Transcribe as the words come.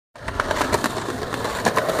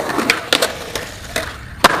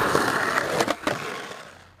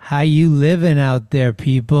How you living out there,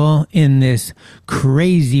 people, in this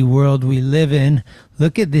crazy world we live in?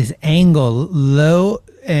 Look at this angle, low,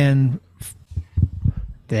 and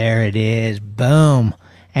there it is. Boom.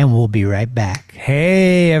 And we'll be right back.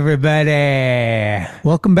 Hey, everybody.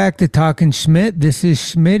 Welcome back to Talkin Schmit. This is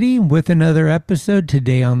Schmitty with another episode.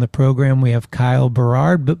 Today on the program, we have Kyle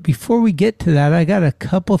Berard. But before we get to that, I got a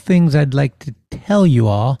couple things I'd like to tell you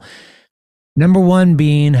all. Number one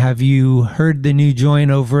being, have you heard the new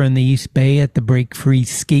joint over in the East Bay at the Break Free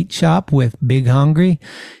Skate Shop with Big Hungry?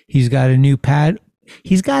 He's got a new pad.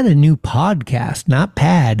 He's got a new podcast, not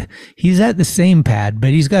pad. He's at the same pad, but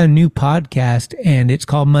he's got a new podcast, and it's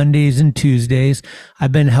called Mondays and Tuesdays.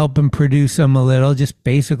 I've been helping produce them a little, just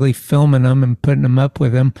basically filming them and putting them up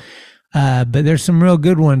with him. But there's some real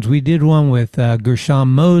good ones. We did one with Gershon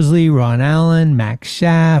Mosley, Ron Allen, Max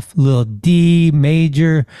Schaff, Lil D,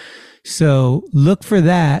 Major. So look for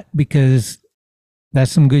that because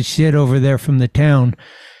that's some good shit over there from the town.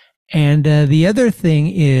 And the other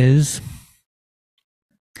thing is,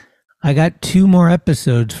 I got 2 more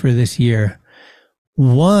episodes for this year.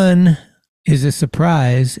 1 is a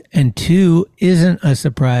surprise, and 2 isn't a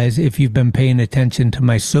surprise if you've been paying attention to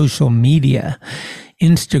my social media.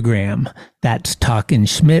 Instagram, that's Talkin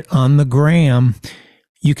Schmit on the gram.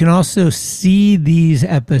 You can also see these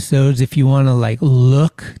episodes if you want to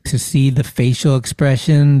look to see the facial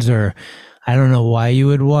expressions, or I don't know why you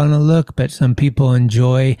would want to look, but some people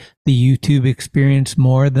enjoy the YouTube experience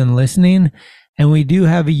more than listening. And we do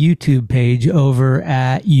have a YouTube page over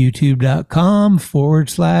at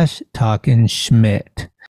youtube.com/Talkin Schmit.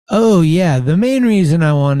 Oh yeah, the main reason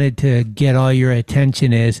I wanted to get all your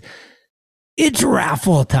attention is it's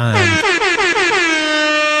raffle time.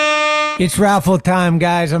 It's raffle time,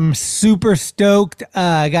 guys. I'm super stoked.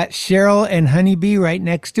 I got Cheryl and Honeybee right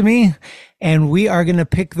next to me, and we are going to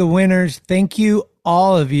pick the winners. Thank you,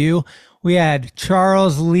 all of you. We had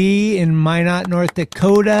Charles Lee in Minot, North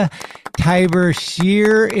Dakota, Tiber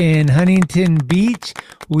Shear in Huntington Beach.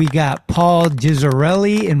 We got Paul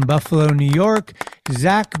Gizzarelli in Buffalo, New York,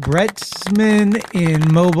 Zach Bretzman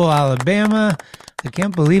in Mobile, Alabama. I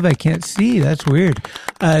can't believe I can't see. That's weird.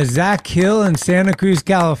 Zach Hill in Santa Cruz,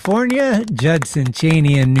 California, Judson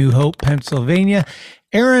Cheney in New Hope, Pennsylvania,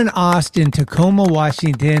 Aaron Austin, Tacoma,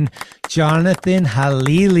 Washington, Jonathan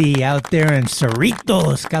Halili out there in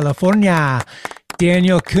Cerritos, California,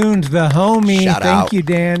 Daniel Coons, the homie. Thank you,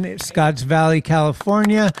 Dan. Scotts Valley,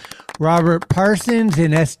 California, Robert Parsons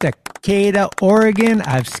in Estacada, Oregon.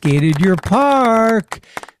 I've skated your park.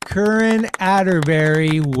 Curran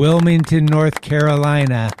Atterbury, Wilmington, North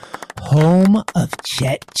Carolina, home of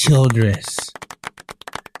Chet Childress.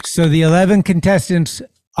 So the 11 contestants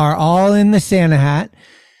are all in the Santa hat.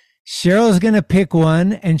 Cheryl's going to pick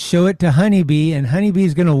one and show it to Honeybee, and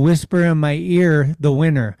Honeybee's going to whisper in my ear the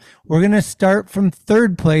winner. We're going to start from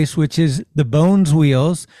 3rd place, which is the Bones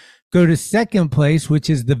Wheels, go to 2nd place, which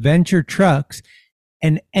is the Venture Trucks,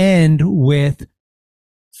 and end with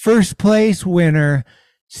 1st place winner,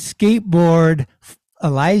 Skateboard,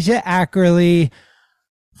 Elijah Ackerley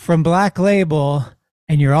from Black Label,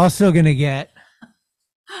 and you're also going to get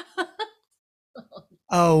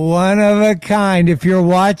a one-of-a-kind. If you're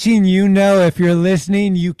watching, you know. If you're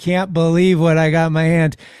listening, you can't believe what I got in my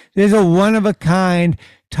hands. There's a one-of-a-kind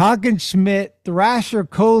Talkin Schmit Thrasher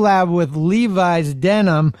collab with Levi's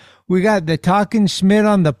denim. We got the Talkin Schmit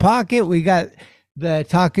on the pocket. We got the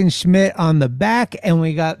Talkin Schmit on the back. And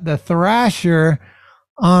we got the Thrasher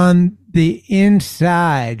on the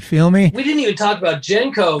inside. Feel me? We didn't even talk about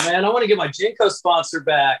Genco, man. I want to get my Genco sponsor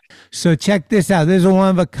back. So check this out. There's a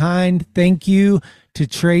one-of-a-kind. Thank you to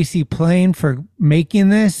Tracy Plain for making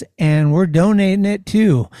this, and we're donating it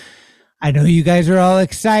too. I know you guys are all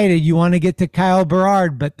excited. You want to get to Kyle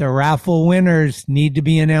Berard, but the raffle winners need to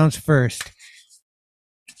be announced first.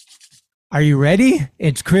 Are you ready?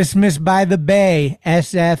 It's Christmas by the Bay,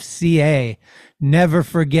 SFCA. Never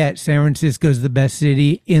forget, San Francisco's the best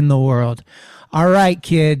city in the world. All right,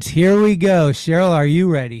 kids, here we go. Cheryl, are you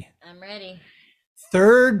ready? I'm ready.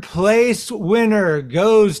 3rd place winner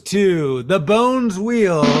goes to the Bones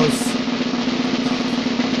Wheels.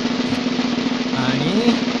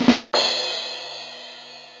 Honey.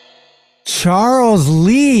 Charles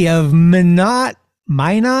Lee of Minot,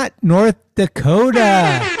 North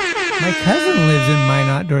Dakota. My cousin lives in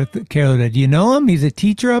Minot, North Dakota. Do you know him? He's a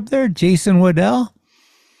teacher up there, Jason Waddell.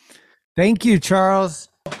 Thank you, Charles.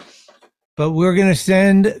 But we're going to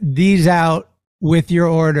send these out with your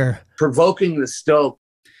order. Provoking the stoke.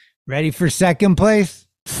 Ready for 2nd place?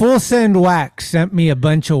 Full Send Wax sent me a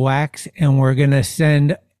bunch of wax, and we're going to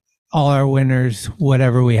send all our winners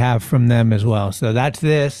whatever we have from them as well. So that's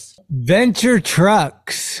this. Venture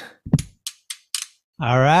Trucks.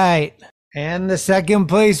 All right. And the second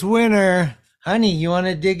place winner. Honey, you want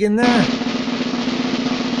to dig in there?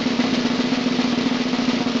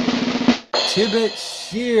 Tibbet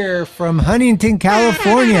Shear from Huntington,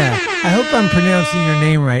 California. I hope I'm pronouncing your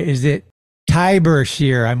name right. Is it Tiber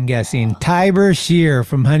Shear, I'm guessing? Tiber Shear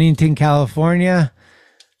from Huntington, California.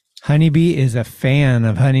 Honeybee is a fan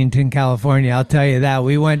of Huntington, California. I'll tell you that.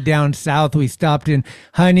 We went down south. We stopped in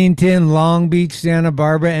Huntington, Long Beach, Santa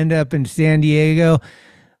Barbara, ended up in San Diego.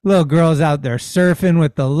 Little girls out there surfing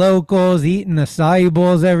with the locals, eating acai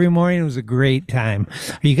bowls every morning. It was a great time.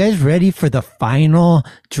 Are you guys ready for the final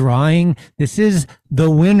drawing? This is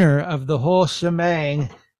the winner of the whole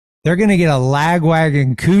shebang. They're going to get a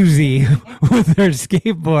Lagwagon koozie with their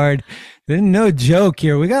skateboard. There's no joke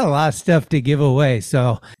here. We got a lot of stuff to give away.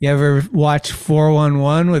 So you ever watch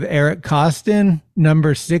 411 with Eric Costin,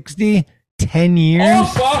 number 60, 10 years? Oh,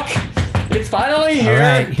 fuck. It's finally here. All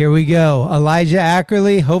right, here we go. Elijah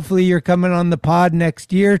Ackerley, hopefully you're coming on the pod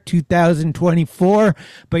next year, 2024,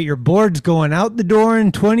 but your board's going out the door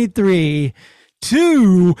in 23.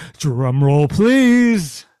 2, drum roll,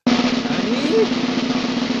 please.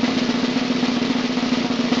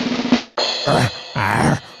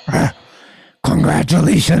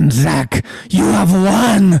 Congratulations, Zach. You have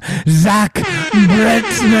won. Zach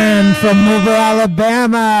Britzman from Hoover,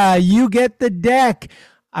 Alabama. You get the deck.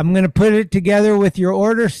 I'm going to put it together with your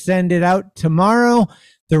order, send it out tomorrow.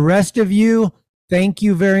 The rest of you, thank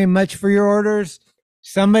you very much for your orders.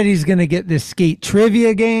 Somebody's going to get this skate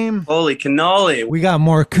trivia game. Holy cannoli. We got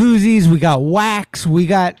more koozies. We got wax. We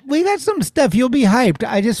got some stuff. You'll be hyped.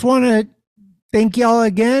 I just want to thank y'all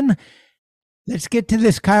again. Let's get to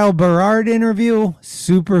this Kyle Berard interview.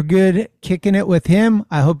 Super good kicking it with him.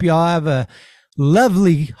 I hope y'all have a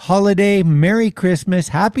lovely holiday. Merry Christmas.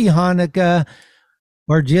 Happy Hanukkah.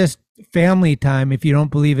 Or just family time if you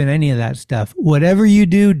don't believe in any of that stuff. Whatever you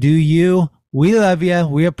do, do you. We love you.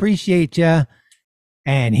 We appreciate you.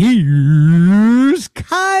 And here's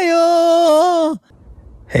Kyle.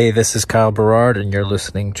 Hey, this is Kyle Berard, and you're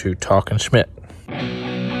listening to Talkin Schmit.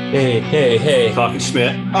 Hey. Talkin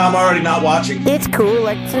Schmit. I'm already not watching. It's cool,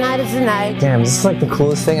 like tonight is the night. Damn, this is like the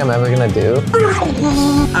coolest thing I'm ever gonna do.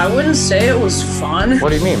 I wouldn't say it was fun. What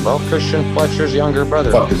do you mean? Well, Christian Fletcher's younger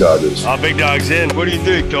brother. Fuck the Dodgers. Big Dog's in. What do you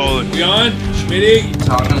think, Dolan? We on? Schmitty?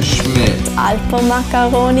 Talkin Schmit. Alpha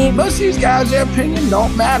macaroni. Most of these guys, their opinion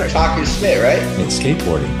don't matter. Talkin Schmit, right? It's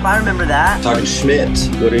skateboarding. I remember that. Talkin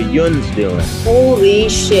Schmit. What are yuns doing? Holy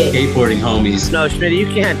shit. Skateboarding homies. No, Schmidt, you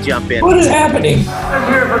can't jump in. What is happening?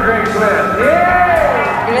 Gregory.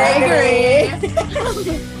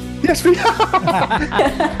 Yes, we are.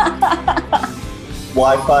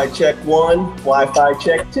 Wi-Fi check 1. Wi-Fi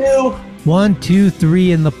check 2. 1, 2,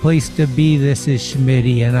 3 in the place to be. This is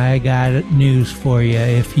Schmitty, and I got news for you.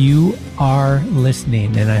 If you are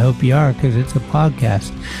listening, and I hope you are because it's a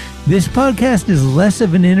podcast, this podcast is less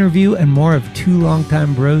of an interview and more of two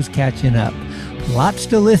longtime bros catching up. Lots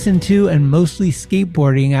to listen to and mostly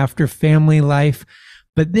skateboarding after family life.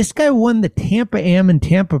 But this guy won the Tampa Am and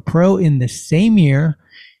Tampa Pro in the same year,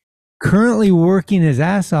 currently working his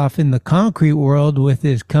ass off in the concrete world with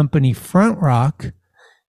his company Front Rock.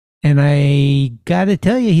 And I got to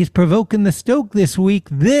tell you, he's provoking the stoke this week.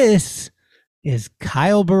 This is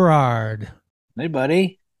Kyle Berard. Hey,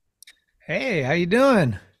 buddy. Hey, how you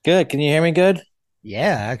doing? Good. Can you hear me good?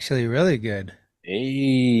 Yeah, actually really good.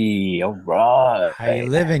 Hey, all right. How you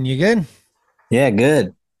living? You good? Yeah,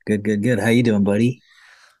 good. Good. How you doing, buddy?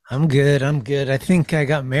 I'm good. I think I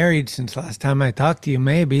got married since last time I talked to you,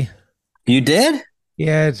 maybe. You did?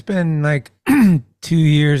 Yeah, it's been like 2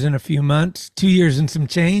 years and a few months, 2 years and some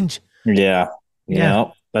change. Yeah.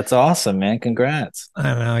 Yeah. That's awesome, man. Congrats. I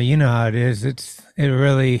don't know. You know how it is. It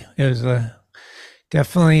was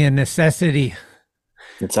definitely a necessity.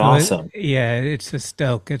 It's awesome. It's a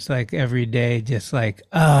stoke. It's like every day, just like,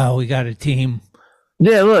 oh, we got a team.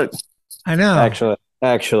 Yeah, look. I know.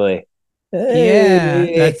 Actually. Yeah,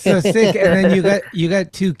 that's so sick. And then you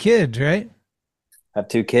got 2 kids, right? I have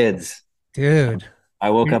 2 kids. Dude.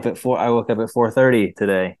 I woke up at 4:30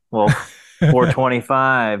 today. Well,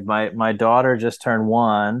 4:25. My daughter just turned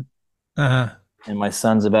 1. Uh-huh. And my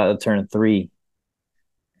son's about to turn 3.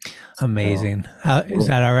 Amazing. Is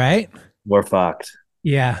that all right? We're fucked.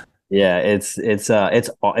 Yeah. Yeah, it's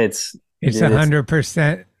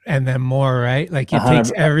 100% and then more, right? Like it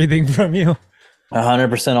takes everything from you.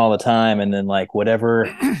 100% all the time, and then like whatever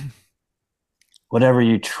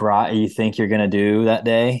you think you're gonna do that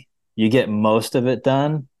day, you get most of it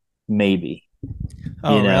done, maybe.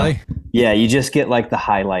 Oh, you know? really? Yeah, you just get like the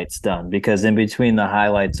highlights done because in between the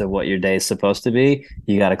highlights of what your day is supposed to be,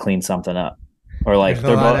 you got to clean something up. Or like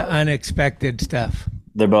There's a lot of unexpected stuff.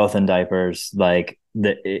 they're both in diapers. Like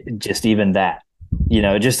just even that,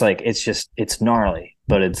 just like it's gnarly,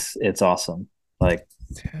 but it's awesome. Like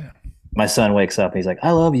my son wakes up and he's like,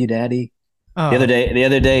 "I love you, Daddy." Oh. The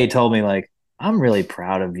other day he told me like, "I'm really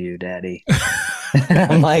proud of you, Daddy."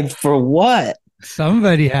 I'm like, "For what?"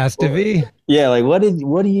 Somebody has to be. Yeah, like what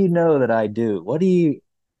do you know that I do? What do you?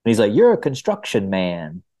 And he's like, "You're a construction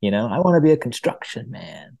man. I want to be a construction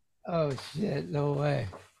man." Oh shit! No way.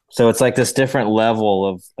 So it's like this different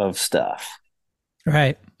level of stuff.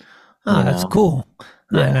 Right. Oh, that's cool.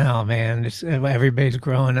 Yeah. I know, man. Everybody's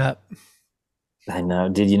growing up. I know.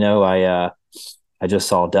 Did you know I just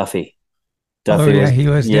saw Duffy. He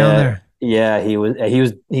was down there. Yeah,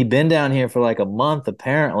 he'd been down here for like a month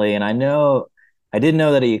apparently, and I didn't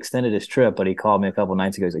know that he extended his trip, but he called me a couple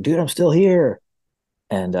nights ago. He's like, "Dude, I'm still here."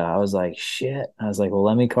 And I was like, "Shit." I was like, "Well,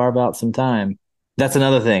 let me carve out some time." That's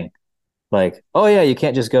another thing. Like, oh yeah, you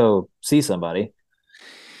can't just go see somebody.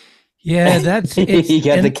 Yeah, that's you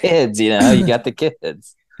got the kids, you got the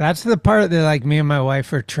kids. That's the part that like me and my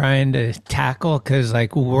wife are trying to tackle because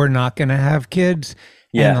like we're not going to have kids.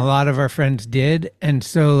 Yeah. And a lot of our friends did. And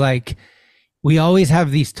so like we always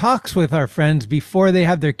have these talks with our friends before they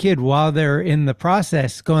have their kid while they're in the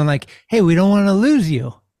process going like, "Hey, we don't want to lose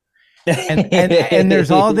you." And there's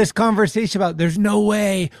all this conversation about there's no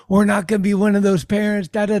way we're not going to be one of those parents,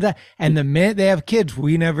 da da da. And the minute they have kids,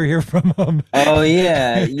 we never hear from them. Oh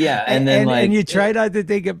yeah, yeah. And you try not to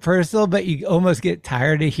take it personal, but you almost get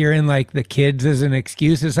tired of hearing like the kids as an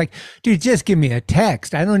excuse. It's like, dude, just give me a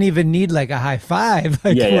text. I don't even need like a high five,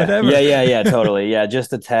 like whatever. Yeah, totally. Yeah,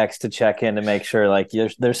 just a text to check in to make sure like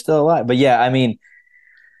they're still alive. But yeah, I mean,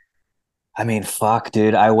 fuck,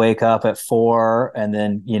 dude. I wake up at 4 and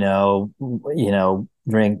then,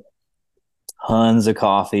 drink tons of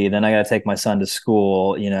coffee. Then I got to take my son to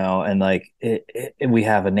school, and like we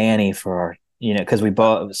have a nanny for our, because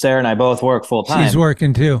Sarah and I both work full time. She's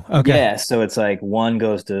working too. Okay. Yeah. So it's like one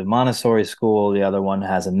goes to Montessori school, the other one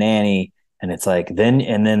has a nanny. And it's like,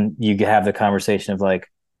 then you have the conversation of like,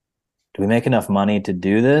 do we make enough money to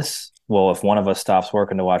do this? Well, if one of us stops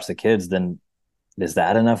working to watch the kids, then is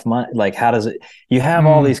that enough money? Like, how does it, you have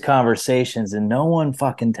all these conversations and no one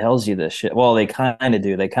fucking tells you this shit. Well, they kind of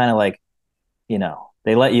do. They kind of like,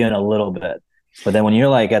 they let you in a little bit, but then when you're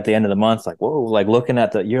like at the end of the month, like, whoa, like looking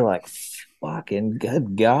at you're like, fucking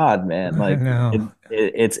good God, man. Like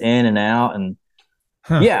it's in and out. And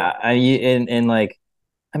yeah.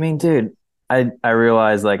 Dude, I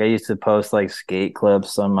realized like I used to post like skate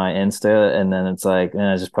clips on my Insta and then it's like, and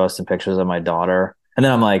I was just posting pictures of my daughter. And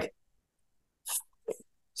then I'm like,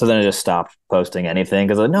 so then I just stopped posting anything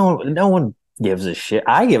because like, no one gives a shit.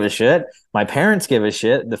 I give a shit. My parents give a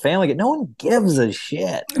shit. The family, no one gives a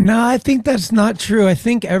shit. No, I think that's not true. I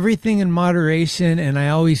think everything in moderation. And I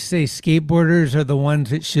always say skateboarders are the ones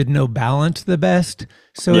that should know balance the best.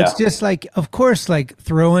 So it's just like, of course, like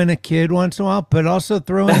throw in a kid once in a while, but also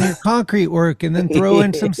throw in your concrete work and then throw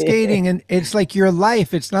in some skating. And it's like your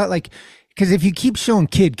life. It's not like, because if you keep showing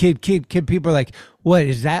kid, people are like, what,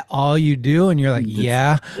 is that all you do? And you're like,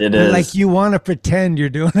 yeah. It is. Like you want to pretend you're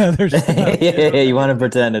doing other stuff. You want to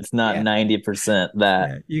pretend it's not 90% that.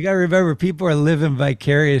 Yeah. You got to remember, people are living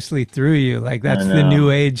vicariously through you. Like that's the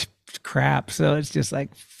new age crap. So it's just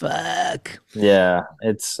like, fuck. Yeah.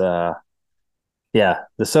 It's, the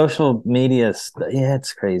social media,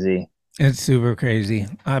 it's crazy. It's super crazy.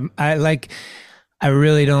 I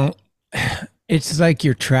really don't, it's like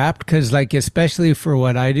you're trapped because like, especially for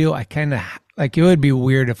what I do, I kind of like, it would be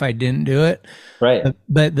weird if I didn't do it. Right.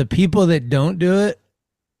 But the people that don't do it,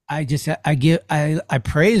 I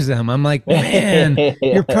praise them. I'm like, man,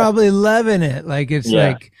 you're probably loving it. Like, it's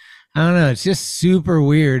like, I don't know. It's just super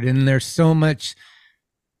weird. And there's so much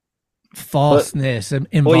falseness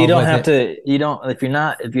involved. Well, you don't have to, if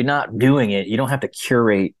you're not doing it, you don't have to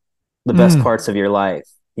curate the best parts of your life,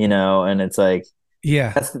 and it's like,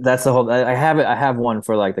 yeah, that's the whole, I have one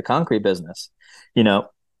for like the concrete business,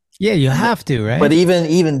 Yeah, you have to, right? But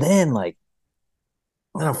even then, like,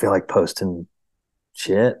 I don't feel like posting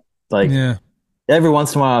shit. Like, every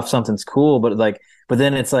once in a while, if something's cool, but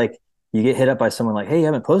then it's like you get hit up by someone like, "Hey, you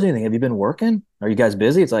haven't posted anything. Have you been working? Are you guys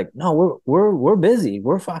busy?" It's like, no, we're busy.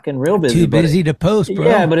 We're fucking real busy. Too busy to post, bro.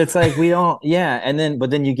 Yeah, but it's like we don't. Yeah,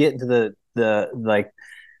 but then you get into the like.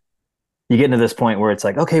 You get into this point where it's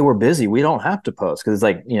like, okay, we're busy. We don't have to post because it's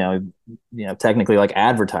like, technically like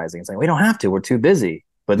advertising. It's like, we don't have to. We're too busy.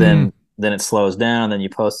 But then it slows down. Then you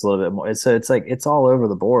post a little bit more. It's like it's all over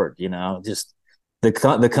the board. Just the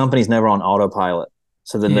company's never on autopilot.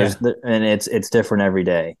 So then Yeah. and it's different every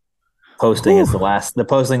day. Posting Whew. is the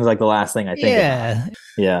posting is like the last thing I think about. Yeah.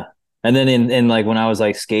 Yeah. And then in like when I was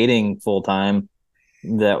like skating full time,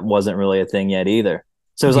 that wasn't really a thing yet either.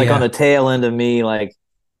 So it was like on Yeah. the tail end of me, like,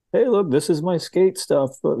 hey, look, this is my skate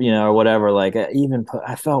stuff, or whatever. Like,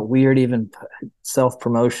 I felt weird, even self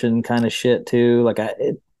promotion kind of shit too. Like,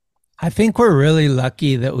 I think we're really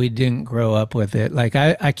lucky that we didn't grow up with it. Like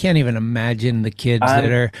I can't even imagine the kids that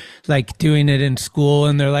are like doing it in school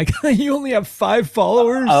and they're like, you only have 5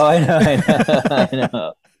 followers. Oh, I know, I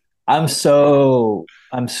know. I'm so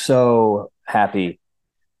happy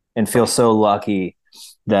and feel so lucky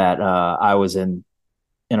that I was in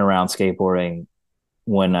around skateboarding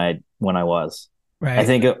when I was. Right. I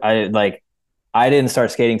think I didn't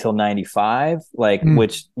start skating till 95, like,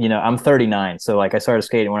 which, I'm 39. So like I started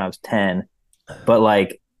skating when I was 10, but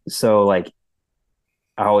like, so like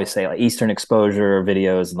I always say like Eastern exposure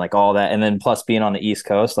videos and like all that. And then plus being on the East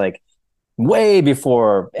Coast, like way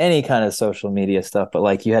before any kind of social media stuff, but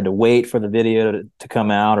like you had to wait for the video to come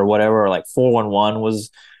out or whatever, or like 411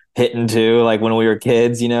 was hitting too, like when we were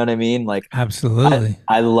kids, you know what I mean? Like, absolutely.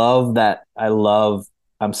 I love that.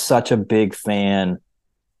 I'm such a big fan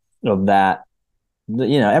of that.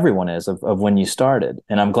 Everyone is of when you started,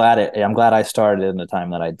 and I'm glad I started in the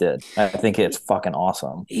time that I did. I think it's fucking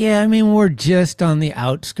awesome. Yeah, I mean, we're just on the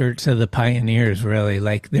outskirts of the pioneers, really.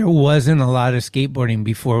 Like, there wasn't a lot of skateboarding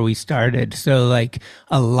before we started. So, like,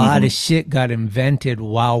 a lot of shit got invented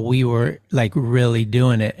while we were, like, really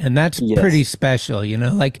doing it. And that's pretty special,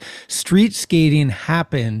 Like, street skating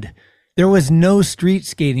happened. There was no street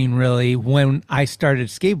skating really when I started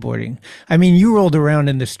skateboarding. I mean, you rolled around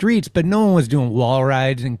in the streets, but no one was doing wall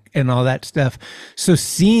rides and all that stuff. So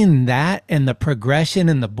seeing that and the progression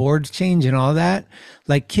and the boards change and all that,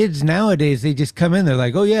 like kids nowadays, they just come in, they're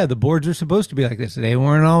like, oh yeah, the boards are supposed to be like this. They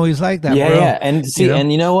weren't always like that. Yeah, bro. yeah. And see,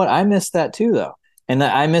 and you know what? I missed that too, though. And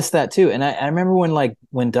I missed that too. And I remember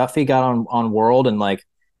when Duffy got on World and like,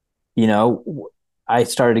 I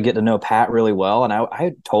started to get to know Pat really well. And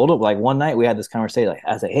I told him, like, one night we had this conversation, like,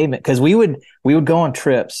 I was like, hey man, because we would go on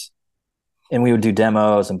trips and we would do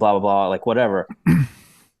demos and blah, blah, blah, like whatever.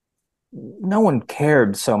 No one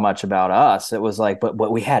cared so much about us. It was like, but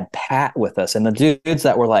we had Pat with us, and the dudes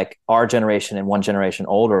that were like our generation and one generation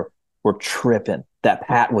older were tripping that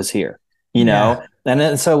Pat was here, and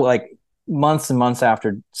then so like months and months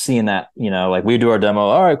after seeing that, like we do our demo,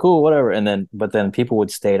 all right, cool, whatever. But then people would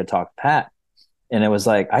stay to talk to Pat. And it was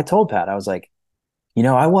like, I told Pat, I was like,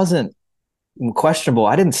 I wasn't questionable.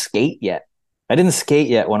 I didn't skate yet.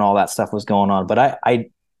 When all that stuff was going on. But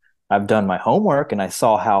I've done my homework and I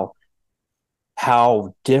saw how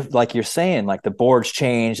like you're saying, like the boards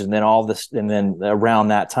changed and then all this, and then around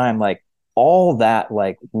that time, like all that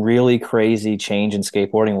like really crazy change in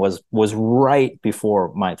skateboarding was right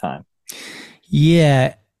before my time.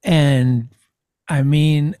 Yeah. And I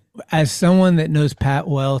mean, as someone that knows Pat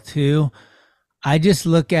well too, I just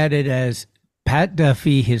look at it as Pat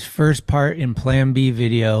Duffy, his first part in Plan B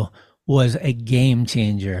video was a game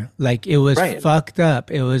changer. Like it was fucked up.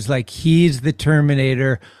 It was like, he's the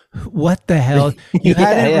Terminator. What the hell? You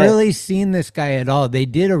hadn't really seen this guy at all. They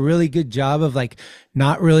did a really good job of like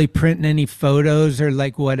not really printing any photos or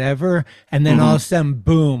like whatever. And then all of a sudden,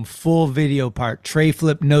 boom, full video part, tray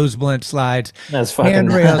flip, nose blunt slides,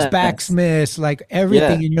 handrails, backsmiths, like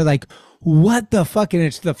everything. And you're like, what the fuck? And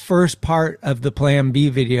it's the first part of the Plan B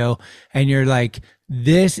video. And you're like,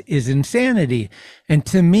 this is insanity. And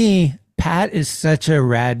to me, Pat is such a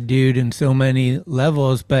rad dude in so many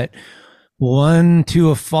levels, but one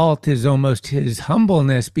to a fault is almost his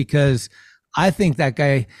humbleness, because I think that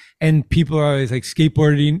guy, and people are always like,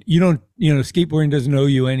 skateboarding, skateboarding doesn't owe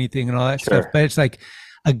you anything and all that stuff. But it's like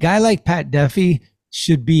a guy like Pat Duffy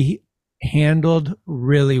should be handled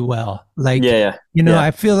really well. Like,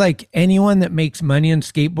 I feel like anyone that makes money in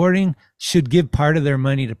skateboarding should give part of their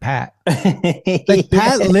money to Pat. Like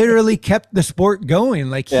Pat literally kept the sport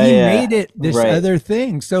going. Like he made it this other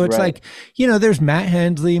thing. So it's like, there's Matt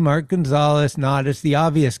Hensley, Mark Gonzalez, Nodis, the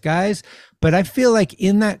obvious guys. But I feel like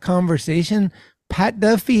in that conversation, Pat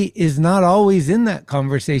Duffy is not always in that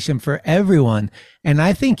conversation for everyone. And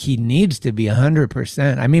I think he needs to be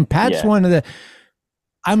 100%. I mean, Pat's one of the,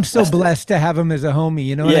 I'm so blessed to have him as a homie.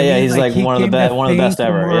 You know what I mean? He's like one of the best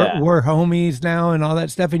ever. We're homies now and all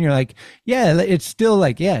that stuff. And you're like, it's still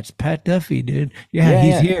like, it's Pat Duffy, dude.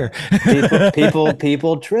 He's here.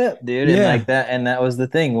 people trip, dude. And like that. And that was the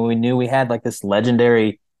thing when we knew we had like this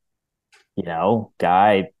legendary,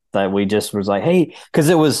 guy that we just was like, hey, cause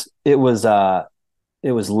it was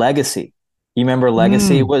Legacy. You remember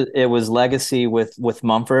Legacy? It was Legacy with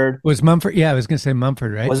Mumford. Was Mumford? Yeah, I was gonna say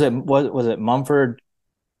Mumford, right? Was it Mumford?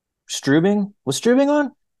 Strubing? Was Strubing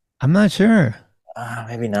on? I'm not sure.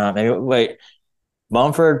 Maybe not. Maybe wait.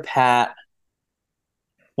 Mumford, Pat.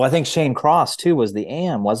 Well, I think Shane Cross too was the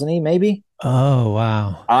AM, wasn't he? Maybe. Oh,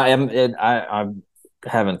 wow. I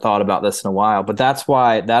haven't thought about this in a while, but that's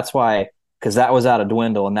why because that was out of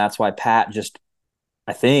Dwindle, and that's why Pat just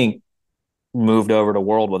I think moved over to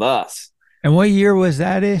World with us. And what year was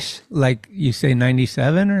that ish? Like you say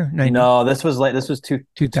 97 or 90? No, this was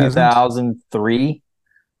 2003.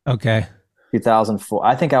 Okay. 2004.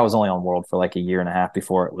 I think I was only on World for like a year and a half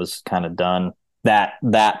before it was kind of done.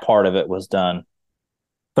 That part of it was done.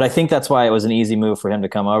 But I think that's why it was an easy move for him to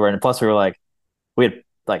come over. And plus we had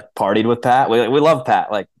like partied with Pat. We love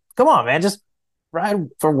Pat. Like, come on, man, just ride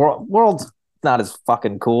for World. World's not as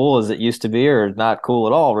fucking cool as it used to be, or not cool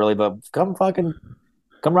at all, really, but come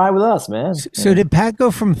ride with us, man. So did Pat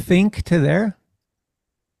go from Think to there?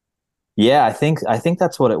 Yeah, I think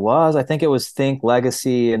that's what it was. I think it was Think,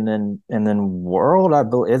 Legacy, and then World. I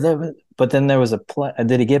believe, but then there was a plan.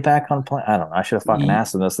 Did he get back on plan? I don't know. I should have fucking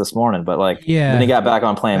asked him this morning. But like, yeah, then he got back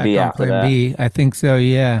on Plan B after that. B, I think so.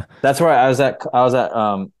 Yeah, that's where I was at.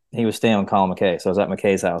 He was staying with Colin McKay, so I was at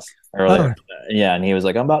McKay's house earlier. Oh. Yeah, and he was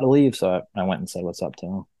like, "I'm about to leave," so I went and said, "What's up to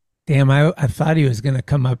him?" Damn, I thought he was gonna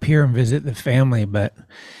come up here and visit the family, but.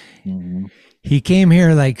 Mm-hmm. He came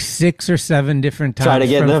here like 6 or 7 different times. Try to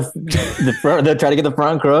get the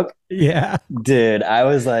front crook. Yeah, dude. I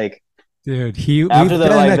was like, we've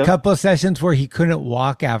done a couple of sessions where he couldn't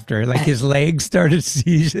walk after, like his legs started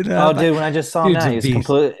seizing up. Oh, dude, when I just saw him now, he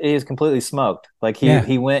was completely smoked. Like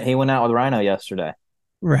he went out with Rhino yesterday.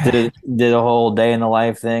 Right. Did a whole day in the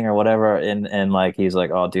life thing or whatever, and like he's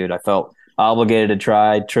like, oh, dude, I felt obligated to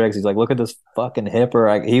try tricks. He's like, look at this fucking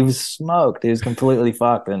hipper. He was smoked. He was completely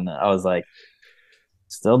fucked, and I was like.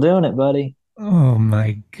 Still doing it, buddy. Oh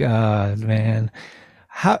my God, man.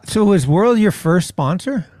 So was World your first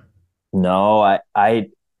sponsor? No, I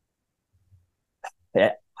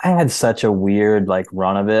had such a weird like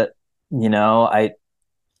run of it. You know,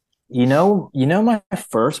 my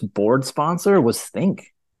first board sponsor was Think.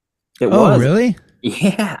 Oh, really?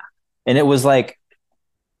 Yeah. And it was like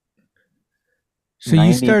so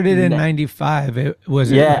you started in 95.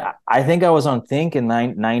 Yeah, I think I was on Think in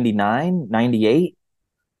 99, 98.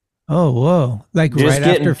 Oh, whoa. Like just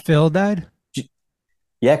right after Phil died?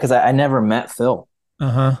 Yeah, because I never met Phil.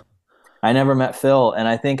 Uh-huh. I never met Phil. And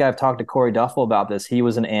I think I've talked to Corey Duffel about this. He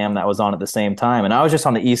was an AM that was on at the same time. And I was just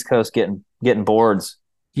on the East Coast getting boards.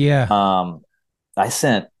 Yeah. I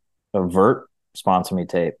sent a Vert sponsor me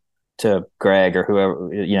tape to Greg or whoever,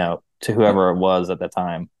 to whoever it was at the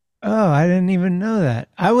time. Oh, I didn't even know that.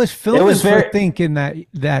 I was filming for thinking that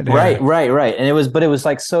right. And it was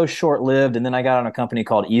like so short lived. And then I got on a company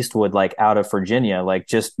called Eastwood, like out of Virginia, like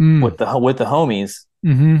just with the homies.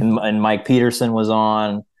 Mm-hmm. And Mike Peterson was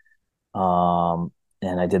on. And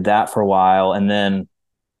I did that for a while, and then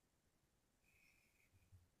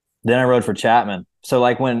I rode for Chapman. So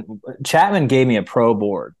like when Chapman gave me a pro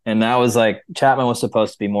board, and that was like Chapman was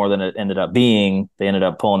supposed to be more than it ended up being. They ended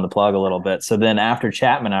up pulling the plug a little bit. So then after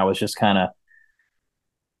Chapman, I was just kind of,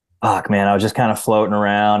 fuck man, I was just kind of floating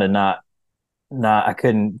around and not I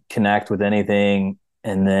couldn't connect with anything.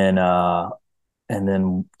 And then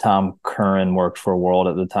Tom Curran worked for World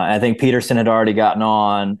at the time. I think Peterson had already gotten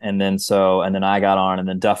on, and then I got on, and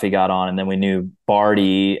then Duffy got on, and then we knew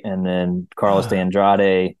Barty, and then Carlos de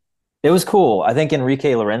Andrade. It was cool. I think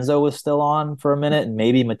Enrique Lorenzo was still on for a minute, and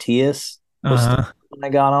maybe Matias was still when I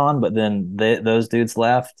got on, but then those dudes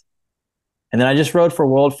left. And then I just rode for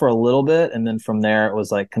World for a little bit, and then from there it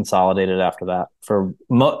was like consolidated after that. For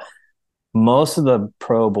most of the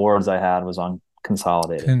pro boards I had was on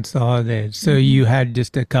consolidated. So you had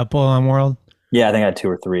just a couple on World? Yeah, I think I had 2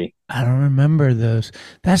 or 3. I don't remember those.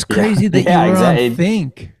 That's crazy that you were exactly. On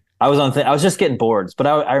Think. I was on Think. I was just getting boards, but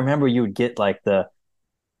I remember you would get like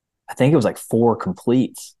I think it was like 4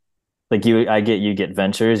 completes. Like you get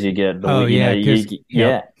Ventures, you get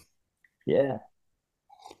yeah.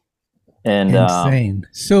 And insane.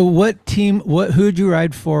 So who'd you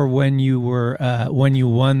ride for when you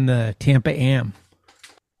won the Tampa Am?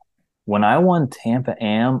 When I won Tampa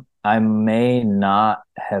Am, I may not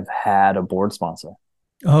have had a board sponsor.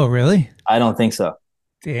 Oh, really? I don't think so.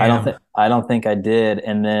 Damn. I don't think I did.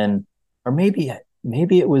 And then, or maybe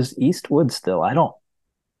it was Eastwood still. I'd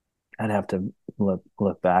have to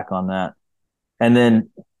look back on that. And then,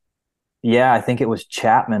 yeah, I think it was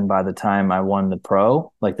Chapman by the time I won the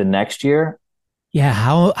pro, like the next year. Yeah.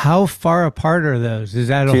 How far apart are those? Is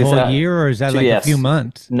that a whole year, or is that like a few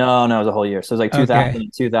months? No, it was a whole year. So it was like 2000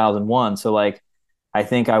 and 2001. So like, I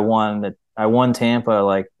think I won Tampa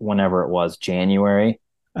like whenever it was, January.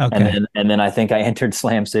 Okay. And then I think I entered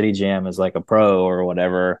Slam City Jam as like a pro or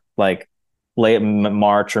whatever, like late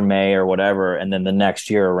March or May or whatever. And then the next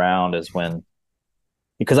year around is when,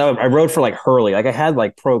 because I rode for like Hurley, like I had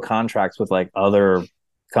like pro contracts with like other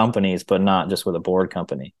companies, but not just with a board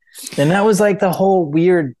company. And that was like the whole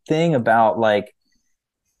weird thing about like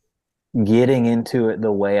getting into it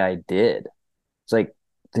the way I did. It's like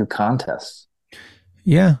through contests.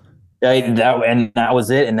 Yeah. That was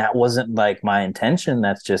it. And that wasn't like my intention.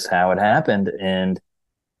 That's just how it happened. And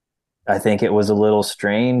I think it was a little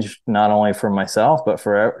strange, not only for myself, but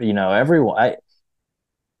for, everyone.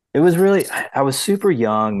 It was really, I was super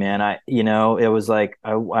young, man. It was like,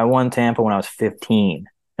 I won Tampa when I was 15,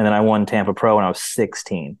 and then I won Tampa Pro when I was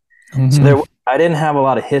 16. Mm-hmm. So I didn't have a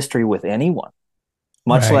lot of history with anyone,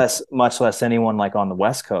 much Right. less anyone like on the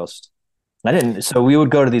West Coast. So we would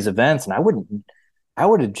go to these events, and I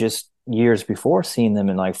would have just years before seen them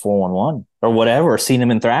in like 411 or whatever, or seen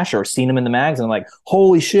them in Thrasher, or seen them in the magazine, like,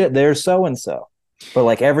 holy shit, there's so-and-so. But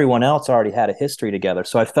like everyone else already had a history together.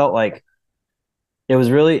 So I felt like it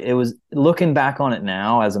was looking back on it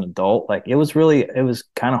now as an adult, like it was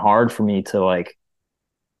kind of hard for me to like,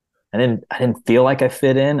 I didn't feel like I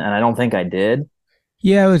fit in, and I don't think I did.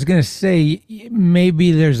 Yeah, I was going to say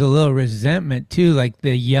maybe there's a little resentment too, like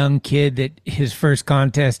the young kid that his first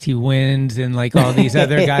contest he wins, and like all these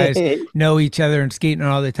other guys know each other and skating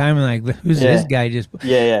all the time, and like, who's this guy just?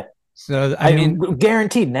 Yeah. So I mean,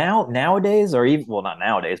 guaranteed nowadays, or even, well, not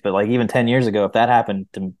nowadays, but like even 10 years ago, if that happened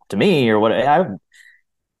to me or what,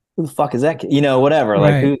 who the fuck is that kid? Whatever.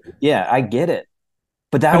 right. Like I get it.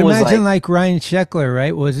 But that But was imagine like Ryan Sheckler,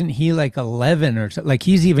 right? Wasn't he like 11 or something? Like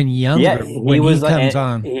he's even younger when he comes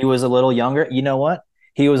on. He was a little younger. You know what?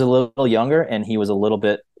 He was a little younger, and it was a little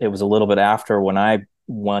bit after when I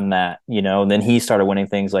won that, and then he started winning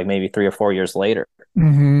things like maybe 3 or 4 years later.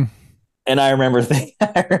 Mm-hmm. And I remember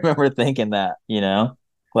thinking that,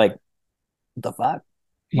 like, what the fuck?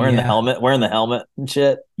 Wearing the helmet and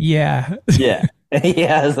shit. Yeah. Yeah.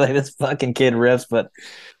 Yeah, it's like this fucking kid riffs, but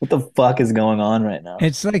what the fuck is going on right now?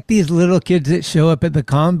 It's like these little kids that show up at the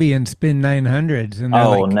combi and spin 900s, and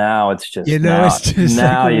like, now it's just it's just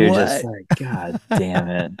now like, you're what? just like, God damn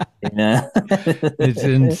it. It's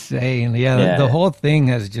insane. Yeah, the whole thing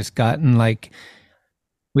has just gotten like,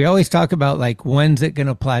 we always talk about like, when's it going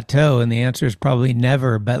to plateau, and the answer is probably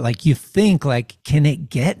never. But like, you think like, can it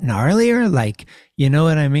get gnarlier? Like, you know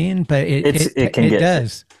what I mean? But it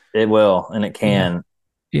does. It will, and it can.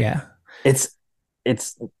 Yeah. It's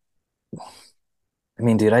I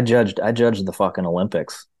mean, dude, I judged the fucking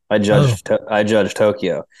Olympics. I judged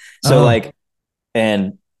Tokyo. So like,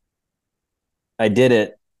 and I did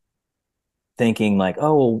it thinking like,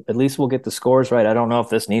 oh, well, at least we'll get the scores right. I don't know if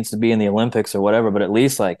this needs to be in the Olympics or whatever, but at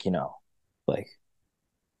least like, like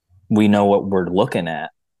we know what we're looking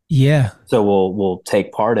at. Yeah. So we'll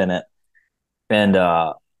take part in it. And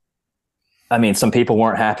I mean, some people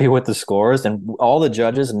weren't happy with the scores, and all the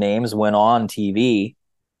judges' names went on TV.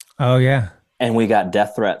 Oh yeah. And we got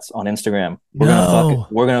death threats on Instagram. We're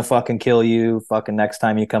gonna fucking kill you fucking next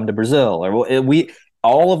time you come to Brazil. Or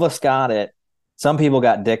all of us got it. Some people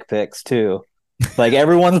got dick pics too. Like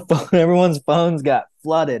everyone's phones got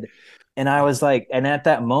flooded. And I was like, and at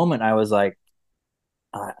that moment I was like,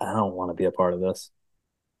 I don't want to be a part of this.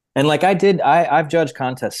 And like I've judged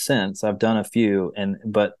contests since. I've done a few,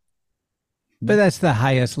 but that's the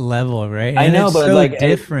highest level, right? I know, but so like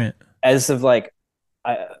different. As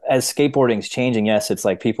skateboarding's changing, yes, it's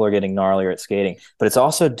like people are getting gnarlier at skating, but it's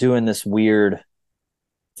also doing this weird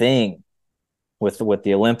thing with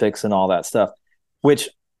the Olympics and all that stuff, which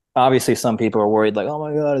obviously some people are worried like, oh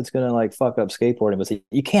my God, it's gonna like fuck up skateboarding. But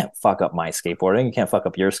you can't fuck up my skateboarding. You can't fuck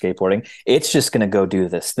up your skateboarding. It's just gonna go do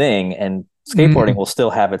this thing, and skateboarding will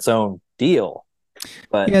still have its own deal.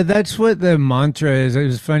 But yeah, that's what the mantra is. It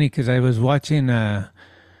was funny because I was watching.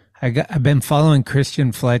 I've been following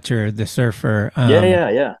Christian Fletcher, the surfer.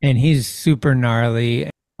 Yeah. And he's super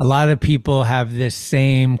gnarly. A lot of people have this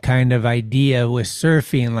same kind of idea with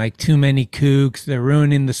surfing, like too many kooks, they're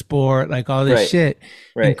ruining the sport, like all this shit.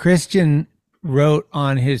 Right. And Christian wrote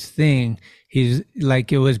on his thing, he's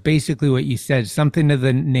like, it was basically what you said, something to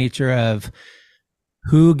the nature of,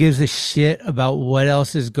 who gives a shit about what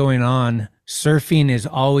else is going on? Surfing is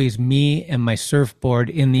always me and my surfboard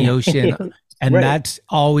in the ocean, and that's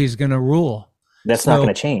always going to rule. That's not going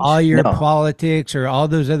to change. All your politics or all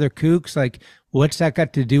those other kooks, like, what's that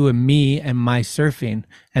got to do with me and my surfing?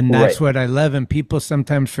 And that's what I love. And people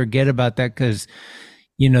sometimes forget about that because,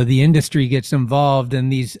 the industry gets involved in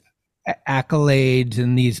these accolades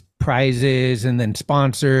and these prizes and then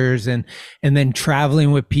sponsors and then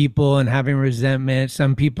traveling with people and having resentment.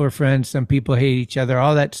 Some people are friends, some people hate each other,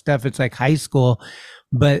 all that stuff. It's like high school.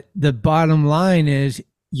 But the bottom line is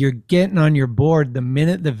you're getting on your board the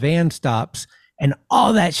minute the van stops and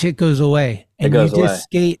all that shit goes away. And you just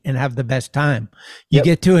skate and have the best time. You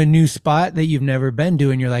get to a new spot that you've never been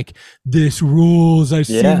to, and you're like, "This rules! I've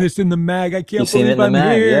seen this in the mag. I can't believe I'm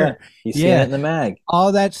here." You've seen it in the mag.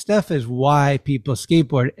 All that stuff is why people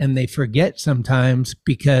skateboard, and they forget sometimes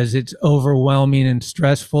because it's overwhelming and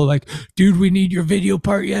stressful. Like, dude, we need your video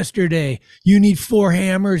part yesterday. You need 4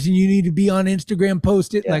 hammers, and you need to be on Instagram,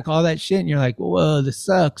 post it, like all that shit. And you're like, "Whoa, this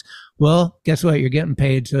sucks." Well, guess what? You're getting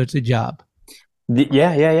paid, so it's a job.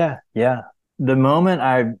 Yeah. The moment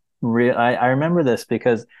I remember this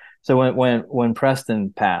because so when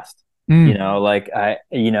Preston passed, you know, like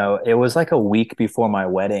it was like a week before my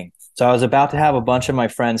wedding. So I was about to have a bunch of my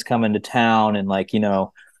friends come into town, and like,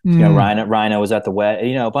 Rhino was at the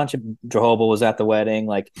wedding, a bunch of Jehovah was at the wedding.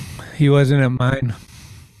 Like, he wasn't at mine.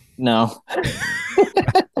 No.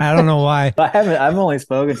 I don't know why. I've only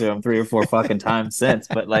spoken to him 3 or 4 fucking times since,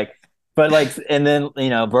 but and then,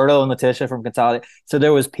 Berto and Letitia from Consolidate. So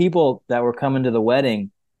there was people that were coming to the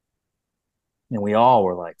wedding, and we all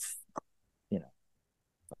were like,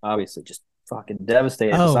 obviously just fucking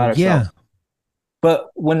devastated beside ourselves. But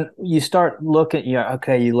when you start looking,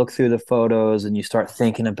 you look through the photos and you start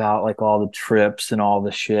thinking about like all the trips and all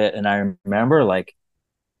the shit. And I remember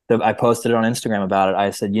I posted it on Instagram about it.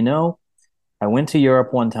 I said, I went to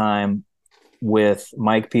Europe one time with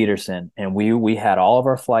Mike Peterson, and we had all of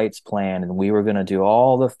our flights planned, and we were going to do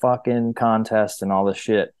all the fucking contests and all the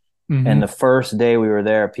shit. Mm-hmm. And the first day we were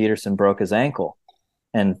there, Peterson broke his ankle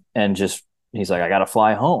and just, he's like, I got to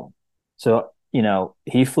fly home. So,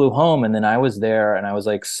 he flew home, and then I was there, and I was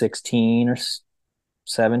like 16 or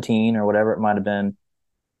 17 or whatever it might've been.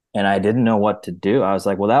 And I didn't know what to do. I was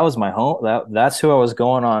like, well, that was my home. That's who I was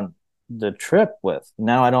going on the trip with.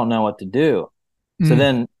 Now I don't know what to do. So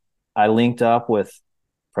then I linked up with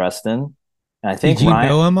Preston. And I think Did you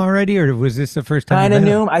know him already, or was this the first time? Kind of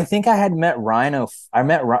knew him. I think I had met Rhino. I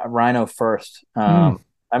met Rhino first. I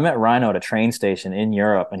met Rhino at a train station in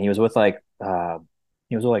Europe, and he was with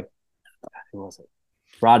who was it?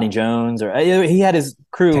 Rodney Jones, or he had his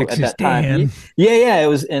crew Texas at that Dan. time. Yeah. It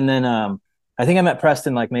was, and then I think I met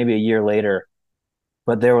Preston like maybe a year later,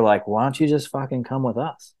 but they were like, "Why don't you just fucking come with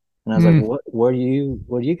us?" And I was like, what are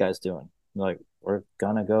you guys doing? Like, we're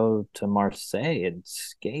gonna go to Marseille and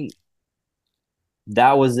skate.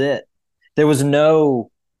 That was it. There was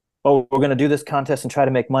no, we're gonna do this contest and try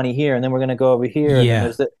to make money here, and then we're gonna go over here.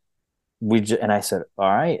 Yeah. And I said, all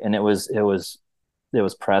right. And it was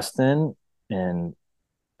Preston and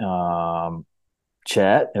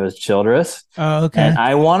Chet. It was Childress. Oh, okay. And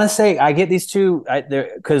I want to say I get these two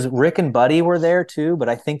because Rick and Buddy were there too, but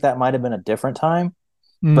I think that might have been a different time.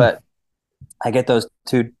 But I get those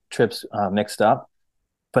 2 trips mixed up.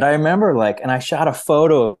 But I remember and I shot a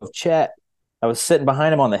photo of Chet. I was sitting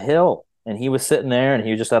behind him on the hill, and he was sitting there, and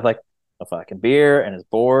he just had like a fucking beer and his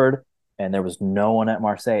board, and there was no one at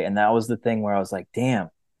Marseille. And that was the thing where I was like,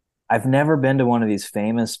 damn, I've never been to one of these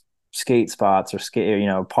famous skate spots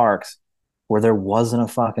or parks where there wasn't a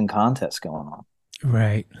fucking contest going on.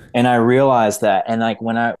 Right. And I realized that. And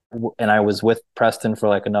when I was with Preston for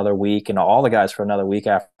like another week, and all the guys for another week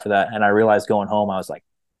after that. And I realized going home, I was like,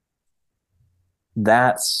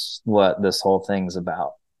 that's what this whole thing's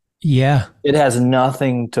about. Yeah. It has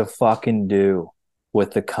nothing to fucking do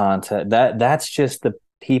with the content. That's just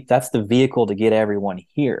that's the vehicle to get everyone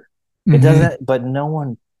here. It doesn't, but no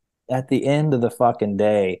one at the end of the fucking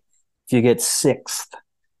day, if you get 6th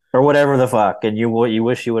or whatever the fuck, and you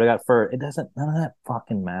wish you would have got first, none of that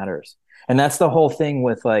fucking matters. And that's the whole thing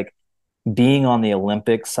with like being on the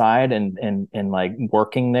Olympic side and like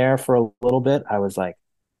working there for a little bit. I was like,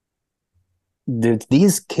 do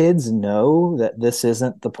these kids know that this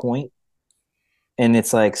isn't the point? And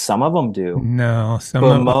it's like, some of them do. No, a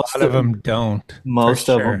lot of them don't. Most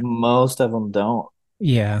of them don't.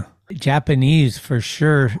 Yeah. Japanese for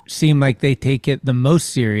sure seem like they take it the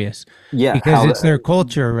most serious. Yeah. Because it's their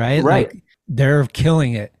culture, right? Right. Like they're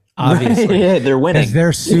killing it, obviously. Yeah, they're winning. Because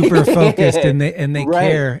they're super focused and they Right.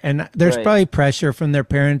 care. And there's probably pressure from their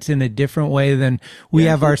parents in a different way than we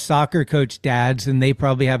have our soccer coach dads, and they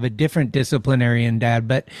probably have a different disciplinarian dad.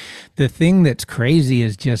 But the thing that's crazy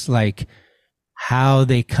is just like how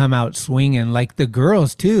they come out swinging, like the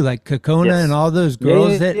girls too, like Kokona and all those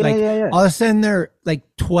girls all of a sudden they're like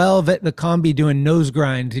 12 at the combi doing nose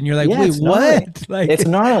grinds, and you're like, wait, what? Like, it's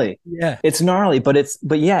gnarly. Yeah, it's gnarly, but it's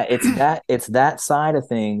that side of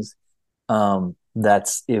things.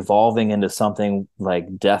 that's evolving into something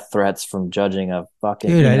like death threats from judging a fucking,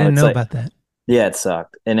 Dude, I didn't know like, about that. yeah, it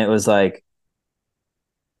sucked. And it was like,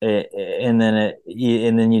 and then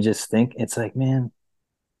you just think it's like, man,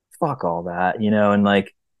 fuck all that, and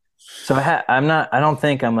like, so I don't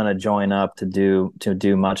think I'm going to join up to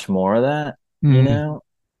do much more of that,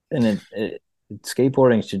 and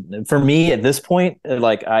skateboarding should, for me at this point,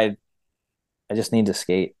 like I just need to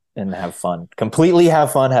skate and have fun, completely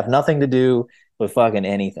have fun, have nothing to do with fucking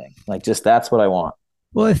anything. Like, just, that's what I want.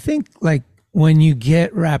 Well, I think like when you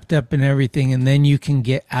get wrapped up in everything and then you can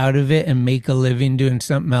get out of it and make a living doing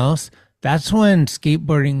something else, that's when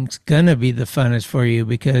skateboarding's gonna be the funnest for you,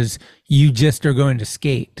 because you just are going to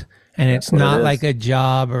skate. And it's not like a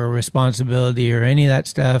job or a responsibility or any of that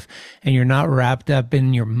stuff. And you're not wrapped up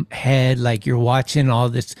in your head. Like, you're watching all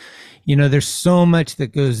this, there's so much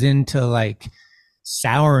that goes into like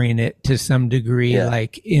souring it to some degree,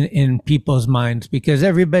 like in people's minds, because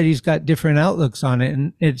everybody's got different outlooks on it.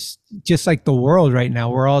 And it's just like the world right now.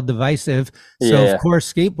 We're all divisive. So of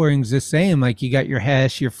course skateboarding's the same. Like, you got your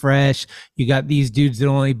Hesh, your Fresh, you got these dudes that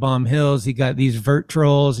only bomb hills, you got these vert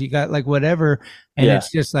trolls, you got like whatever. And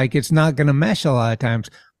it's just like, it's not going to mesh a lot of times.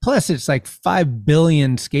 Plus, it's like 5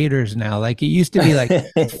 billion skaters now. Like, it used to be like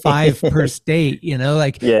 5 per state,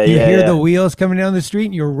 like you hear the wheels coming down the street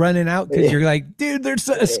and you're running out because you're like, dude, there's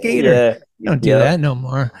a skater. You don't do that no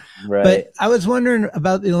more. Right. But I was wondering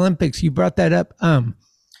about the Olympics. You brought that up. Do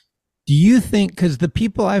you think, because the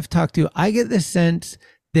people I've talked to, I get the sense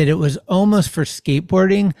that it was almost for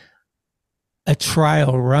skateboarding a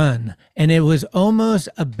trial run, and it was almost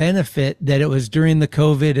a benefit that it was during the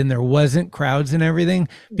COVID and there wasn't crowds and everything,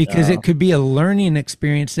 because it could be a learning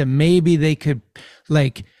experience that maybe they could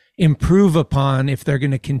like improve upon if they're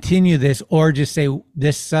going to continue this, or just say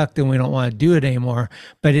this sucked and we don't want to do it anymore.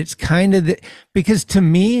 But it's kind of because to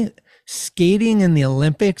me, skating in the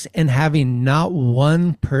Olympics and having not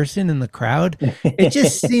one person in the crowd, it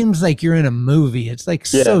just seems like you're in a movie. It's like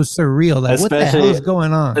so surreal. Like, what the hell is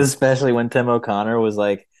going on? Especially when Tim O'Connor was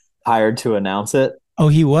like hired to announce it. Oh,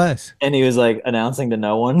 he was. And he was like announcing to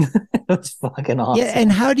no one. It was fucking awesome. Yeah,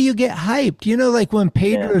 and how do you get hyped? Like when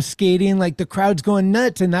Pedro's skating, like the crowd's going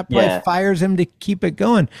nuts, and that probably fires him to keep it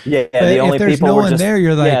going. Yeah, but the only if there's people no were one just, there,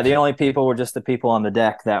 you're like, the only people were just the people on the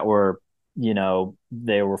deck that were,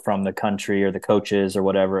 they were from the country or the coaches or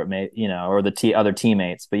whatever it may, or the other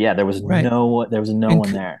teammates. But yeah, there was no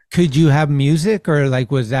one there. Could you have music, or like,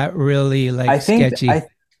 was that really like sketchy?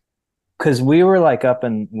 Because we were like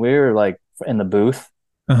in the booth,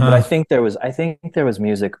 but I think there was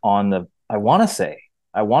music on the. I want to say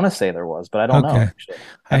there was, but I don't know. Actually.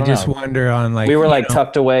 I just wonder on like, we were like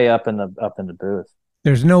tucked away up in the booth.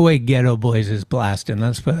 There's no way Ghetto Boys is blasting.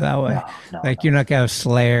 Let's put it that way. You're not gonna have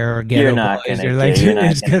Slayer or Ghetto Boys.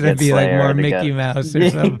 It's gonna be like more Mickey Mouse or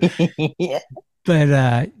something. But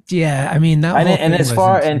I mean that. And as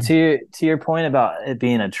far and to your point about it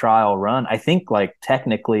being a trial run, I think like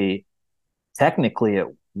technically it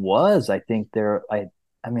was. I think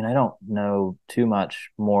I mean, I don't know too much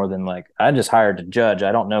more than like, I just hired to judge.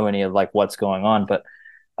 I don't know any of like what's going on, but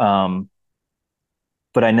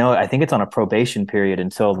I think it's on a probation period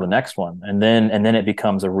until the next one. And then it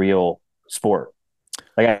becomes a real sport.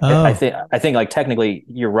 Like I think like technically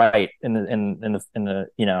you're right in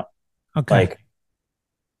the like,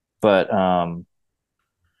 but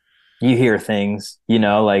you hear things,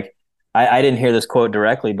 like I didn't hear this quote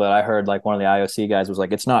directly, but I heard like one of the IOC guys was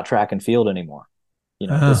like, it's not track and field anymore.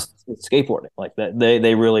 It's skateboarding. Like that,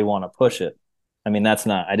 they really want to push it. I mean,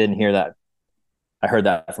 I didn't hear that. I heard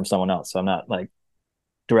that from someone else. So I'm not like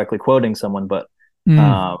directly quoting someone, but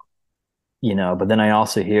but then I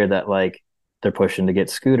also hear that like they're pushing to get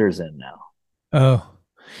scooters in now. Oh,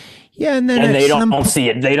 yeah, and then they don't see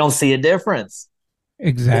it. They don't see a difference.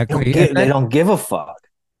 Exactly. They don't give a fuck.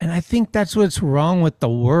 And I think that's what's wrong with the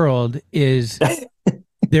world is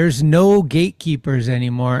there's no gatekeepers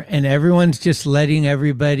anymore, and everyone's just letting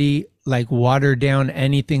everybody like water down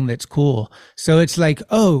anything that's cool. So it's like,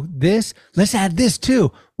 oh, let's add this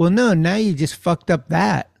too. Well, no, now you just fucked up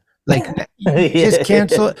that. Like you just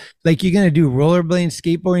cancel. Like you're gonna do rollerblading,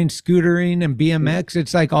 skateboarding, scootering, and BMX.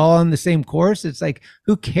 It's like all on the same course. It's like,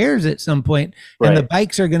 who cares at some point? Right. And the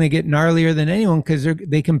bikes are gonna get gnarlier than anyone because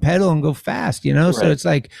they can pedal and go fast. Right. So it's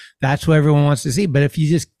like that's what everyone wants to see. But if you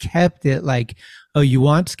just kept it like, oh, you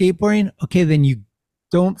want skateboarding? Okay, then you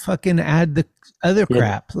don't fucking add the other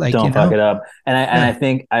crap. Like don't fuck it up. And I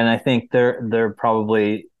think they're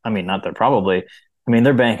probably. I mean, not they're probably. I mean,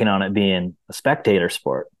 they're banking on it being a spectator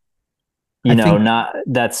sport. So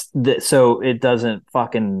it doesn't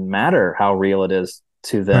fucking matter how real it is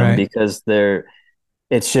to them, right? Because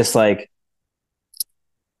it's just like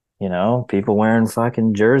people wearing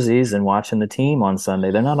fucking jerseys and watching the team on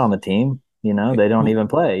Sunday. They're not on the team, they don't even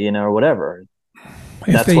play, or whatever.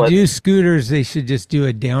 If they do scooters, they should just do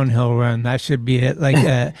a downhill run. That should be it.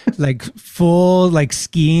 Like full like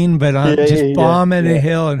skiing, but just bomb at a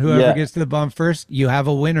hill, and whoever gets to the bomb first, you have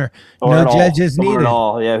a winner. No judges needed.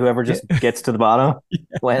 Yeah, whoever just gets to the bottom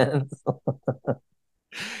wins.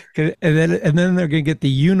 And then they're gonna get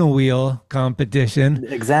the unowheel competition.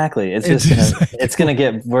 Exactly. It's gonna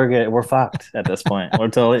get we're fucked at this point. We're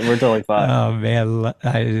totally fucked. Oh man,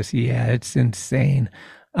 it's insane.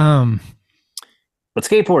 But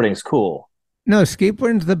skateboarding's cool. No,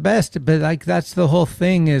 skateboarding's the best, but like that's the whole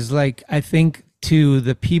thing is like I think to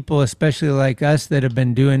the people, especially like us that have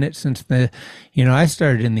been doing it since I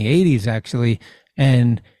started in the 80s actually.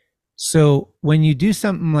 And so when you do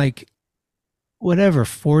something like whatever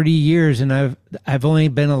 40 years and I've only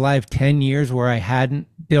been alive 10 years where I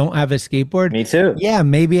don't have a skateboard. Me too. Yeah,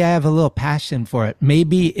 maybe I have a little passion for it.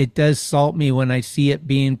 Maybe it does salt me when I see it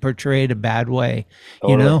being portrayed a bad way.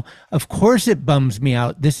 Totally. Of course it bums me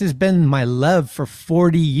out. This has been my love for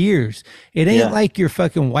 40 years. It ain't like your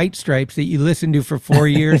fucking White Stripes that you listen to for 4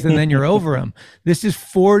 years and then you're over them. This is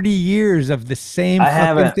 40 years of the same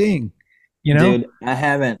fucking thing. Dude, I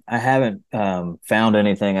haven't found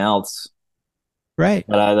anything else. Right.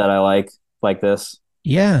 That I like this.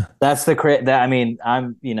 Yeah. That's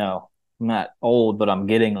I'm not old, but I'm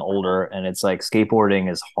getting older, and it's like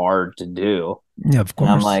skateboarding is hard to do. Yeah, of course.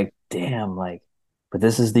 And I'm like, damn, but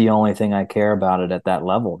this is the only thing I care about it at that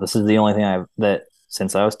level. This is the only thing that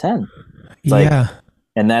since I was 10. It's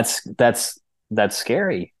and that's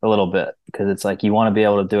scary a little bit because it's like you want to be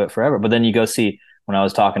able to do it forever. But then you go see when I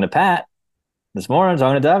was talking to Pat this morning,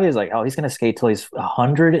 talking to Davey, he's like, oh, he's going to skate till he's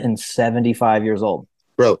 175 years old.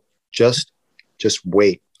 Bro, just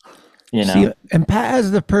wait. See, and Pat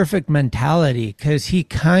has the perfect mentality because he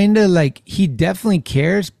kind of he definitely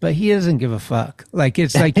cares, but he doesn't give a fuck. Like,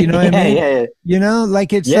 it's like, you know what I mean? Yeah.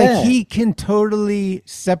 Like he can totally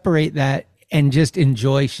separate that and just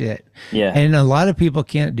enjoy shit. Yeah. And a lot of people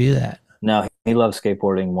can't do that. No, he loves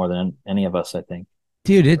skateboarding more than any of us, I think.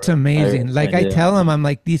 Dude, it's amazing. I tell him, I'm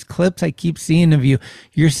like, these clips I keep seeing of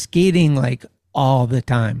you're skating like all the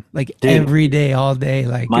time, like every day, all day.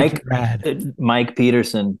 Like Mike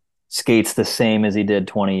Peterson skates the same as he did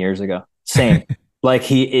 20 years ago. Same. Like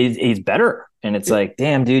he's better. And it's like,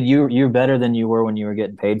 damn, dude, you're better than you were when you were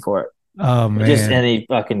getting paid for it. Oh man.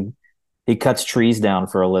 And he cuts trees down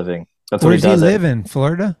for a living. That's Where what he does. Does he live in?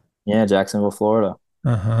 Florida? Yeah, Jacksonville, Florida.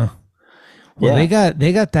 Uh-huh. Well, they got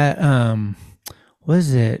that what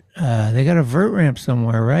is it? They got a vert ramp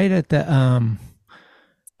somewhere, right? At the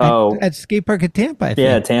at skate park at Tampa, I think.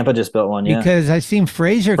 Yeah, Tampa just built one. Yeah, because I seen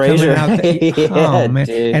Fraser coming out. Oh man!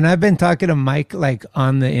 Dude. And I've been talking to Mike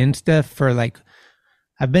on the Insta for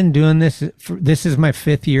I've been doing this. This is my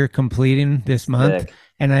 5th year completing this month,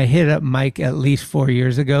 and I hit up Mike at least 4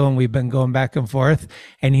 years ago, and we've been going back and forth.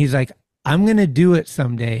 And he's like, I'm going to do it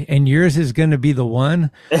someday, and yours is going to be the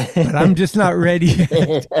one, but I'm just not ready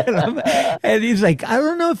yet. And he's like, I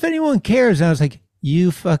don't know if anyone cares. And I was like,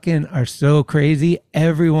 you fucking are so crazy.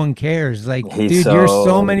 Everyone cares. Like, dude, you're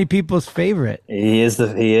so many people's favorite. He's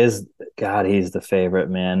the favorite,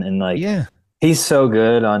 man. And he's so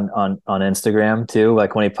good on Instagram too.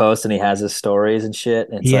 Like when he posts and he has his stories and shit.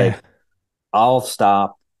 And it's like, I'll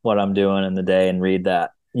stop what I'm doing in the day and read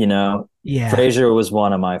that, Yeah. Fraser was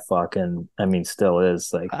one of my still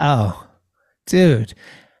is oh, dude.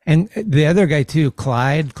 And the other guy too,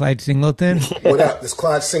 Clyde Singleton. What up? This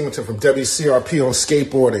Clyde Singleton from WCRP on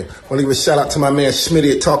skateboarding. Want to give a shout out to my man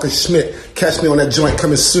Schmitty at Talkin Schmit. Catch me on that joint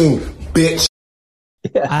coming soon, bitch.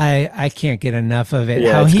 Yeah. I can't get enough of it.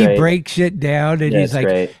 Yeah, how he great. Breaks shit down and he's like,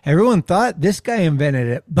 great. Everyone thought this guy invented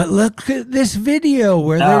it, but look at this video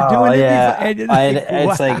where they're doing it.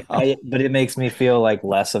 But it makes me feel like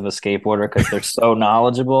less of a skateboarder because they're so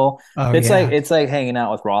knowledgeable. It's like hanging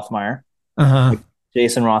out with Rothmeyer. Uh-huh.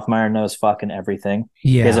 Jason Rothmeyer knows fucking everything.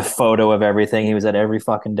 Yeah. He has a photo of everything. He was at every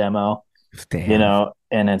fucking demo. Damn.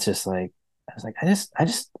 And it's just like I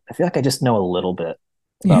feel like I just know a little bit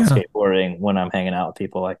about skateboarding when I'm hanging out with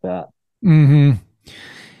people like that. Mm-hmm.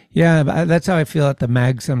 Yeah, but that's how I feel at the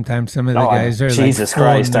mag sometimes. Some of the guys are Jesus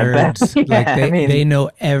Christ, nerds. They know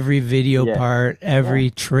every video part,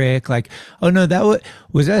 every trick. Like, oh no,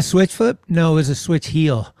 was that a switch flip? No, it was a switch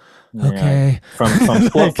heel. Okay.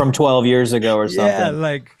 From 12 years ago or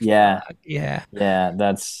something. Yeah.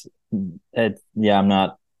 That's it. Yeah, I'm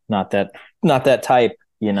not that type,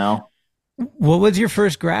 What was your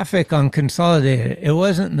first graphic on Consolidated? It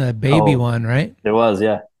wasn't the baby one, right? It was,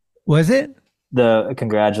 yeah. Was it? The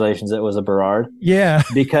congratulations, it was a Berard. Yeah.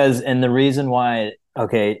 And the reason why,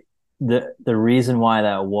 the reason why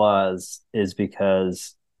that is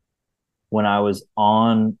because when I was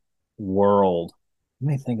on World,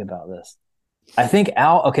 let me think about this. I think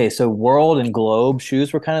so World and Globe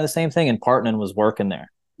shoes were kind of the same thing, and Partnan was working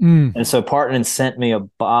there. And so Partnan sent me a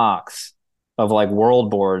box of like World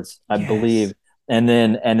boards, I believe. And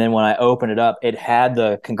then when I opened it up, it had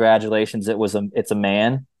the congratulations. It's a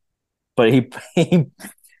man, but he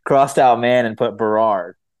crossed out man and put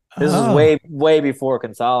Berard. This is way before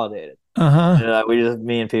Consolidated.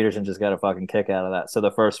 Me and Peterson just got a fucking kick out of that. So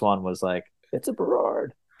the first one was like, it's a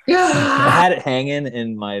Berard. Yeah, I had it hanging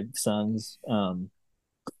in my son's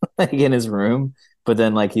like in his room, but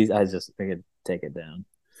then like I could take it down.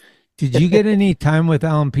 Did you get any time with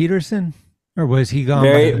Alan Peterson, or was he gone?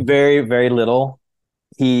 Very, very, very little.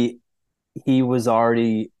 He was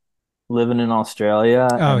already living in Australia.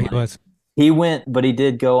 Oh, he was. He went, but he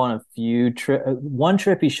did go on a few trips. One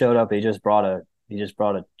trip he showed up. He just brought a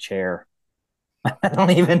chair. I don't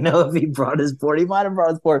even know if he brought his board. He might have brought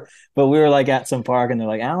his board, but we were like at some park, and they're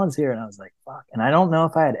like, "Alan's here," and I was like, "Fuck!" And I don't know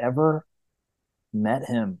if I had ever met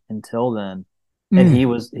him until then. And he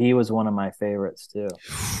was one of my favorites too.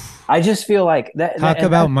 I just feel like that. Talk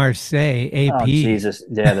about Marseille, AP. Oh, Jesus,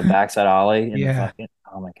 yeah, the backside ollie. Yeah.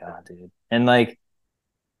 Oh my God, dude.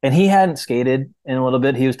 And he hadn't skated in a little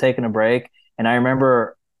bit. He was taking a break, and I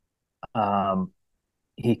remember,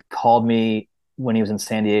 he called me when he was in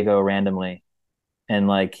San Diego randomly, and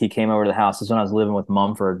like he came over to the house. This is when I was living with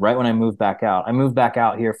Mumford. Right when I moved back out. I moved back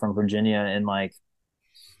out here from Virginia in like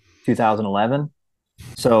 2011.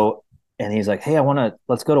 So. And he's like, hey,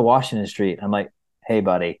 let's go to Washington Street. I'm like, hey,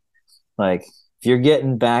 buddy, like if you're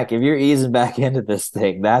easing back into this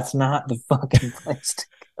thing, that's not the fucking place to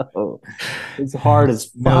go. It's hard as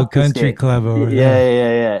fuck. No country club over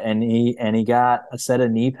there. Yeah. And he got a set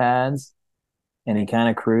of knee pads, and he kind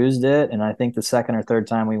of cruised it. And I think the second or third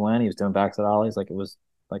time we went, he was doing backside ollies like it was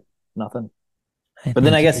like nothing. But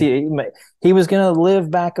then I guess he was gonna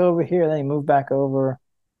live back over here. Then he moved back over.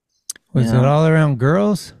 Was it all around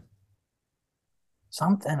girls?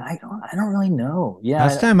 Something I don't really know. Yeah.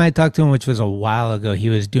 Last time I talked to him, which was a while ago, he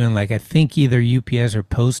was doing like I think either UPS or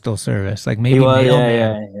postal service, like maybe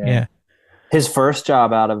mailman. Yeah. His first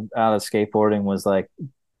job out of skateboarding was like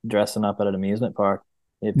dressing up at an amusement park.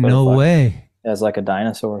 No way. As like a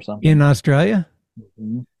dinosaur or something. In Australia?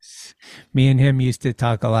 Mm-hmm. Me and him used to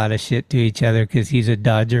talk a lot of shit to each other because he's a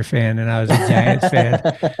Dodger fan and I was a Giants fan.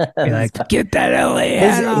 Be like, get that LA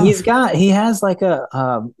hat off. He has like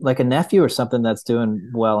a nephew or something that's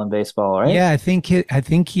doing well in baseball, right? Yeah, I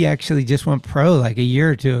think he actually just went pro like a year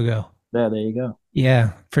or two ago. Yeah, there you go.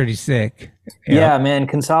 Yeah, pretty sick. Yeah, man.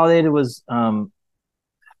 Consolidated was I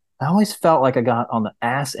always felt like I got on the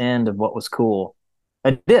ass end of what was cool.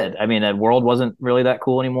 I did. I mean, World wasn't really that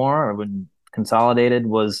cool anymore. Or when Consolidated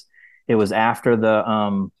was after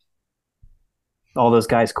the all those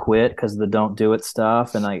guys quit because of the don't do it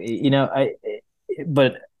stuff, and like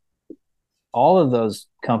but all of those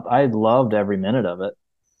I loved every minute of it.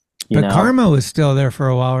 But Karma was still there for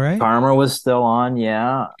a while, right? Karma was still on,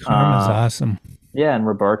 yeah. Karma's awesome. Yeah, and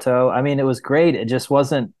Roberto. I mean, it was great. It just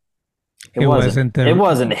wasn't. It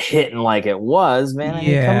wasn't hitting like it was, man. I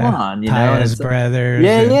mean, come on, Paez brothers,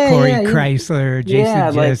 Corey Chrysler,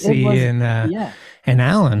 Jason Jesse, and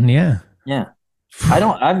Alan, yeah. I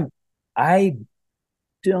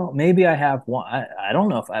don't. Maybe I have one. I don't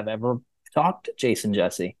know if I've ever talked to Jason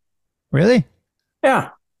Jesse. Really?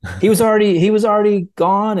 Yeah, he was already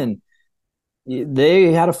gone, and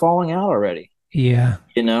they had a falling out already. Yeah,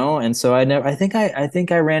 and so I think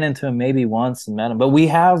I ran into him maybe once and met him, but we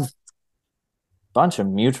have bunch of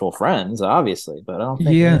mutual friends, obviously, but I don't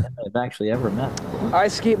think I've actually ever met. I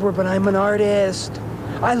skateboard, but I'm an artist.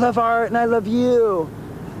 I love art and I love you.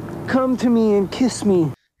 Come to me and kiss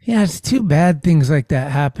me. Yeah, it's too bad things like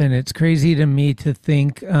that happen. It's crazy to me to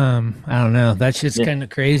think, I don't know, that's just kind of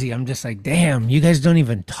crazy. I'm just like, damn, you guys don't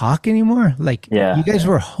even talk anymore? Like, you guys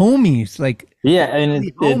were homies. Like, yeah,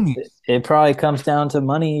 and it probably comes down to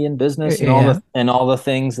money and business and all the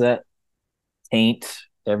things that taint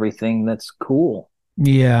everything that's cool.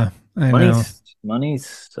 Yeah, I know.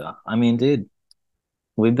 Money's I mean, dude,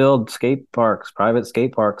 we build private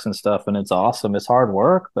skate parks and stuff, and it's awesome. It's hard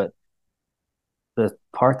work, but the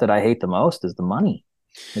part that I hate the most is the money.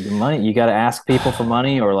 Like the money, you got to ask people for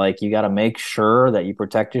money, or like you got to make sure that you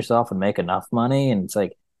protect yourself and make enough money. And it's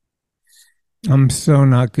like, I'm so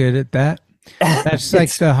not good at that. That's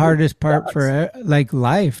like the hardest part for like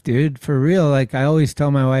life, dude, for real. Like I always tell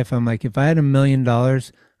my wife, I'm like, if I had $1 million,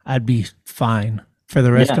 I'd be fine for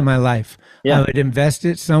the rest of my life. I would invest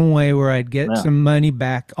it some way where I'd get some money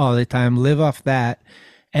back all the time, live off that,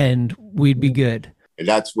 and we'd be good. And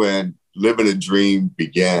that's when living a dream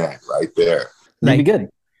began right there. You'd be good.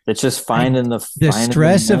 It's just finding the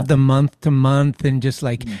stress of the month to month and just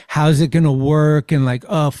like, how's it going to work? And like,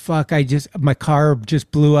 oh, fuck, my car just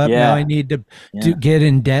blew up. Now I need to get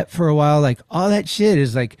in debt for a while. Like all that shit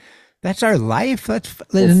is like, that's our life.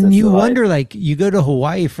 And you wonder, like, you go to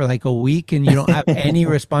Hawaii for like a week and you don't have any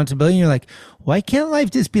responsibility. And you're like, why can't life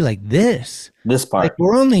just be like this? This part. Like,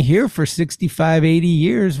 we're only here for 65, 80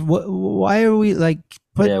 years. Why are we like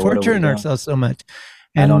torturing ourselves so much?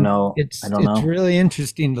 And I don't know. It's really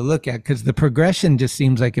interesting to look at because the progression just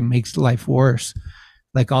seems like it makes life worse.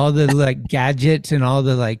 Like all the like gadgets and all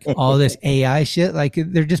the like all this AI shit, like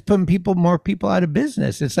they're just putting more people out of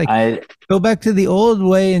business. It's like go back to the old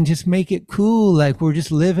way and just make it cool. Like we're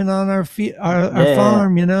just living on our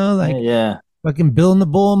farm, you know, like fucking building the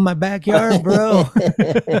bull in my backyard, bro.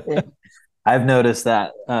 I've noticed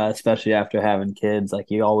that, especially after having kids.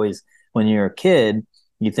 Like you always, when you're a kid,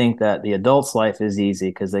 you think that the adult's life is easy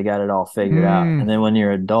because they got it all figured out. And then when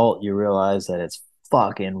you're an adult, you realize that it's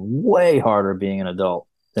fucking way harder being an adult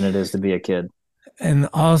than it is to be a kid. And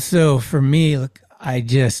also for me, look, I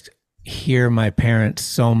just hear my parents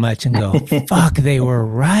so much and go, fuck, they were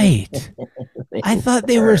right. I thought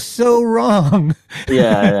they were so wrong.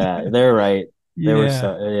 Yeah, they're right. They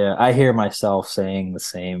were I hear myself saying the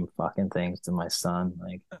same fucking things to my son.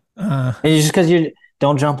 Like, it's just because you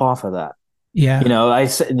don't jump off of that. Yeah. You know, I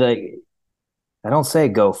say like, I don't say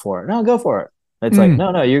go for it. No, go for it. It's like,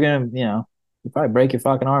 no, you're going to, you probably break your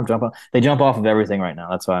fucking arm. They jump off of everything right now.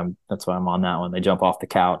 That's why I'm on that one. They jump off the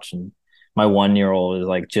couch, and my 1-year-old is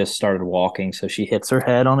like just started walking. So she hits her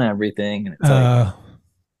head on everything. And it's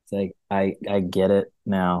like, I get it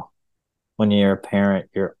now. When you're a parent,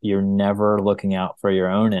 you're never looking out for your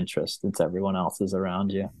own interest. It's everyone else's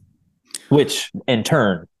around you, which in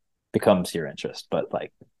turn becomes your interest. But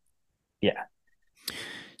like, yeah.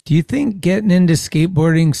 Do you think getting into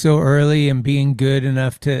skateboarding so early and being good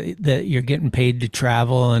enough that you're getting paid to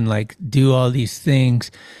travel and like do all these things,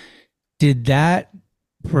 did that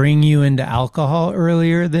bring you into alcohol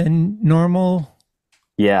earlier than normal?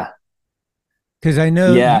 Yeah. Because I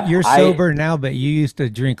know you're sober now, but you used to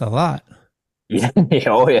drink a lot. Yeah.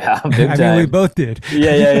 Oh yeah. Big time. I mean, we both did.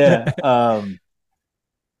 Yeah.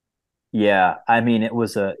 Yeah. I mean, it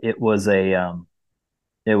was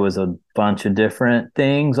a bunch of different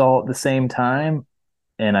things all at the same time,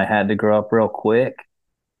 and I had to grow up real quick.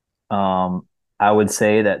 I would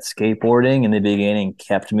say that skateboarding in the beginning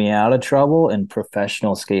kept me out of trouble, and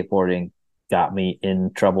professional skateboarding got me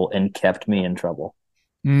in trouble and kept me in trouble.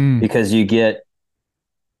 Because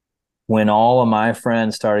when all of my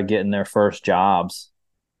friends started getting their first jobs,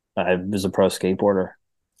 I was a pro skateboarder.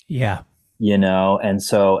 Yeah.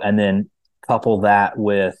 And then couple that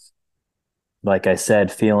with, like I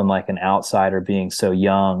said, feeling like an outsider, being so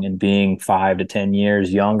young and being 5 to 10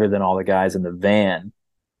 years younger than all the guys in the van,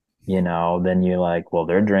 then you're like, well,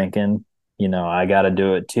 they're drinking, I got to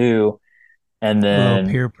do it too. And then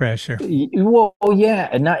peer pressure. Well, yeah.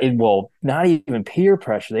 And not even peer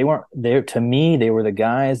pressure. They weren't there to me. They were the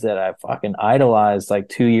guys that I fucking idolized like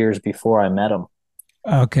 2 years before I met them.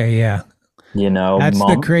 Okay. Yeah. That's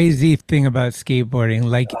the crazy thing about skateboarding.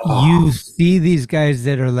 Like you see these guys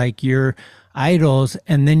that are like your idols,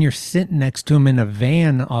 and then you're sitting next to them in a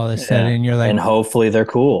van all of a sudden, and you're like, and hopefully they're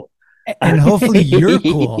cool. And hopefully you're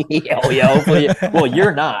cool. Hopefully. Well,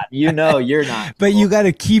 you're not. You're not. But cool. You got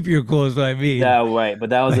to keep your cool, is what I mean. Yeah, right. But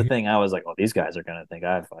that was the thing. I was like, well, these guys are gonna think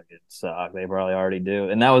I fucking suck. They probably already do.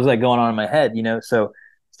 And that was like going on in my head, So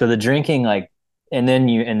the drinking, like, and then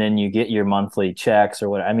you get your monthly checks or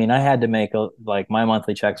what. I mean, I had to make my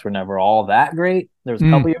monthly checks were never all that great. There was a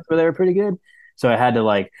couple years where they were pretty good. So I had to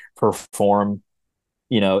like perform,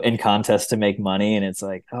 in contests to make money. And it's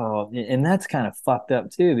like, oh, and that's kind of fucked up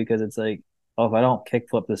too, because it's like, oh, if I don't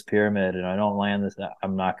kickflip this pyramid and I don't land this,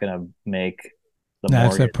 I'm not going to make the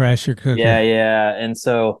That's mortgage. A pressure cooker. Yeah. And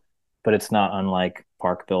so, but it's not unlike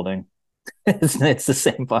park building. it's the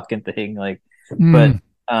same fucking thing. Like,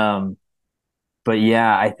 but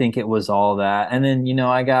yeah, I think it was all that. And then,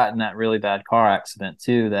 I got in that really bad car accident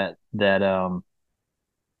too, that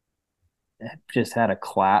just had a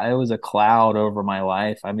cloud. It was a cloud over my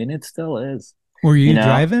life. I mean, it still is. Were you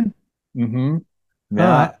driving? Mm-hmm.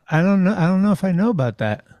 Yeah. I don't know. I don't know if I know about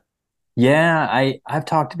that. Yeah, I've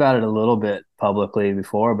talked about it a little bit publicly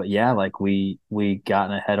before, but yeah, like we got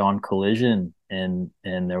in a head-on collision, and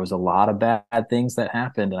there was a lot of bad things that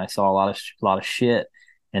happened, and I saw a lot of shit,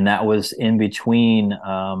 and that was in between.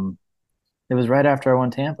 It was right after I won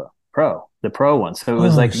Tampa the pro one. So it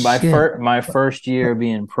was my first year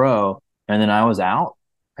being pro. And then I was out.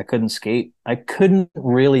 I couldn't skate. I couldn't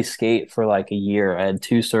really skate for like a year. I had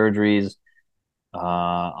 2 surgeries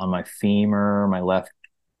on my femur. My left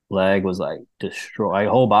leg was like destroyed. My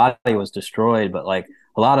whole body was destroyed, but like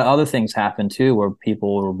a lot of other things happened too, where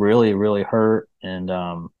people were really, really hurt. And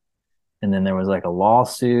then there was like a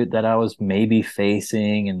lawsuit that I was maybe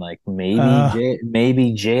facing, and like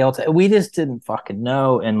maybe jail. We just didn't fucking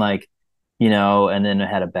know. And like, and then I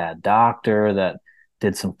had a bad doctor that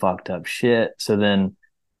did some fucked up shit. So then,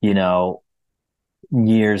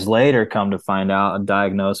 years later, come to find out, I'm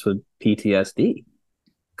diagnosed with PTSD,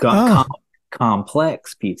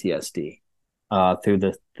 complex PTSD, through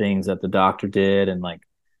the things that the doctor did, and like,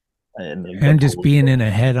 and just being in a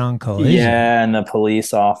head-on collision. Yeah, and the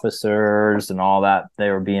police officers and all that, they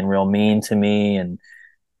were being real mean to me, and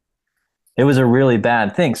it was a really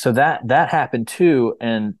bad thing. So that happened too,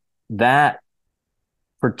 and that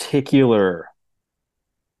particular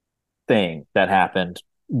thing that happened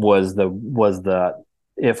was the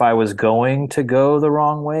if I was going to go the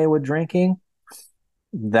wrong way with drinking,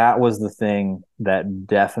 that was the thing that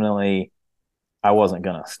definitely I wasn't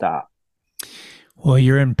gonna stop. Well,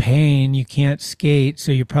 you're in pain, you can't skate,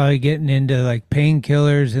 so you're probably getting into like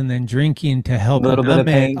painkillers and then drinking to help a little bit of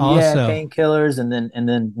pain, also. Painkillers, and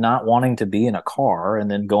then not wanting to be in a car, and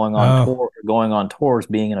then going on tours,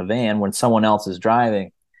 being in a van when someone else is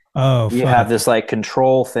driving. You have this like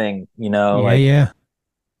control thing, yeah.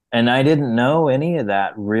 And I didn't know any of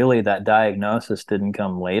that. Really, that diagnosis didn't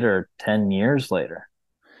come later, 10 years later.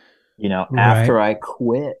 Right. After I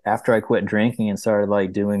quit drinking and started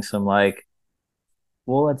like doing some like,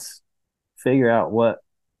 well, let's figure out what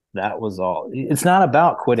that was all. It's not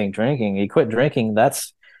about quitting drinking. You quit drinking,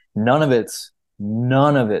 that's none of it's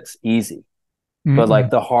easy. Mm-hmm. But like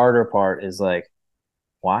the harder part is like,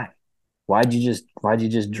 why? Why'd you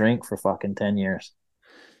just drink for fucking 10 years?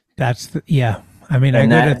 Yeah. I mean, I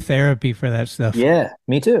go to therapy for that stuff. Yeah,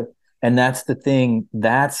 me too. And that's the thing.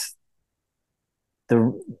 It's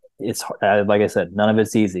like I said, none of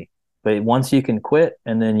it's easy. But once you can quit,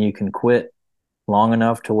 and then you can quit long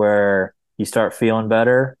enough to where you start feeling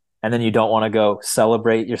better, and then you don't want to go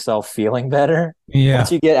celebrate yourself feeling better. Yeah.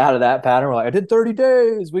 Once you get out of that pattern, we're like, I did 30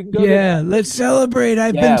 days. We can go. Yeah, let's celebrate.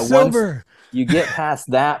 I've been sober. You get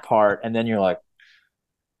past that part, and then you're like,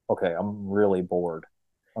 okay, I'm really bored.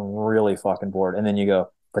 I'm really fucking bored. And then you go,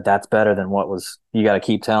 but that's better than what was. You got to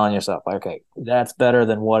keep telling yourself, okay, that's better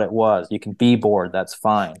than what it was. You can be bored. That's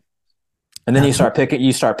fine. And then you start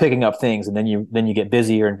picking up things, and then you get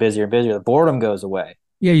busier and busier and busier. The boredom goes away.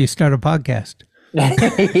 Yeah, you start a podcast.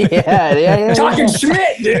 yeah. Talkin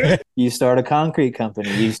Schmit, dude. You start a concrete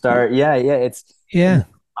company. You start,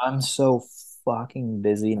 I'm so fucking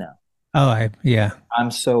busy now.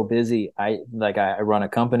 I'm so busy. I run a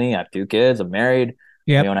company. I have 2 kids. I'm married.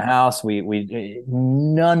 Yep. We own a house. We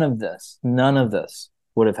none of this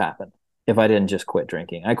would have happened if I didn't just quit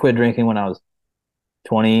drinking. I quit drinking when I was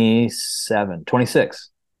 26.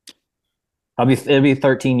 It'll be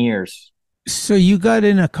 13 years. So you got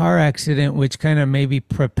in a car accident, which kind of maybe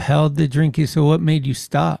propelled the drinking. So what made you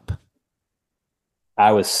stop?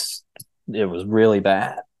 It was really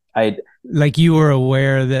bad. You were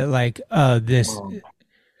aware that like, this.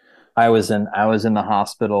 I was in the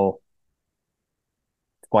hospital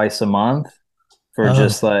twice a month for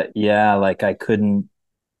just like, I couldn't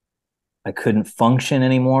function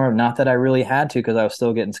anymore. Not that I really had to, because I was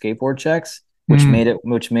still getting skateboard checks, which made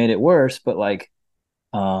it worse. But like,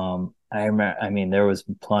 I remember, I mean, there was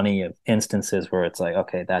plenty of instances where it's like,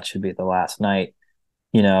 okay, that should be the last night,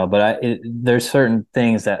 but there's certain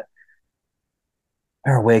things that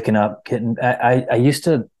are waking up, getting, I used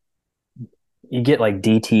to, you get like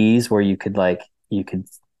DTs where you could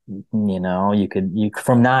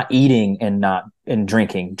from not eating and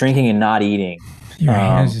drinking and not eating.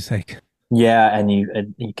 I was just like, yeah. And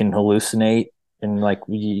you can hallucinate, and like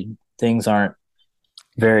things aren't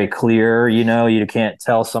very clear. You can't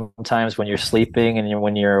tell sometimes when you're sleeping and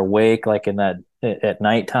when you're awake, like at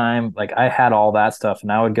nighttime. Like I had all that stuff,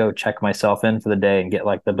 and I would go check myself in for the day and get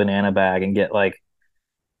like the banana bag and get like,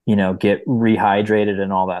 get rehydrated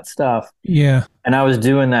and all that stuff. Yeah. And I was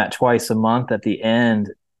doing that twice a month at the end.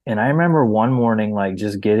 And I remember one morning, like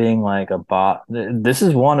just getting like a this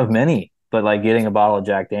is one of many, but like getting a bottle of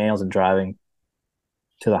Jack Daniels and driving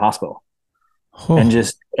to the hospital.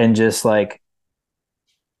 and just like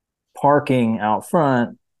parking out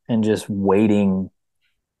front and just waiting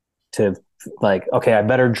to like, okay, I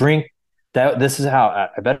better drink that. This is how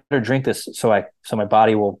I better drink this so my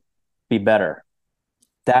body will be better.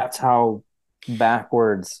 That's how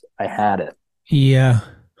backwards I had it. Yeah.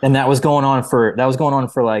 And that was going on for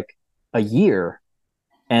like a year.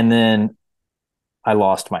 And then I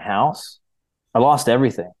lost my house. I lost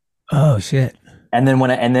everything. Oh shit. And then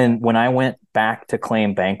when I went back to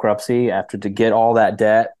claim bankruptcy after to get all that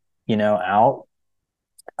debt, out,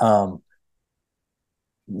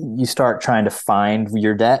 you start trying to find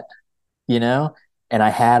your debt, and I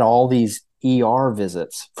had all these ER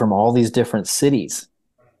visits from all these different cities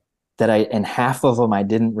and half of them I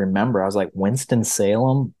didn't remember. I was like,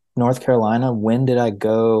 Winston-Salem, North Carolina. When did I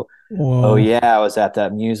go? Whoa. Oh yeah, I was at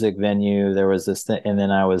that music venue. There was this thing, and then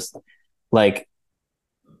I was like,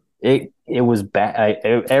 it was bad.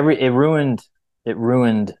 It ruined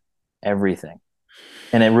everything,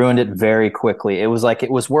 and it ruined it very quickly. It was like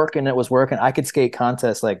it was working. I could skate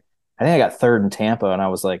contests. Like I think I got third in Tampa, and I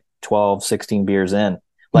was like 12, 16 beers in.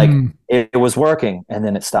 Like it was working, and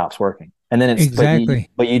then it stops working, and then it's exactly.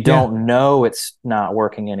 But you don't know it's not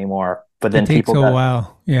working anymore. But then it takes a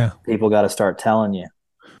while. Yeah, people got to start telling you.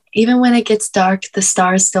 Even when it gets dark, the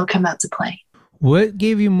stars still come out to play. What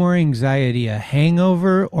gave you more anxiety, a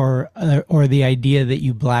hangover or the idea that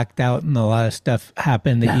you blacked out and a lot of stuff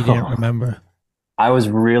happened that you didn't remember? I was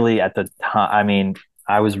really at the time. I mean,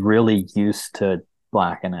 I was really used to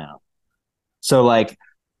blacking out. So like,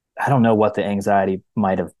 I don't know what the anxiety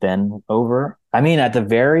might have been over. I mean, at the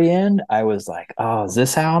very end, I was like, oh, is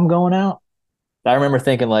this how I'm going out? I remember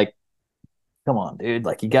thinking like, come on, dude,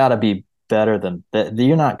 like you got to be better than that.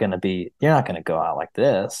 You're not going to go out like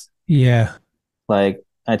this. Yeah. Like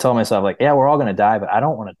I told myself like, yeah, we're all going to die, but I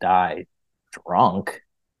don't want to die drunk.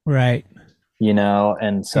 Right.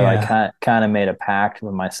 And so I kind of made a pact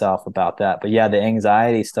with myself about that. But yeah, the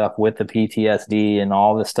anxiety stuff with the PTSD and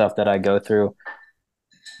all the stuff that I go through,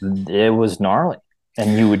 it was gnarly.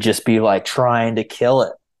 And you would just be like trying to kill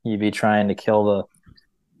it. You'd be trying to kill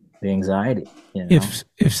the anxiety.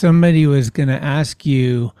 If somebody was going to ask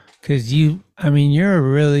you, because you're a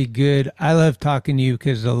really good, I love talking to you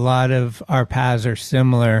because a lot of our paths are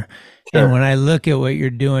similar. Sure. And when I look at what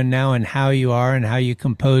you're doing now and how you are and how you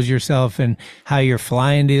compose yourself and how you're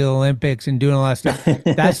flying to the Olympics and doing a lot of stuff,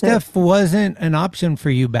 that stuff wasn't an option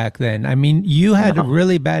for you back then. I mean, you had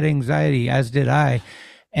really bad anxiety, as did I.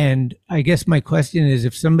 And I guess my question is,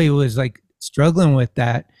 if somebody was like struggling with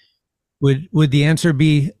that, would the answer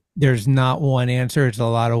be there's not one answer, it's a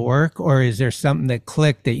lot of work? Or is there something that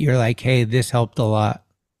clicked that you're like, hey, this helped a lot?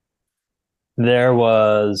 There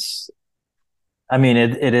was,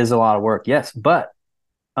 it is a lot of work, yes, but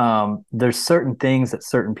there's certain things that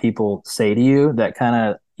certain people say to you that kind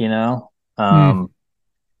of,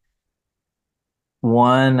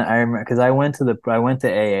 one, I remember because I went to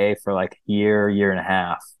AA for like a year and a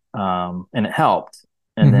half, and it helped.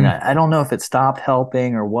 And then I don't know if it stopped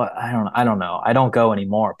helping or what. I don't know. I don't go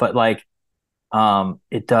anymore, but like,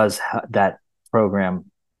 it does, that program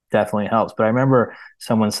definitely helps. But I remember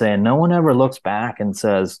someone saying, no one ever looks back and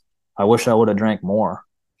says, I wish I would have drank more,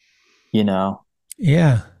 Yeah.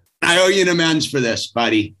 I owe you an amends for this,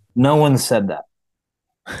 buddy. No one said that.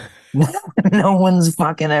 No one's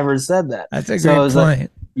fucking ever said that. That's a great point.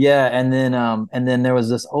 Like, yeah. And then there was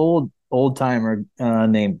this old timer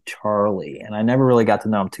named Charlie, and I never really got to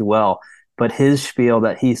know him too well, but his spiel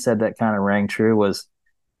that he said that kind of rang true was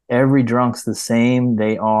every drunk's the same.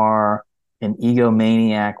 They are an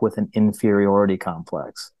egomaniac with an inferiority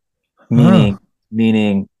complex,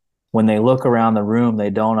 meaning when they look around the room, they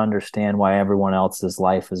don't understand why everyone else's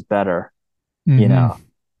life is better,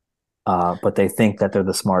 but they think that they're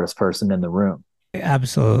the smartest person in the room.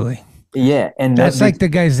 Absolutely. Yeah. And that's like the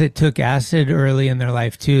guys that took acid early in their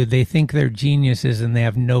life too. They think they're geniuses and they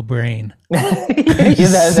have no brain.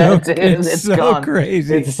 It's so gone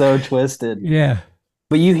crazy. It's so twisted. Yeah.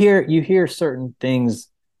 But you hear certain things,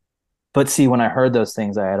 but see, when I heard those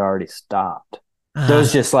things, I had already stopped.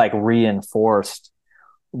 Those just like reinforced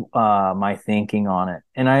my thinking on it.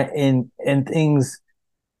 And things,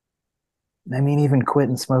 even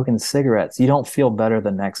quitting smoking cigarettes, you don't feel better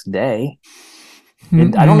the next day.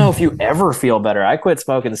 I don't know if you ever feel better. I quit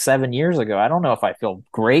smoking 7 years ago. I don't know if I feel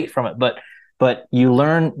great from it, but you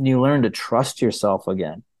learn to trust yourself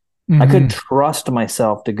again. I couldn't trust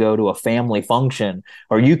myself to go to a family function,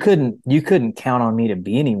 or you couldn't count on me to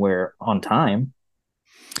be anywhere on time.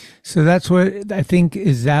 So that's what I think,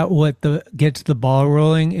 is that what gets the ball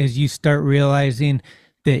rolling, is you start realizing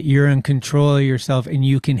that you're in control of yourself and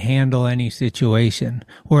you can handle any situation.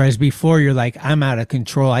 Whereas before you're like, I'm out of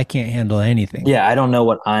control. I can't handle anything. Yeah. I don't know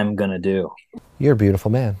what I'm going to do. You're a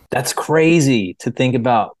beautiful man. That's crazy to think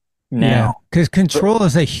about now. Yeah, because control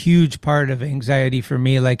is a huge part of anxiety for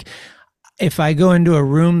me. Like if I go into a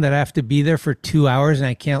room that I have to be there for 2 hours and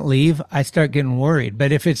I can't leave, I start getting worried.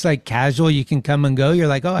 But if it's like casual, you can come and go. You're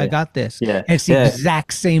like, oh, I got this. Yeah. And it's the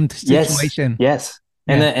exact same situation. Yes.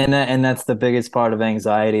 And that's the biggest part of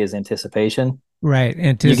anxiety is anticipation. Right.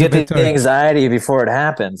 You get the anxiety before it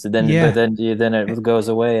happens, and then then it goes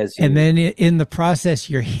away as you. And then in the process,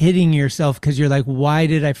 you're hitting yourself because you're like, why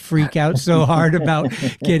did I freak out so hard about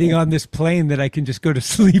getting on this plane that I can just go to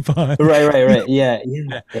sleep on? Right. Yeah.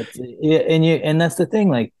 And that's the thing.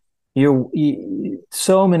 Like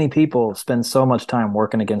so many people spend so much time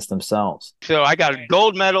working against themselves. So I got a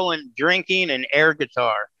gold medal in drinking and air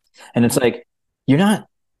guitar. And it's like,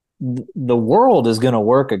 the world is going to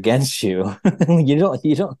work against you. You don't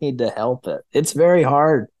need to help it. It's very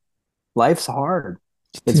hard. Life's hard.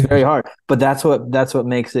 It's very hard. But that's what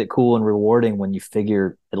makes it cool and rewarding when you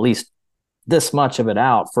figure at least this much of it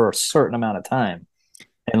out for a certain amount of time.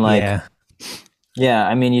 And I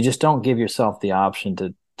mean, you just don't give yourself the option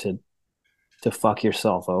to fuck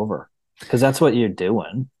yourself over, because that's what you're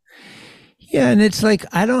doing. Yeah, and it's like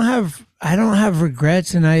I don't have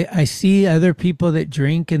regrets, and I see other people that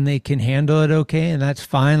drink and they can handle it okay, and that's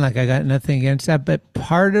fine. Like I got nothing against that. But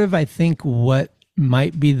part of I think what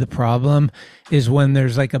might be the problem is when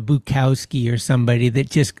there's like a Bukowski or somebody that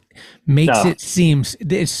just makes it seem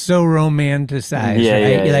it's so romanticized.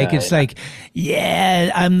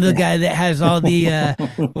 I'm the guy that has all the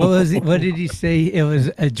what did he say? It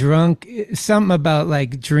was a drunk, something about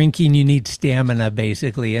like drinking you need stamina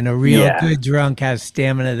basically, and a real good drunk has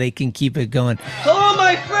stamina, they can keep it going. Hello,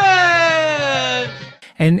 my friend.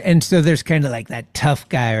 And so there's kind of like that tough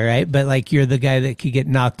guy, right? But like you're the guy that could get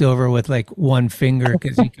knocked over with like one finger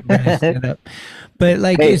because you can barely stand up. But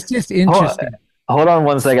like it's just interesting. Hold on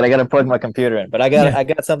 1 second. I got to plug my computer in, but I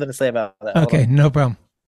got something to say about that. Okay, no problem.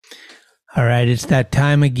 All right, it's that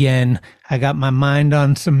time again. I got my mind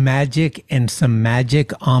on some magic and some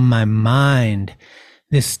magic on my mind.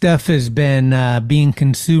 This stuff has been being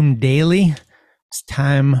consumed daily. It's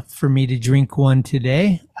time for me to drink one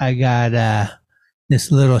today. I got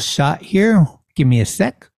this little shot here. Give me a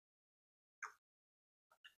sec.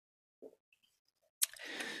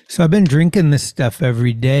 So I've been drinking this stuff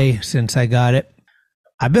every day since I got it.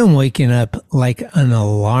 I've been waking up like an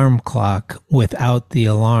alarm clock without the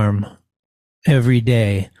alarm every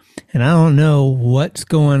day. And I don't know what's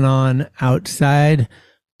going on outside,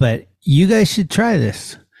 but you guys should try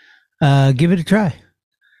this. Give it a try.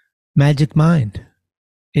 Magic Mind.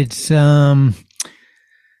 It's going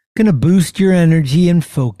to boost your energy and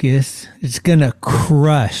focus. It's going to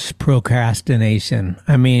crush procrastination.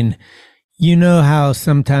 I mean, you know how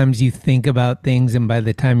sometimes you think about things and by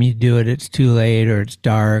the time you do it, it's too late or it's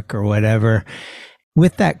dark or whatever.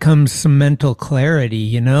 With that comes some mental clarity,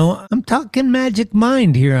 you know? I'm talking Magic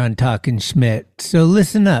Mind here on Talkin Schmit. So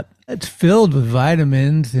listen up. It's filled with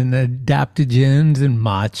vitamins and adaptogens and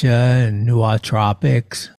matcha and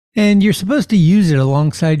nootropics. And you're supposed to use it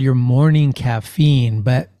alongside your morning caffeine,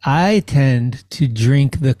 but I tend to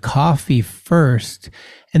drink the coffee first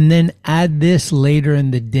and then add this later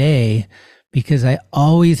in the day because I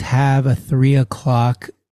always have a 3 o'clock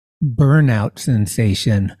burnout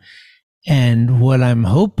sensation. And what I'm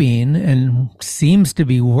hoping, and seems to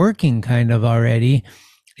be working kind of already,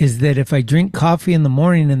 is that if I drink coffee in the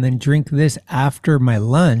morning and then drink this after my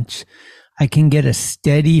lunch, I can get a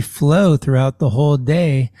steady flow throughout the whole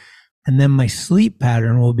day, and then my sleep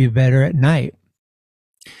pattern will be better at night.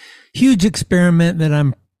 Huge experiment that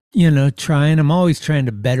I'm, trying. I'm always trying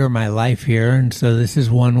to better my life here, and so this is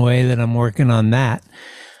one way that I'm working on that.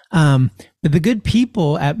 But the good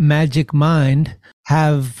people at Magic Mind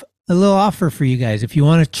have a little offer for you guys. If you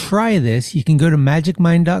want to try this, you can go to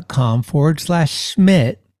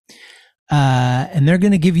magicmind.com/Schmit, and they're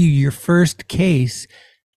going to give you your first case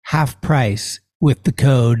half price with the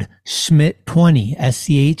code Schmit20,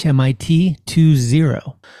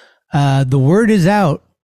 SCHMIT20. The word is out,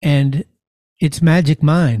 and it's Magic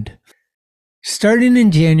Mind. Starting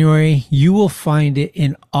in January, you will find it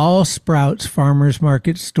in all Sprouts Farmers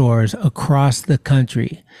Market stores across the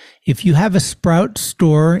country. If you have a Sprouts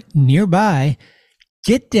store nearby,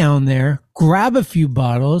 get down there, grab a few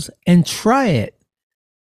bottles, and try it.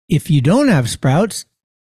 If you don't have Sprouts,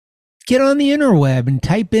 get on the interweb and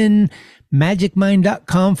type in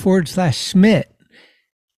magicmind.com/Schmit.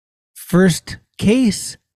 First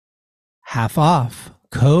case, half off.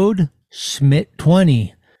 Code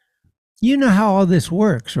Schmit20. You know how all this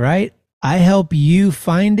works, right? I help you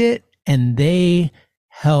find it and they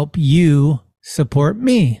help you support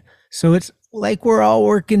me. So it's like we're all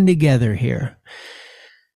working together here.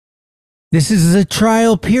 This is a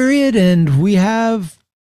trial period and we have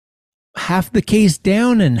half the case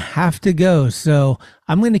down and half to go. So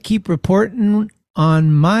I'm going to keep reporting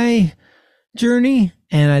on my journey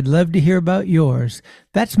and I'd love to hear about yours.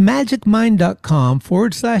 That's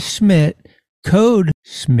magicmind.com/Schmit, code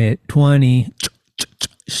Schmit 20.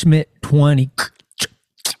 Schmit 20.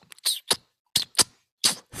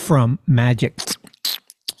 From Magic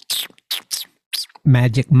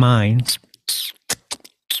Mind.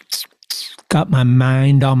 Got my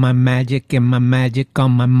mind on my magic and my magic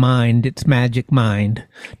on my mind. It's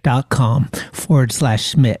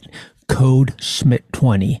magicmind.com/Schmit. Code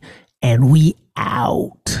Schmit20. And we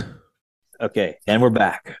out. Okay. And we're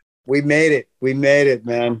back. We made it. We made it,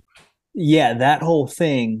 man. Yeah. That whole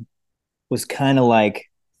thing was kind of like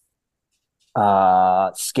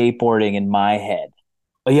skateboarding in my head.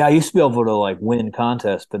 Oh, yeah, I used to be able to like win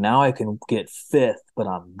contests, but now I can get fifth, but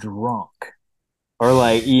I'm drunk. Or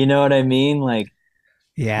like, you know what I mean? Like,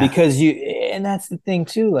 yeah, because and that's the thing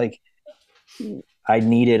too. Like, I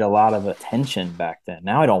needed a lot of attention back then.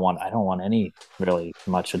 Now I don't want any really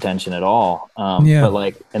much attention at all. But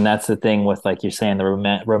like, and that's the thing with like you're saying the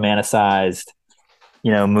romanticized,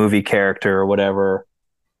 movie character or whatever,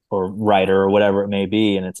 or writer or whatever it may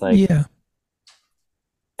be, and it's like, yeah,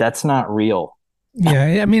 that's not real.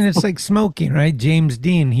 Yeah, I mean it's like smoking, right? James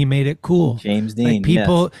Dean, he made it cool. James Dean,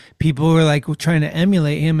 like people were like trying to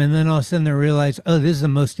emulate him, and then all of a sudden they realize, oh, this is the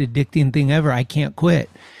most addicting thing ever. I can't quit.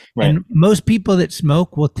 Right. And most people that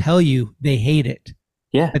smoke will tell you they hate it.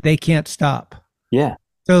 Yeah, but they can't stop. Yeah.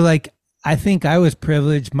 So like, I think I was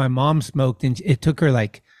privileged. My mom smoked, and it took her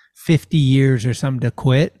like 50 years or something to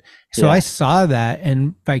quit. So I saw that,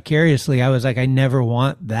 and vicariously, I was like, I never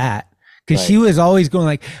want that. Because she was always going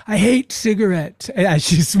like, I hate cigarettes as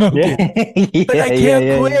she's smoking, but I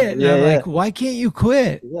can't quit. And I'm like, why can't you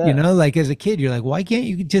quit? Yeah. Like as a kid, you're like, why can't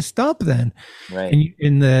you just stop then? Right.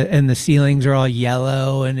 And the ceilings are all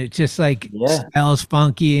yellow, and it just like smells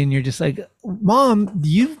funky, and you're just like, Mom,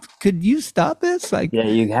 could you stop this? Like, yeah,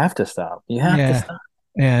 you have to stop. You have to stop.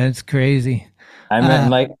 Yeah, it's crazy. I mean,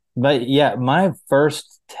 my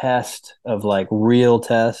first test of like real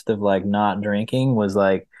test of like not drinking was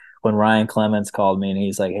like when Ryan Clements called me and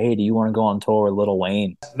he's like, hey, do you want to go on tour with Lil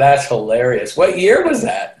Wayne? That's hilarious. What year was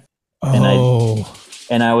that? And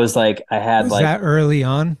I was like, was that early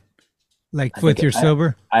on? Like with your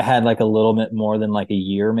sober? I had like a little bit more than like a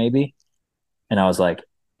year maybe. And I was like,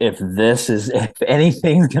 if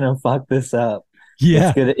anything's going to fuck this up,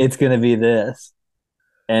 it's going to be this.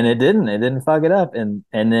 And it didn't fuck it up. And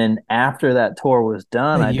then after that tour was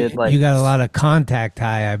done, I did like, you got a lot of contact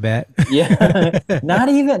high, I bet. Yeah. No,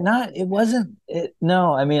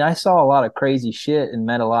 I mean, I saw a lot of crazy shit and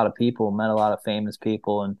met a lot of people, met a lot of famous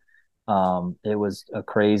people. And it was a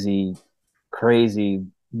crazy, crazy,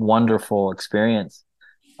 wonderful experience.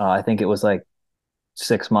 I think it was like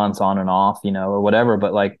 6 months on and off, or whatever.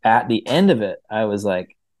 But like at the end of it, I was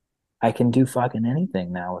like, I can do fucking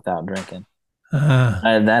anything now without drinking.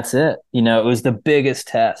 And that's it. It was the biggest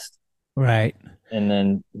test. Right. And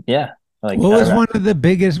then, like, what was one of the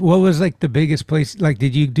biggest, what was like the biggest place? Like,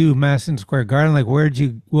 did you do Madison Square Garden? Like,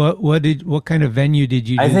 what kind of venue did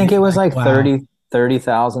you do? I think it was like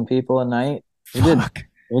 30,000 people a night. We did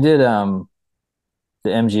the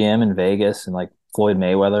MGM in Vegas, and like Floyd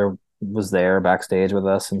Mayweather was there backstage with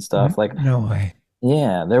us and stuff. Like, no way.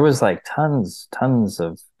 Yeah. There was like tons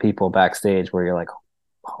of people backstage where you're like,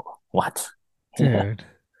 oh, what? Dude. Yeah.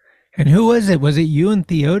 And who was it? Was it you and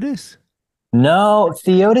Theotis? No,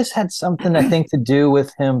 Theotis had something I think to do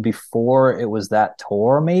with him before it was that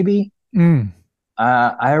tour, maybe.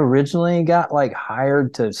 I originally got like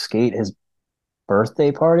hired to skate his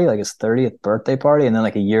birthday party, like his 30th birthday party, and then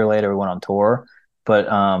like a year later we went on tour. But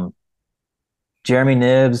Jeremy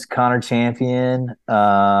Nibbs, Connor Champion,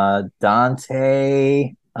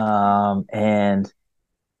 Dante, and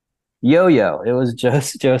Yo-Yo. It was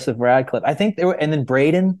just Joseph Radcliffe. I think they were, and then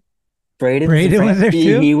Braden was there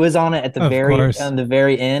too. He was on it at the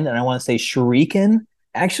very end, and I want to say Shuriken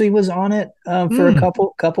actually was on it for a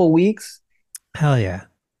couple weeks. Hell yeah!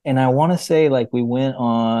 And I want to say like we went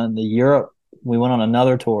on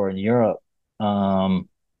another tour in Europe, and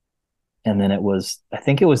then I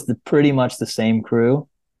think it was pretty much the same crew.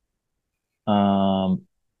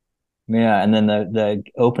 Yeah, and then the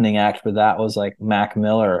opening act for that was like Mac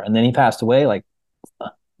Miller, and then he passed away like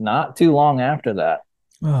not too long after that.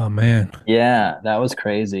 Oh man, yeah, that was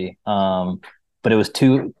crazy. But it was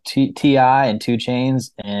T.I. and 2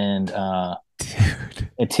 Chainz and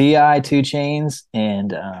T.I., 2 Chainz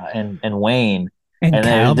and Wayne and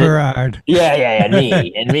Kyle Berard. Yeah,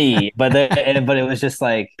 me. But it was just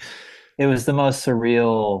like it was the most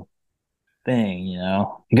surreal thing,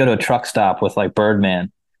 You go to a truck stop with like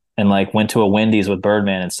Birdman. And like went to a Wendy's with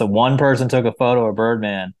Birdman, and so one person took a photo of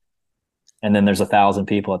Birdman, and then there's 1,000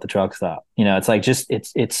 people at the truck stop. It's like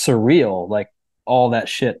it's surreal, like all that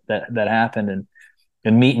shit that happened, and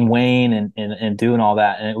and meeting Wayne and doing all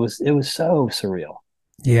that. And it was so surreal.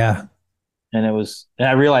 Yeah. And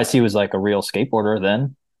I realized he was like a real skateboarder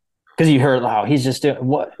then. Because you heard, he's just doing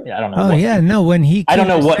what? I don't know. Oh, yeah. No, when he came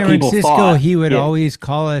to San Francisco, he would always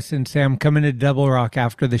call us and say, I'm coming to Double Rock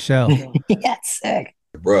after the show. Yeah, it's sick.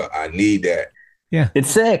 Bro, I need that. Yeah. It's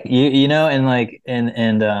sick. You know, and like,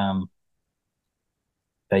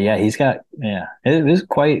 but yeah, he's got,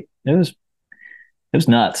 it was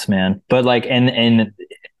nuts, man. But like, and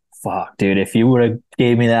fuck, dude, if you would have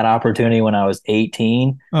gave me that opportunity when I was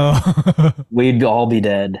 18, we'd all be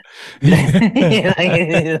dead.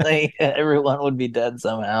 like everyone would be dead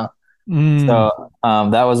somehow. So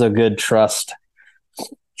that was a good trust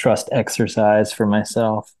exercise for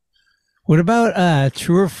myself. What about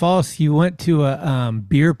true or false? You went to a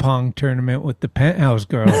beer pong tournament with the Penthouse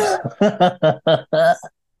Girls.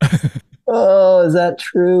 Oh, is that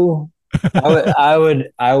true?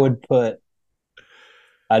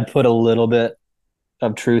 I'd put a little bit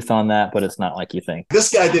of truth on that, but it's not like you think. This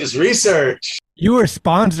guy did his research. You were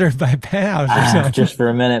sponsored by Penthouse or something. Just for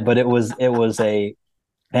a minute, but it was a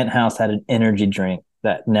Penthouse had an energy drink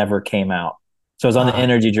that never came out. So it was on the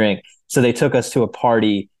energy drink. So they took us to a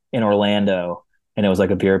party in Orlando, and it was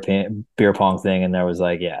like a beer pong thing, and there was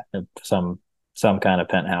like some kind of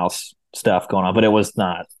Penthouse stuff going on, but it was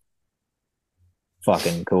not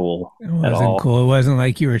fucking cool. It wasn't cool. It wasn't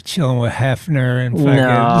like you were chilling with Hefner and fucking.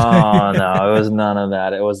 No, it was none of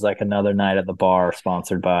that. It was like another night at the bar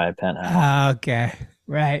sponsored by Penthouse. Okay,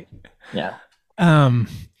 right. Yeah.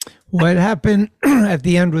 What happened at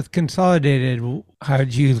the end with Consolidated? How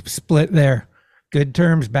did you split there? Good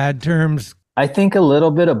terms, bad terms? I think a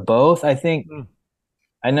little bit of both. I think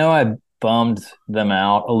I know I bummed them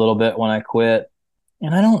out a little bit when I quit,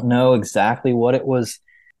 and I don't know exactly what it was.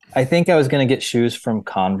 I think I was going to get shoes from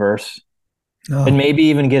Converse and maybe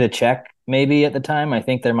even get a check maybe at the time. I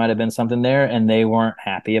think there might have been something there, and they weren't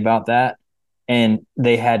happy about that, and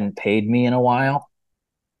they hadn't paid me in a while.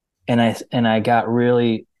 And I got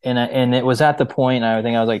really, and it was at the point, I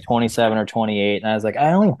think I was like 27 or 28. And I was like,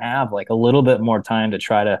 I only have like a little bit more time to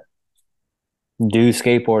try to do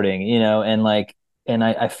skateboarding, you know? And like, and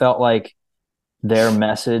I felt like their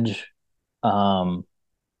message wasn't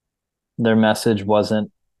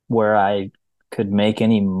where I could make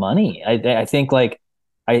any money. I think like,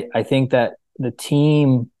 I think that the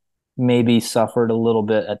team maybe suffered a little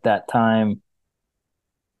bit at that time.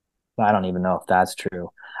 I don't even know if that's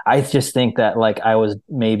true. I just think that like I was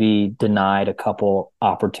maybe denied a couple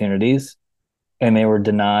opportunities, and they were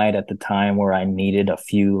denied at the time where I needed a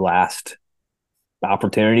few last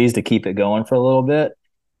opportunities to keep it going for a little bit.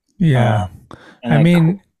 Yeah. I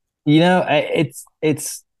mean, you know, it's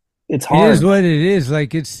hard. It is what it is.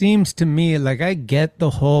 Like, it seems to me like I get the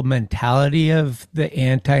whole mentality of the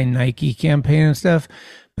anti-Nike campaign and stuff,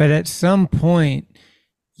 but at some point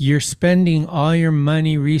you're spending all your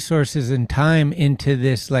money, resources, and time into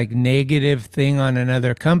this like negative thing on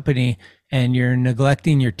another company, and you're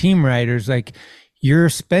neglecting your team riders. Like, you're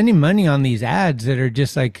spending money on these ads that are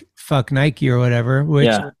just like fuck Nike or whatever,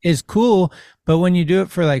 which is cool. But when you do it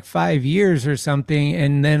for like 5 years or something,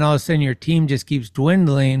 and then all of a sudden your team just keeps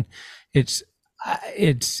dwindling, it's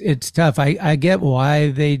tough. I get why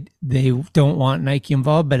they don't want Nike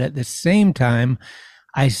involved, but at the same time,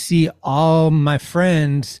 I see all my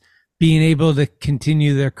friends being able to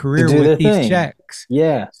continue their career with these checks.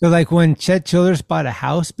 Yeah. So like when Chet Childers bought a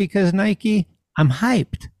house because Nike, I'm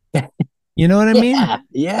hyped. You know what I mean?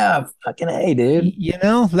 Yeah, fucking A, dude. You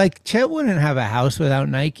know, like Chet wouldn't have a house without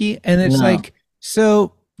Nike. And it's like,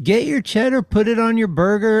 so get your cheddar, put it on your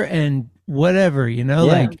burger and whatever, you know,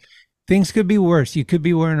 like things could be worse. You could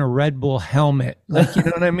be wearing a Red Bull helmet. Like, you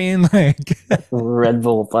know what I mean? Like Red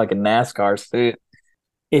Bull fucking NASCAR suit.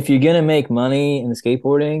 If you're going to make money in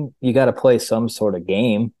skateboarding, you got to play some sort of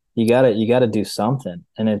game. You got to do something.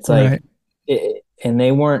 And it's like, and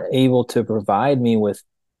they weren't able to provide me with,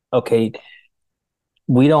 okay,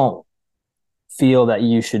 we don't feel that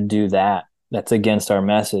you should do that. That's against our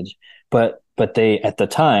message. But they, at the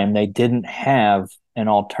time, they didn't have an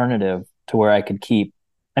alternative to where I could keep.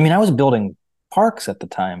 I mean, I was building parks at the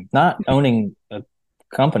time, not owning a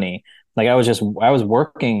company. Like I was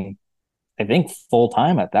working, I think, full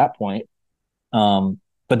time at that point. But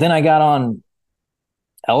then I got on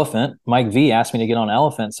Elephant. Mike V asked me to get on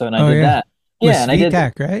Elephant. So, and I did that. With and I did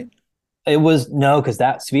Svitek, right? It was because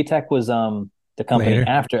that Svitek was the company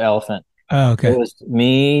after Elephant. Oh, okay. It was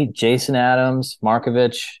me, Jason Adams,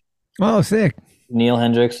 Markovich. Oh, sick. Neil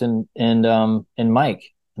Hendricks and Mike.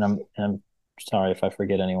 And I'm sorry if I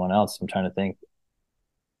forget anyone else. I'm trying to think.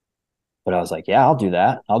 But I was like, yeah, I'll do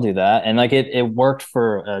that. I'll do that. And like it worked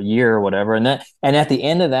for a year or whatever. And at the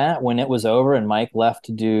end of that, when it was over and Mike left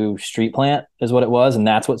to do Street Plant is what it was, and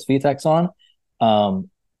that's what Svitek's on.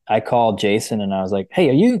 I called Jason and I was like, hey,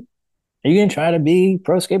 are you gonna try to be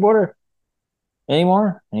pro skateboarder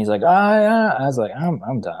anymore? And he's like, oh yeah. I was like,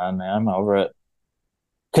 I'm done, man. I'm over it.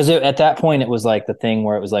 Because at that point it was like the thing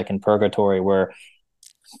where it was like in purgatory where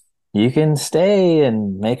you can stay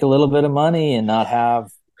and make a little bit of money and not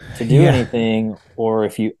have to do anything, or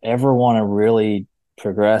if you ever want to really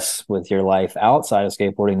progress with your life outside of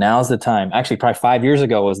skateboarding, now's the time. Actually, probably 5 years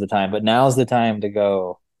ago was the time, but now's the time to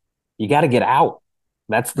go. You got to get out.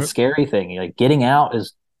 That's the scary thing. Like getting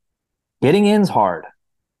in's hard.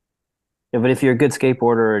 Yeah, but if you're a good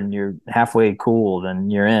skateboarder and you're halfway cool, then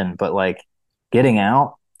you're in. But like getting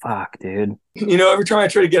out, fuck, dude. Every time I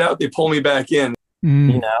try to get out, they pull me back in.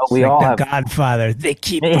 We like all the have Godfather. They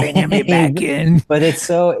keep bringing me back in. But it's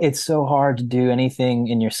so hard to do anything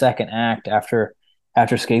in your second act after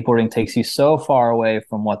skateboarding takes you so far away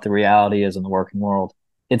from what the reality is in the working world.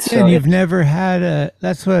 And you've never had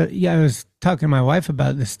that's what I was talking to my wife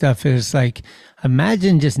about this stuff is like,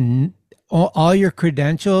 imagine just all your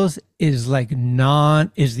credentials is like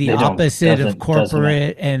is the opposite of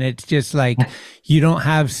corporate. And it's just like, you don't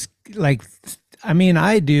have like, I mean,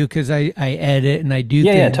 I do because I edit and I do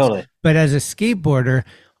things. Yeah, totally. But as a skateboarder,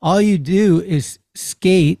 all you do is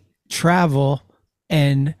skate, travel,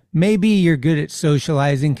 and maybe you're good at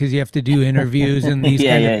socializing because you have to do interviews and these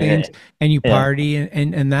kind of things, and you party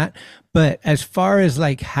and that. But as far as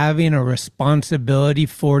like having a responsibility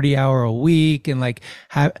 40-hour a week and like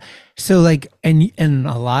and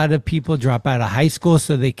a lot of people drop out of high school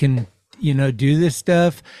so they can, do this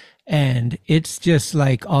stuff. And it's just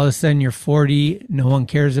like all of a sudden you're 40, no one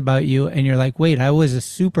cares about you. And you're like, wait, I was a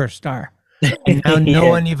superstar. And now no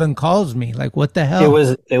one even calls me. Like, what the hell?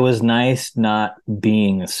 It was nice not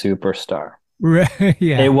being a superstar. Right.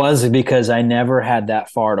 Yeah. It was because I never had that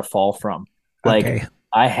far to fall from. Like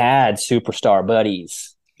I had superstar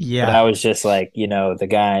buddies. Yeah. But I was just like, the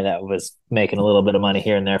guy that was making a little bit of money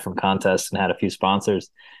here and there from contests and had a few sponsors.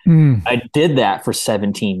 I did that for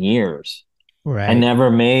 17 years. Right. I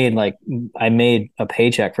never made I made a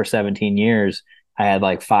paycheck for 17 years. I had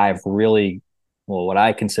like 5 really, what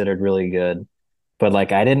I considered really good, but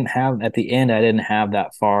like at the end, I didn't have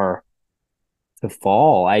that far to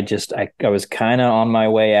fall. I was kind of on my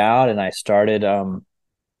way out and I started,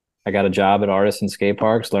 I got a job at Artists and Skate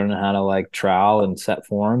Parks, learning how to like trowel and set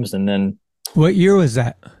forms. And then what year was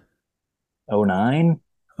that? 09.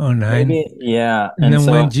 09. Maybe? Yeah. And then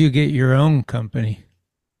when did you get your own company?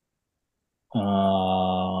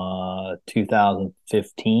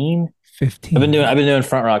 2015. I've been doing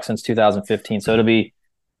Front Rock since 2015, so it'll be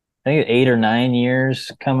I think 8 or 9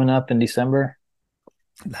 years coming up in December.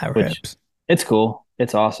 That rips. It's cool.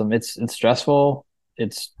 It's awesome. It's stressful.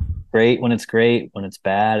 It's great when it's great. When it's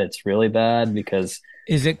bad, it's really bad because.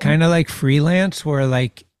 Is it kind of like freelance where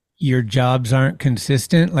like your jobs aren't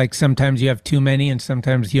consistent? Like sometimes you have too many and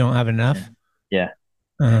sometimes you don't have enough. Yeah.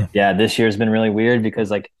 Yeah. This year's been really weird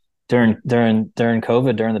because like during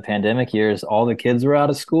COVID, during the pandemic years, all the kids were out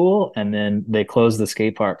of school and then they closed the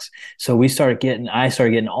skate parks. So I started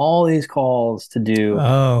getting all these calls to do.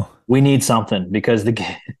 Oh, we need something because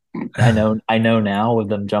I know now with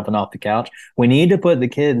them jumping off the couch, we need to put the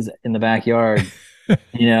kids in the backyard,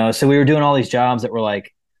 so we were doing all these jobs that were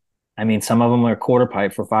like, I mean, some of them are quarter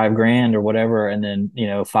pipe for $5,000 or whatever. And then,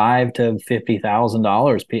 $5,000 to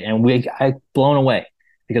 $50,000. And I blown away.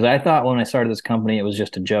 Because I thought when I started this company, it was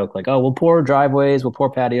just a joke. Like, oh, we'll pour driveways, we'll pour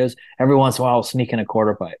patios. Every once in a while, we'll sneak in a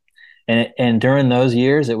quarter pipe. And during those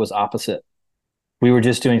years, it was opposite. We were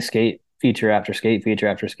just doing skate feature after skate feature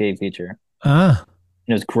after skate feature. It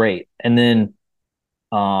was great. And then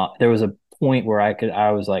there was a point where I could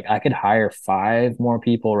hire 5 more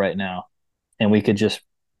people right now. And we could just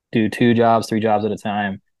do 2 jobs, 3 jobs at a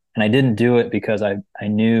time. And I didn't do it because I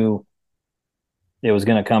knew it was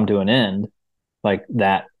going to come to an end. Like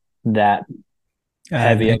that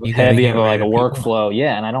heavy of like a workflow.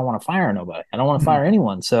 Yeah. And I don't want to fire nobody. I don't want to fire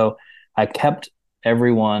anyone. So I kept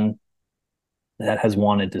everyone that has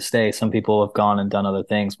wanted to stay. Some people have gone and done other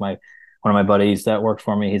things. One of my buddies that worked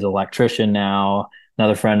for me, he's an electrician now.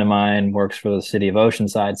 Another friend of mine works for the city of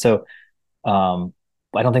Oceanside. So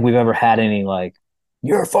I don't think we've ever had any like,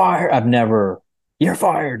 you're fired. You're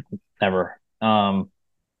fired. Never.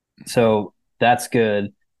 So that's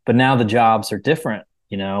good. But now the jobs are different.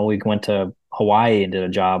 We went to Hawaii and did a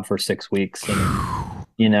job for 6 weeks.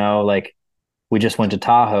 And, like we just went to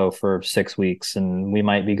Tahoe for 6 weeks and we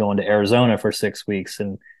might be going to Arizona for 6 weeks.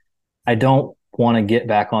 And I don't want to get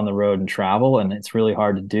back on the road and travel, and it's really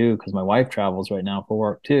hard to do because my wife travels right now for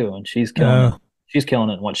work too, and she's killing it. She's killing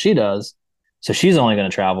it in what she does. So she's only going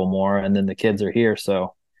to travel more, and then the kids are here.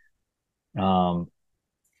 So,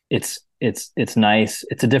 it's nice.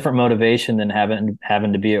 It's a different motivation than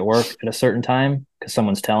having to be at work at a certain time because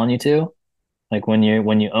someone's telling you to. Like when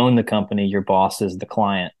you own the company, your boss is the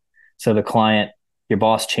client. So your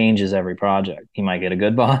boss changes every project. He might get a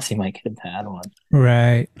good boss, he might get a bad one.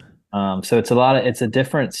 Right. So it's a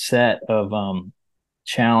different set of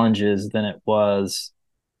challenges than it was.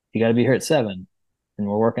 You got to be here at 7, and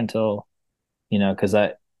we're working till, because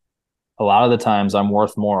a lot of the times I'm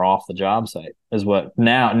worth more off the job site is what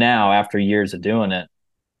now after years of doing it.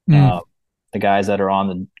 The guys that are on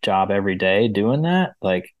the job every day doing that,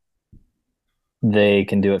 like, they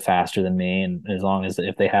can do it faster than me. And as long as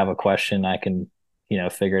if they have a question, I can,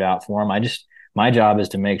 figure it out for them. My job is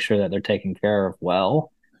to make sure that they're taken care of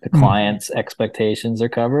well. The client's expectations are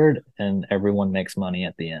covered and everyone makes money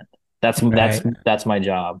at the end. That's my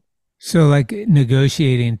job. So like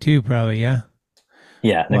negotiating too, probably. Yeah.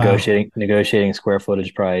 Yeah. Wow. Negotiating square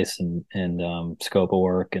footage price and scope of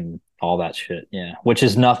work and all that shit. Yeah. Which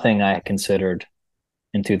is nothing I considered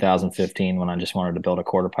in 2015 when I just wanted to build a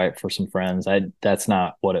quarter pipe for some friends. That's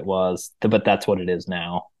not what it was, but that's what it is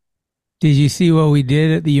now. Did you see what we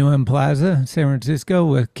did at the UN Plaza in San Francisco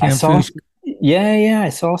with Camp? Yeah, I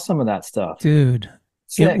saw some of that stuff. Dude,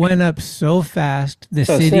 sick. It went up so fast. The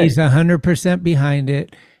city's 100% behind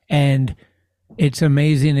it, and it's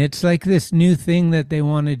amazing. It's like this new thing that they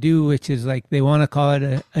want to do, which is like they want to call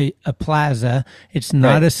it a plaza. It's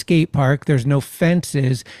not a skate park. There's no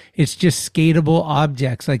fences. It's just skatable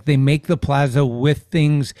objects. Like they make the plaza with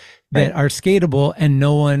things that are skatable, and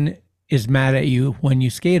no one is mad at you when you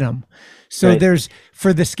skate them. So there's,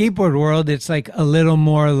 for the skateboard world, it's like a little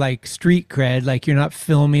more like street cred. Like you're not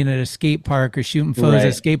filming at a skate park or shooting photos at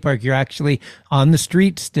a skate park. You're actually on the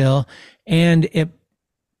street still. And it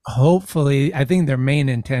hopefully, I think their main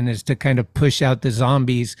intent is to kind of push out the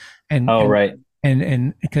zombies and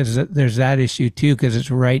because there's that issue too, because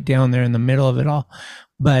it's right down there in the middle of it all.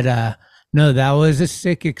 But no, that was a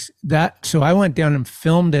sick so I went down and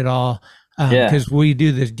filmed it all because we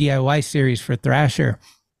do this DIY series for Thrasher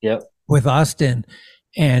with Austin.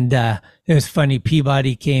 And it was funny,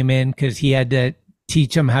 Peabody came in because he had to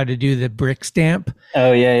teach him how to do the brick stamp.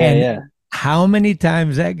 Oh yeah. How many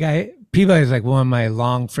times that guy, Peabody's like one of my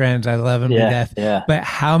long friends. I love him to death. Yeah. But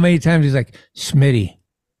how many times he's like, Schmitty,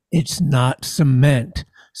 it's not cement.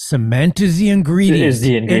 Cement is the ingredient.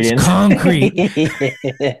 It's concrete.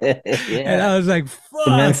 And I was like,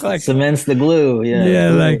 fuck. Cement's the glue.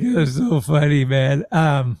 Yeah, like it was so funny, man.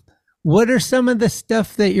 What are some of the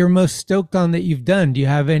stuff that you're most stoked on that you've done? Do you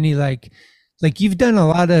have any like you've done a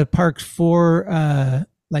lot of parks for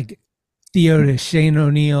like Theo to Shane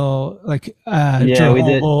O'Neill, like we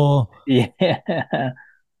did. Yeah.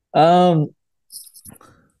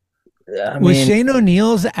 Was Shane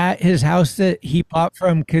O'Neill's at his house that he bought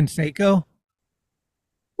from Canseco?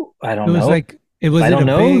 I don't know. It was a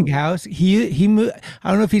big house. He moved. I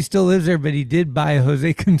don't know if he still lives there, but he did buy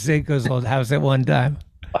Jose Canseco's old house at one time.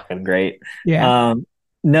 Fucking great. Yeah.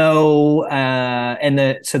 No.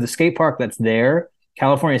 So the skate park that's there,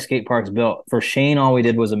 California Skate Park's built for Shane. All we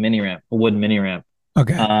did was a wooden mini ramp.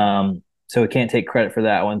 Okay. So we can't take credit for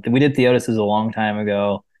that one. We did Theodos's a long time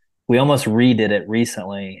ago. We almost redid it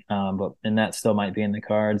recently, and that still might be in the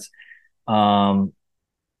cards.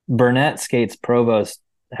 Burnett skates Provost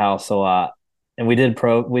house a lot, and we did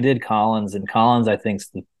Collins, and Collins I think's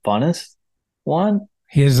the funnest one.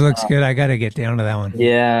 His looks good. I got to get down to that one.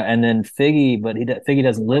 Yeah, and then Figgy, but Figgy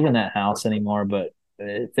doesn't live in that house anymore. But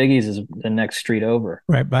Figgy's is the next street over.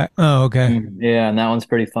 Right by. Oh, okay. Yeah, and that one's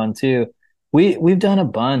pretty fun too. We've done a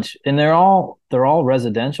bunch, and they're all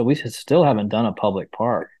residential. We still haven't done a public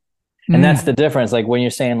park. And that's the difference. Like when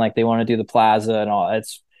you're saying like they want to do the plaza and all,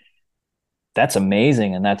 that's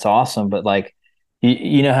amazing and that's awesome. But like,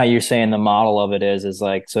 you know how you're saying the model of it is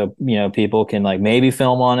like, so, people can like maybe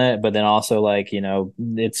film on it, but then also like,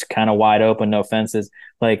 it's kind of wide open, no fences.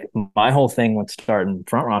 Like my whole thing with starting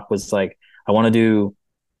Front Rock was like, I want to do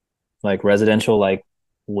like residential, like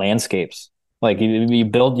landscapes. Like you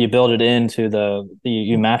build it into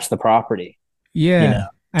you match the property. Yeah.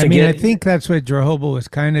 I think that's what Jehovah was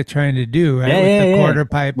kind of trying to do, right? With the quarter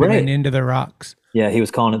pipe and then into the rocks. Yeah, he was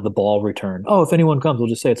calling it the ball return. Oh, if anyone comes, we'll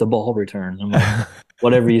just say it's a ball return. I'm like,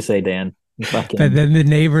 whatever you say, Dan. But then the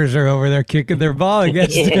neighbors are over there kicking their ball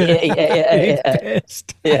against it.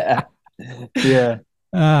 Yeah.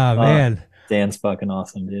 Oh, man. Dan's fucking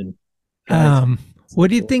awesome, dude. What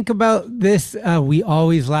do you think about this? We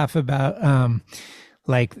always laugh about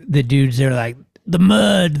like the dudes, they're like, the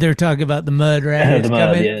mud, they're talking about the mud, right? It's The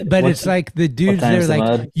mud, coming. yeah. But it's like the dudes, they're like,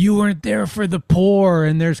 mud? you weren't there for the poor.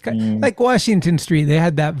 And there's like Washington Street, they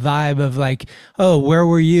had that vibe of like, oh, where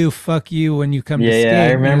were you? Fuck you when you come to skate. Yeah,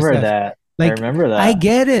 I remember stuff. that. Like, I remember that. I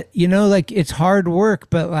get it, you know, like it's hard work,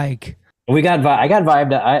 but like I got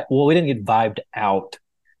vibed out. Well, we didn't get vibed out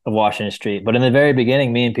of Washington Street, but in the very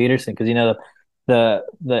beginning, me and Peterson, because you know the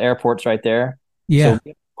airport's right there. Yeah.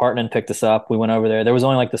 So Partman picked us up. We went over there. There was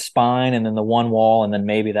only like the spine and then the one wall and then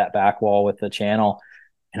maybe that back wall with the channel.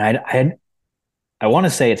 And I want to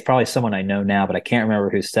say it's probably someone I know now, but I can't remember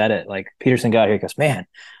who said it. Like Peterson got here, he goes, man,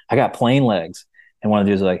 I got plain legs. And one of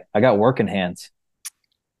the dudes was like, I got working hands.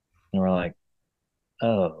 And we're like,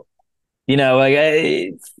 oh, you know, like,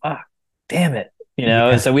 hey, fuck, damn it. You know,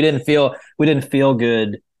 Yeah. and so we didn't feel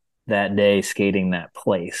good that day skating that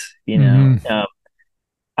place, you know.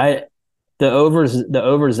 The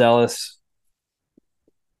overzealous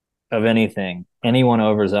of anyone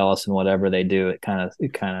overzealous in whatever they do, it kind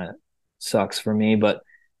of sucks for me, but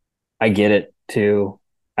I get it too.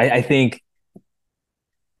 I think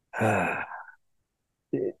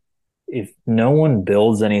if no one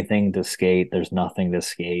builds anything to skate, there's nothing to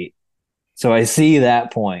skate. So I see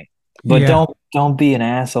that point, but don't be an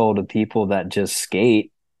asshole to people that just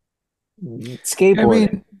skate. Skateboarding. I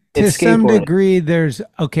mean, to some degree, there's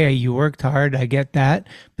okay. You worked hard, I get that,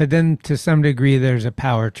 but then to some degree, there's a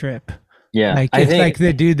power trip. Yeah, like it's like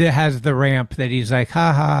the dude that has the ramp that he's like,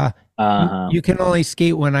 haha, you can only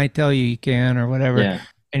skate when I tell you can, or whatever. Yeah.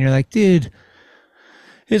 And you're like, dude,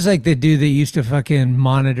 it's like the dude that used to fucking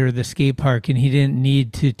monitor the skate park, and he didn't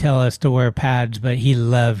need to tell us to wear pads, but he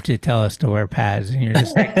loved to tell us to wear pads. And you're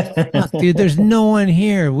just like, fuck, dude, there's no one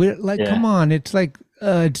here. We're like, come on, it's like.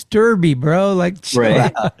 It's Derby, bro. Like, chill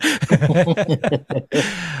out.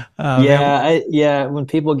 When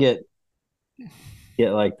people get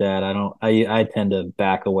like that, I tend to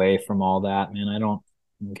back away from all that, man. I don't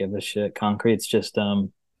give a shit. Concrete's just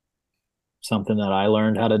something that I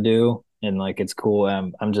learned how to do, and like it's cool.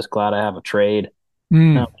 I'm just glad I have a trade. I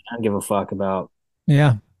don't give a fuck about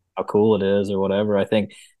how cool it is or whatever. I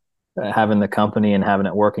think having the company and having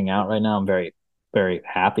it working out right now, I'm very, very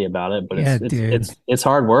happy about it, but it's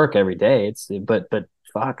hard work every day. But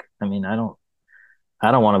fuck, I mean, I don't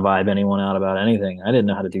want to vibe anyone out about anything. I didn't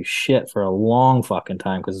know how to do shit for a long fucking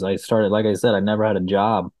time because I started, like I said, I never had a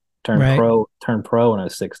job. Turned pro when I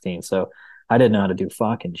was 16, so I didn't know how to do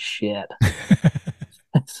fucking shit.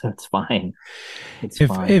 So it's fine.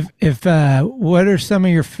 If what are some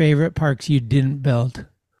of your favorite parks you didn't build?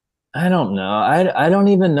 I don't know. I don't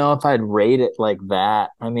even know if I'd rate it like that.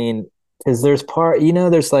 I mean, because there's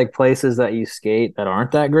like places that you skate that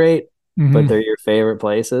aren't that great, but they're your favorite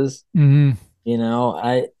places. You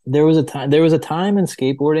know, there was a time in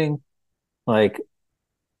skateboarding, like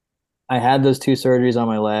I had those 2 surgeries on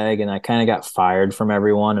my leg and I kind of got fired from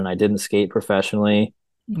everyone and I didn't skate professionally.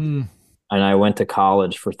 And I went to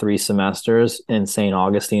college for 3 semesters in St.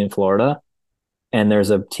 Augustine, Florida. And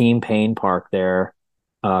there's a team pain park there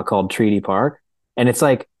called Treaty Park. And it's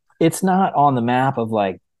like, it's not on the map of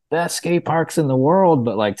like best skate parks in the world,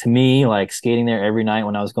 but like to me, like skating there every night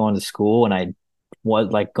when I was going to school, and I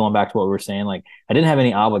was like going back to what we were saying, like I didn't have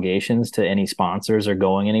any obligations to any sponsors or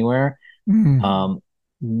going anywhere.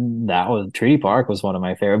 That was Treaty Park was one of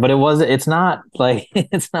my favorite, but it's not like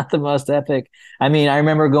it's not the most epic. I mean, I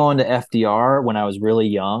remember going to FDR when I was really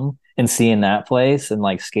young and seeing that place and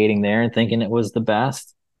like skating there and thinking it was the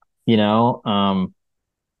best, you know.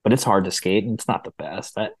 But it's hard to skate and it's not the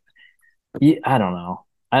best. I don't know.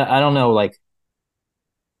 I don't know. Like,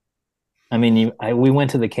 I mean, we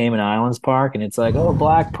went to the Cayman Islands Park and it's like, oh,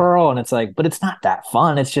 Black Pearl. And it's like, but it's not that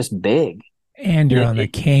fun. It's just big. And you're on the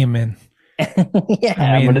Cayman. Yeah.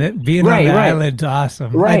 I mean, being on the island's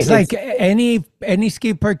awesome. Right. It's like any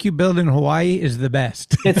skate park you build in Hawaii is the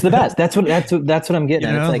best. It's the best. That's what I'm getting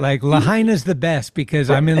at. It's like Lahaina's the best because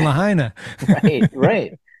I'm in Lahaina.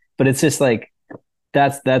 Right. But it's just like,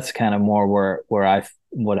 that's kind of more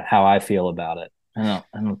how I feel about it. I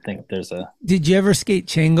don't think there's a. Did you ever skate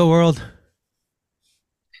Chango World?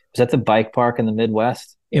 Was that the bike park in the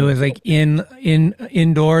Midwest? It was like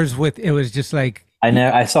indoors with. It was just like.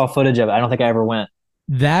 I saw footage of it. I don't think I ever went.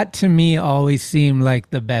 That to me always seemed like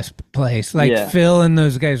the best place. Like Phil and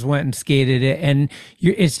those guys went and skated it, and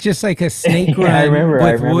it's just like a snake run I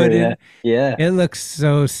remember wood. Yeah, it looks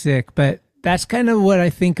so sick. But that's kind of what I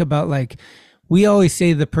think about. Like we always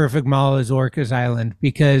say, the perfect mall is Orcas Island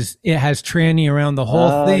because it has tranny around the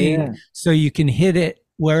whole thing, so you can hit it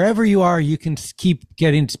wherever you are. You can keep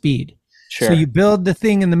getting speed. Sure. So you build the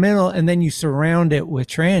thing in the middle, and then you surround it with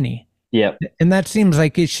tranny. Yep. And that seems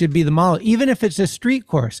like it should be the model, even if it's a street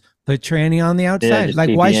course. Put tranny on the outside. just Like,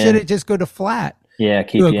 keep why you should in. it just go to flat? Yeah,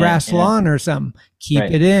 keep To a you grass in. Yeah. lawn or something. Keep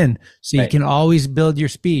Right. it in, so you Right. can always build your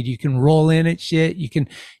speed. You can roll in at shit. You can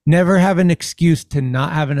never have an excuse to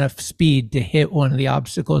not have enough speed to hit one of the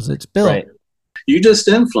obstacles that's built. Right. You just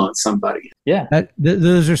influence somebody. Yeah.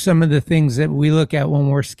 Those are some of the things that we look at when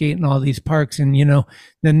we're skating all these parks. And, you know,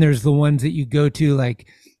 then there's the ones that you go to, like,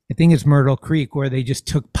 I think it's Myrtle Creek, where they just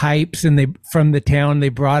took pipes and from the town, they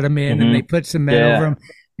brought them in and they put cement over them.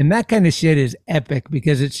 And that kind of shit is epic,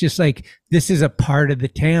 because it's just like, this is a part of the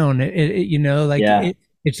town. You know, like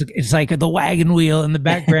it's like the wagon wheel in the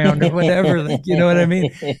background or whatever. Like, you know what I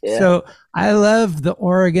mean? Yeah. So I love the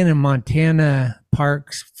Oregon and Montana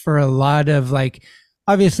parks for a lot of, like,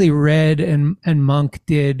 obviously Red and Monk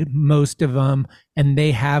did most of them, and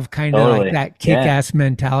they have kind of like that kick-ass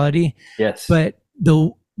mentality. Yes. But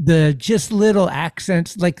the just little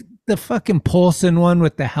accents, like the fucking Polson one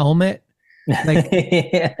with the helmet, like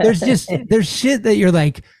there's shit that you're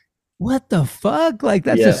like, what the fuck? Like,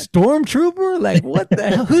 that's a stormtrooper? Like, what the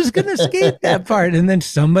hell? Who's gonna skate that part? And then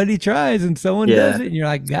somebody tries and someone does it, and you're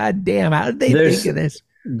like, God damn, how did they think of this?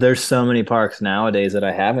 There's so many parks nowadays that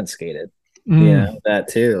I haven't skated. Mm. You know, that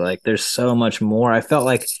too. Like, there's so much more. I felt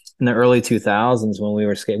like in the early 2000s when we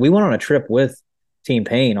were skating, we went on a trip with Team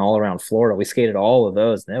Pain all around Florida. We skated all of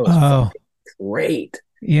those, and it was fucking great.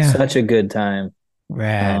 Yeah, such a good time.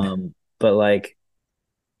 Rad. But like,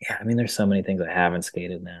 yeah, I mean, there's so many things I haven't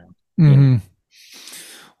skated now. Mm-hmm.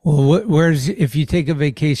 Well, where's, if you take a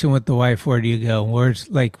vacation with the wife, where do you go? Where's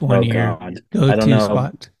like one of your go-to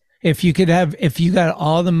spots? If you got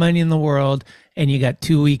all the money in the world and you got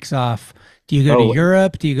 2 weeks off, do you go to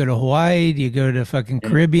Europe? Do you go to Hawaii? Do you go to fucking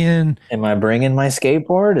Caribbean? Am I bringing my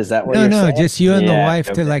skateboard? Is that what you're saying? No, just you and the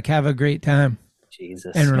wife to like have a great time.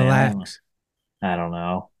 Jesus, and relax. I don't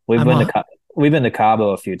know. We've been to Cabo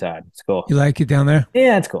a few times. It's cool. You like it down there?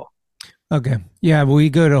 Yeah, it's cool. Okay. Yeah, we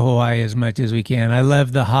go to Hawaii as much as we can. I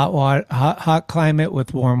love the hot climate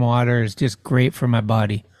with warm water. Is just great for my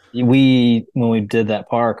body. When we did that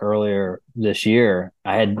park earlier this year,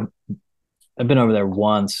 I've been over there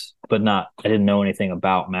once, but I didn't know anything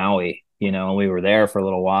about Maui, you know, and we were there for a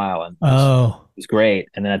little while, and it was great.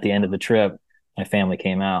 And then at the end of the trip, my family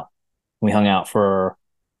came out. We hung out for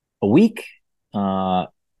a week. I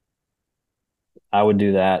would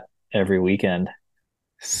do that every weekend.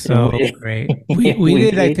 So great. We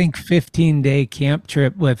did, I think, 15-day camp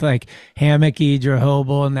trip with like Hammocky,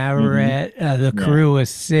 Jehovah, and Navarrete. The crew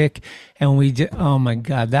was sick, and we just, oh my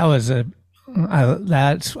God, that was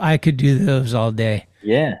I could do those all day.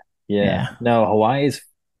 Yeah. No, Hawaii is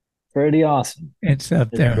pretty awesome. It's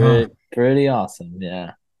up there. Pretty awesome.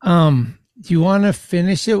 Yeah. Do you want to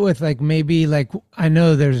finish it with like, maybe like, I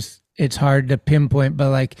know it's hard to pinpoint, but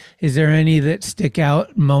like, is there any that stick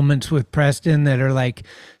out, moments with Preston that are like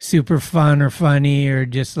super fun or funny, or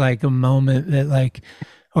just like a moment that like,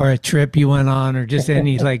 or a trip you went on, or just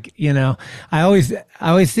any like, you know, I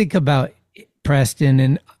always think about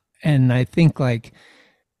Preston, and I think like,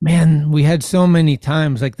 man, we had so many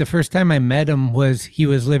times. Like the first time I met him he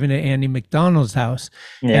was living at Andy McDonald's house.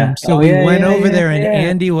 Yeah. And so we went over there, and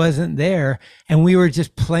Andy wasn't there, and we were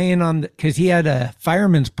just playing on because he had a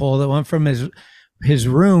fireman's pole that went from his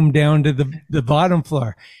room down to the bottom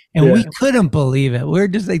floor. And we couldn't believe it. We're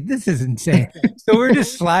just like, this is insane. So we're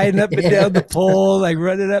just sliding up and down the pole, like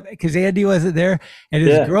running up, because Andy wasn't there. And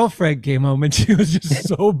his girlfriend came home, and she was just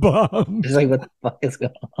so bummed. She's like, what the fuck is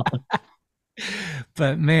going on?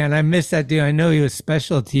 But man, I miss that dude. I know he was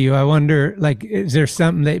special to you. I wonder, like, is there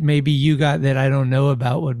something that maybe you got that I don't know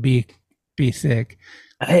about would be sick?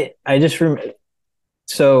 I just remember.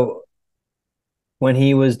 So when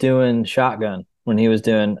he was doing Shotgun,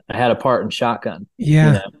 I had a part in Shotgun. Yeah.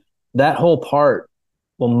 You know, that whole part,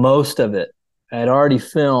 well, most of it I had already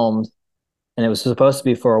filmed, and it was supposed to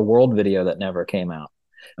be for a world video that never came out.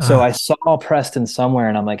 So I saw Preston somewhere,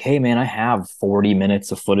 and I'm like, hey man, I have 40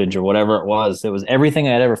 minutes of footage or whatever it was. It was everything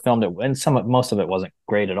I had ever filmed. And most of it wasn't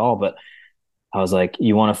great at all, but I was like,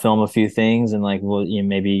 you want to film a few things, and like, well,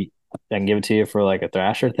 maybe I can give it to you for like a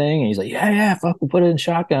Thrasher thing. And he's like, yeah, fuck, we'll put it in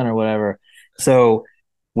Shotgun or whatever. So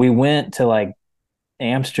we went to like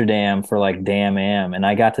Amsterdam for like Damn Am, and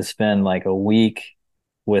I got to spend like a week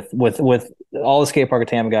with all the skate park of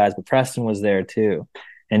Tam guys, but Preston was there too.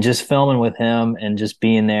 And just filming with him and just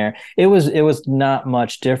being there, it was not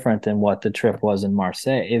much different than what the trip was in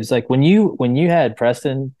Marseille. It was like when you had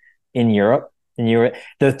Preston in Europe, and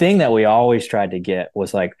the thing that we always tried to get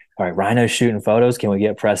was like, all right, Rhino's shooting photos. Can we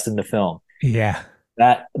get Preston to film? Yeah,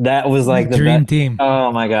 that was like the dream best team.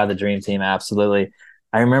 Oh my God, the dream team, absolutely.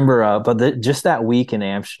 I remember, just that week in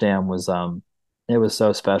Amsterdam was, it was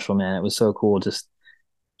so special, man. It was so cool. Just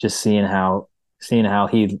seeing how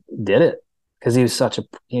he did it. Cause he was such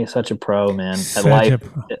a pro, man.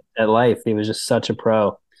 At life. He was just such a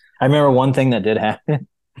pro. I remember one thing that did happen.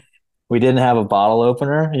 We didn't have a bottle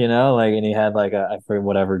opener, and he had like I forget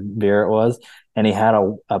whatever beer it was. And he had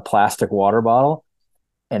a plastic water bottle.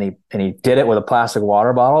 And he did it with a plastic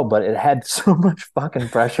water bottle, but it had so much fucking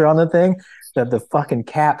pressure on the thing that the fucking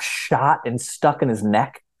cap shot and stuck in his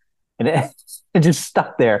neck, and it just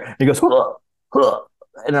stuck there. He goes, huh, huh.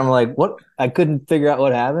 And I'm like, what? I couldn't figure out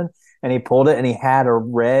what happened. And he pulled it, and he had a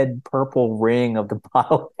red purple ring of the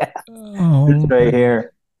bottle cap right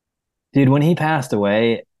here, dude. When he passed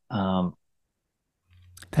away, that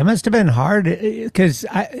must have been hard because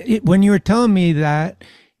when you were telling me that.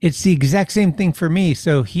 It's the exact same thing for me.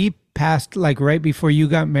 So he passed like right before you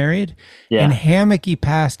got married. Yeah. And Hammocky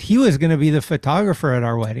passed. He was going to be the photographer at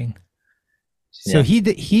our wedding. So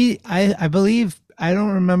I believe, I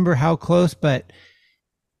don't remember how close, but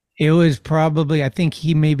it was probably, I think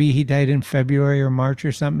he died in February or March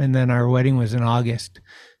or something. And then our wedding was in August.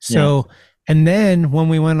 So, and then when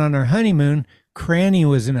we went on our honeymoon, Cranny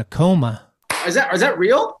was in a coma. Is that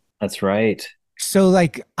real? That's right. So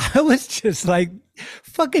like, I was just like,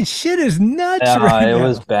 fucking shit is nuts right now. It now.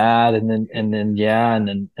 was bad. And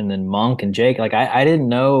then Monk and Jake, like I didn't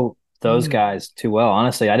know those guys too well.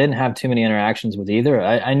 Honestly, I didn't have too many interactions with either.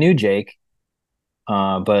 I knew Jake.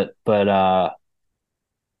 But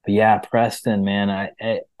yeah, Preston, man,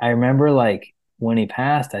 I remember like when he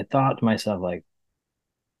passed, I thought to myself, like,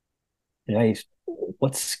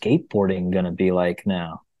 what's skateboarding going to be like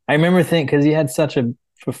now? I remember thinking, because he had such a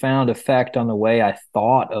profound effect on the way I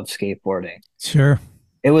thought of skateboarding. Sure.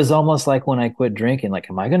 It was almost like when I quit drinking,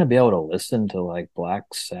 like, am I going to be able to listen to like Black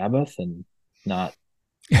Sabbath and not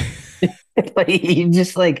like,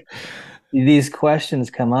 just like these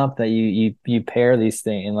questions come up that you pair these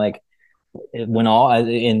things, and like when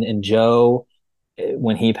in Joe,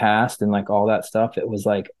 when he passed and like all that stuff, it was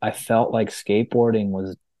like I felt like skateboarding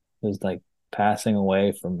was like passing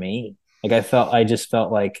away from me. Like I just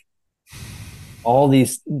felt like all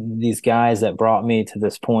these guys that brought me to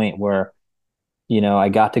this point where, I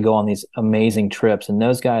got to go on these amazing trips, and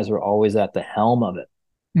those guys were always at the helm of it.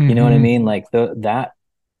 Mm-hmm. You know what I mean? Like that,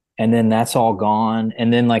 and then that's all gone.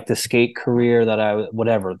 And then like the skate career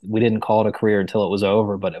that we didn't call it a career until it was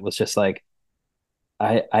over, but it was just like,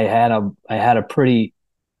 I had a pretty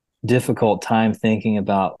difficult time thinking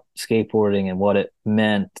about skateboarding and what it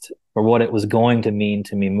meant or what it was going to mean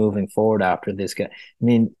to me moving forward after this guy. I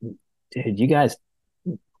mean, dude, you guys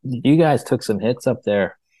took some hits up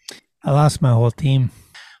there. I lost my whole team,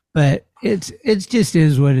 but it's just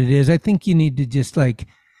is what it is. I think you need to just like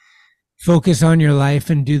focus on your life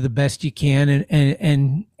and do the best you can.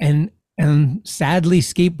 And sadly,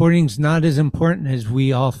 skateboarding's not as important as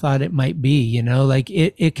we all thought it might be, like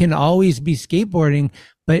it can always be skateboarding,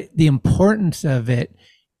 but the importance of it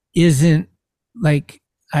isn't like,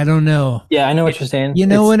 I don't know. Yeah, I know what you're saying. You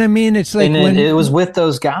know what I mean? It's like when it was with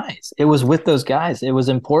those guys. It was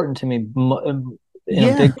important to me in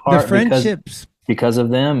a big part, the friendships because of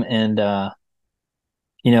them. And I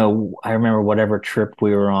remember whatever trip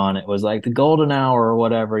we were on, it was like the golden hour or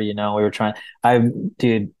whatever. We were trying.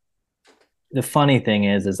 Dude, the funny thing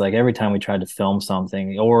is like every time we tried to film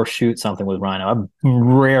something or shoot something with Rhino, I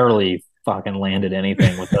rarely fucking landed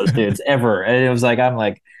anything with those dudes ever. And it was like I'm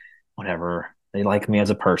like, whatever. They like me as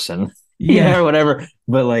a person, or whatever.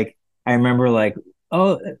 But like, I remember like,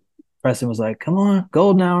 Preston was like, come on,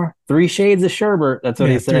 golden hour, 3 shades of sherbet. That's what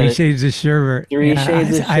he said. 3 shades of sherbet. 3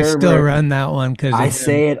 shades of sherbet. I still run that one because I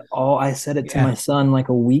said it to my son like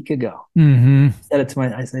a week ago. Mm-hmm.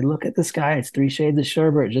 I said, look at the sky. It's 3 shades of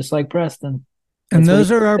sherbet, just like Preston. And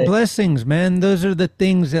those are our blessings, man. Those are the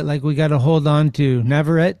things that like we got to hold on to.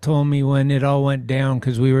 Navarette told me when it all went down,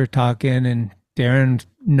 because we were talking and Darren's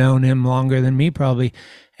known him longer than me probably.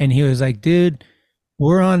 And he was like, dude,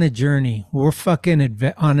 we're on a journey. We're fucking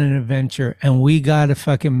on an adventure, and we got to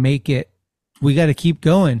fucking make it. We got to keep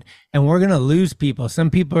going, and we're going to lose people. Some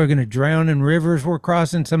people are going to drown in rivers we're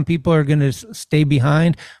crossing. Some people are going to stay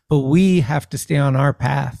behind, but we have to stay on our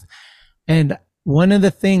path. And one of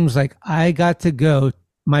the things, like I got to go,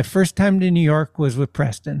 my first time to New York was with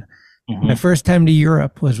Preston. Mm-hmm. My first time to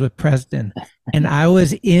Europe was with Preston. And I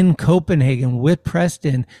was in Copenhagen with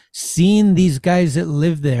Preston, seeing these guys that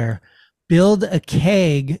live there build a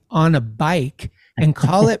keg on a bike and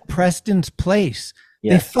call it Preston's Place.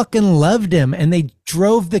 Yes. They fucking loved him, and they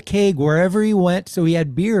drove the keg wherever he went, so he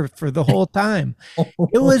had beer for the whole time.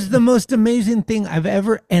 It was the most amazing thing I've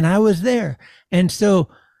ever, and I was there. And so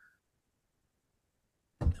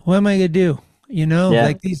what am I gonna do? Yeah.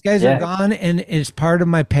 Like these guys are Yeah. gone, and it's part of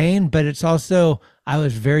my pain, but it's also I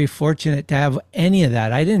was very fortunate to have any of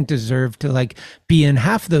that. I didn't deserve to like be in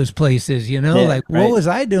half those places, Yeah. like what Right. was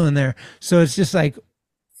I doing there? So it's just like,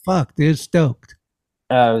 fuck, dude, stoked.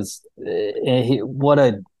 I was what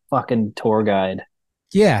a fucking tour guide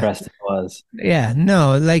Yeah. Preston was. Yeah,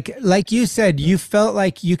 no, like you said, you felt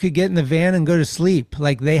like you could get in the van and go to sleep.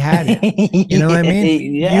 Like they had it. You know what I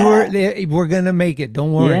mean? Yeah. We're gonna make it.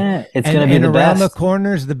 Don't worry. Yeah, it's and gonna be and the around the best.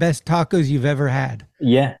 corners, the best tacos you've ever had.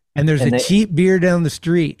 Yeah. And there's And a they, cheap beer down the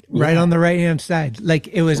street, right Yeah. on the right hand side. Like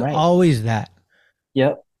it was Right. always that.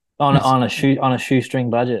 Yep. On a shoestring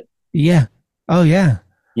budget. Yeah. Oh yeah.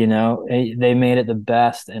 They made it the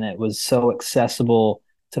best, and it was so accessible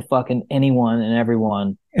to fucking anyone and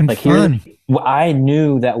everyone. And Like fun. I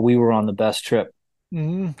knew that we were on the best trip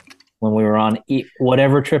Mhm. when we were on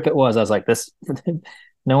whatever trip it was. I was like, this,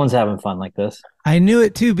 no one's having fun like this. I knew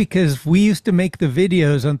it too because we used to make the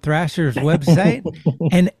videos on Thrasher's website,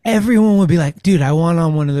 and everyone would be like, "Dude, I want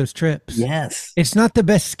on one of those trips." Yes. It's not the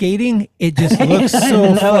best skating. It just looks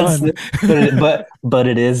so fun. But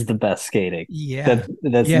it is the best skating. Yeah.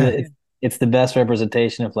 It's the best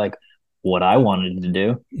representation of like what I wanted to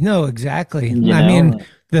do. No, exactly. You I know? mean,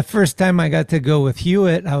 the first time I got to go with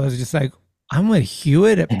Hewitt, I was just like, I'm with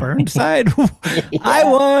Hewitt at Burnside. I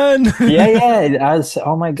won. Yeah. I was,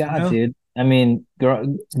 oh my God, know? dude. I mean,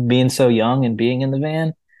 being so young and being in the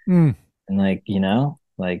van Mm, and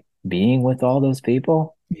like being with all those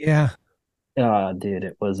people. yeah. Dude,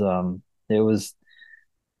 it was, I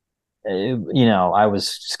was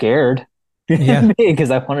scared. Yeah.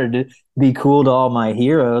 Because I wanted to be cool to all my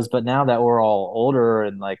heroes, but now that we're all older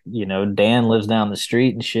and like, Dan lives down the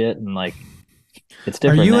street and shit, and like it's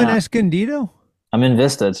Are different you in now. Escondido? I'm in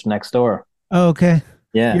Vista, it's next door. Oh, okay.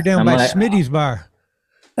 Yeah. You're down I'm by like, Schmitty's bar.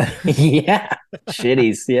 yeah.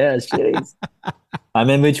 Shitties. Yeah, shitties. I'm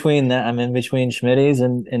in between Schmitty's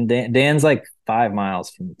and Dan's like 5 miles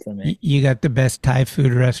from me. You got the best Thai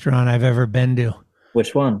food restaurant I've ever been to.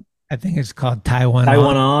 Which one? I think it's called Taiwan.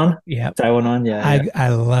 Taiwan On? Yeah. Taiwan On, yeah. I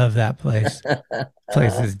love that place.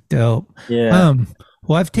 Place is dope. Yeah.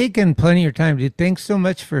 Well, I've taken plenty of your time, dude. Thanks so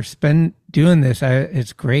much for doing this.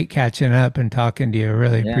 It's great catching up and talking to you. I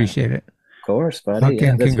really appreciate it. Of course, buddy.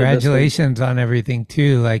 Fucking congratulations on everything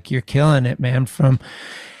too. Like you're killing it, man.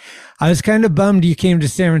 I was kind of bummed you came to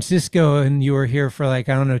San Francisco and you were here for like,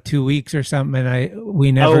 I don't know, 2 weeks or something. And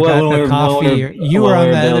we never got the coffee. You were on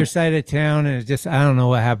the other side of town, and it's just, I don't know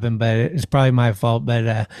what happened, but it's probably my fault.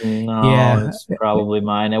 But no, it's probably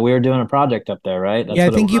mine. And we were doing a project up there, right? I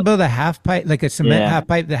think you built a half pipe, like a cement half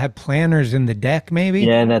pipe that had planters in the deck, maybe.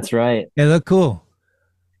 Yeah, that's right. It looked cool.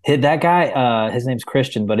 That guy, his name's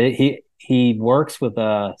Christian, but he works with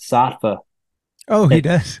Satva. Oh, he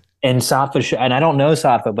does. And Satva, and I don't know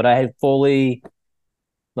Satva, but I had fully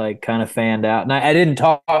like kind of fanned out, and I didn't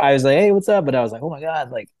talk. I was like, "Hey, what's up?" But I was like, "Oh my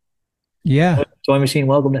God!" Like, yeah, Toy Machine,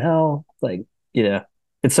 welcome to hell. Like,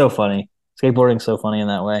 it's so funny. Skateboarding's so funny in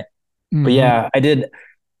that way. Mm-hmm. But yeah, I did.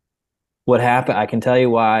 What happened? I can tell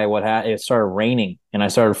you why. What happened? It started raining, and I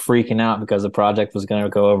started freaking out because the project was going to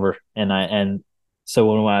go over, and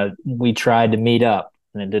so when we tried to meet up,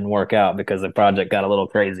 and it didn't work out because the project got a little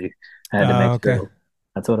crazy. I had to make sure.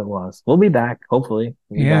 That's what it was. We'll be back, hopefully.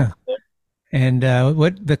 Yeah. And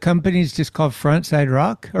what the company's just called Frontside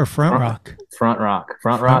Rock or Front Rock? Front Rock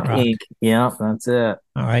Inc. Yeah, that's it.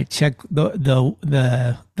 All right, check the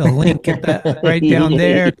link at right down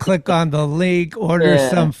there. Click on the link. Order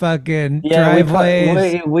some fucking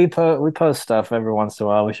driveways. We post stuff every once in a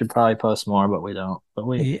while. We should probably post more, but we don't. But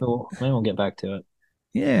we won't get back to it.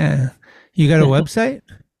 Yeah, you got a website?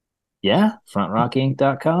 Yeah,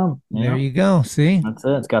 frontrockinc.com. There you go. See? That's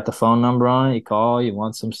it. It's got the phone number on it. You call, you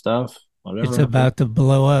want some stuff, whatever. It's about to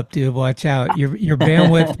blow up, dude. Watch out. Your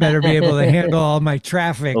bandwidth better be able to handle all my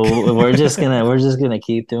traffic. We're just gonna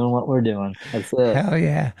keep doing what we're doing. That's it. Hell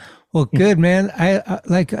yeah. Well, good, man. I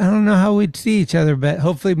don't know how we'd see each other, but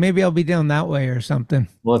hopefully maybe I'll be down that way or something.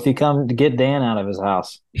 Well, if you come to get Dan out of his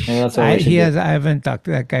house. Maybe that's what I haven't talked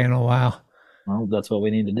to that guy in a while. Well, that's what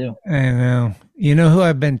we need to do. I know. You know who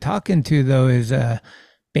I've been talking to though is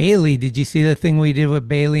Bailey. Did you see the thing we did with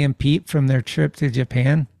Bailey and Pete from their trip to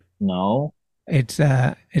Japan? No. It's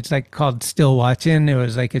like called Still Watching. It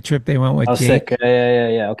was like a trip they went with Jake. Sick.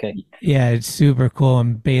 Yeah. Okay. Yeah, it's super cool.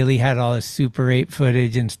 And Bailey had all his Super 8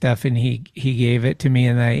 footage and stuff, and he gave it to me,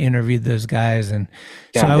 and I interviewed those guys. And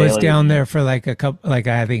so I was down there for like a couple, like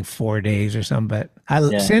I think 4 days or something.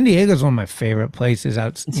 But San Diego's one of my favorite places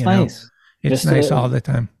out. It's nice. It's nice all the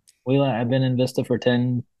time. I've been in Vista for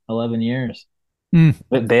 10, 11 years.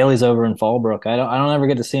 But Bailey's over in Fallbrook. I don't ever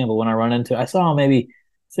get to see him, but when I run into, I saw him maybe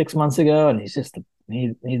 6 months ago, and he's just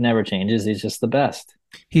he never changes. He's just the best.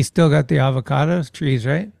 He's still got the avocado trees,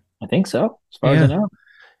 right? I think so, as far as I know.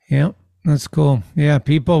 Yeah, that's cool. Yeah,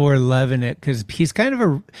 people were loving it because he's kind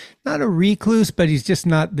of not a recluse, but he's just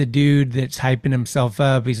not the dude that's hyping himself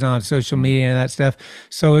up. He's not on social media and that stuff.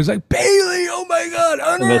 So it was like, Bailey, oh my God,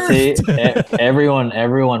 unearthed. But see,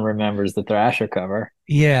 everyone remembers the Thrasher cover.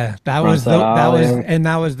 Yeah, that was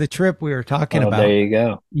the trip we were talking about. There you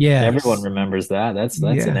go. Yeah, everyone remembers that. That's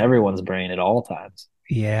in everyone's brain at all times.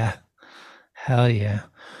 Yeah, hell yeah.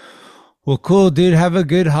 Well, cool, dude. Have a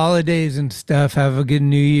good holidays and stuff. Have a good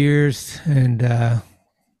New Year's and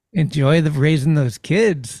enjoy raising those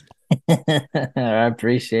kids. I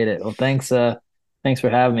appreciate it. Well, thanks for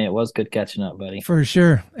having me. It was good catching up, buddy. For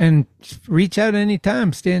sure. And reach out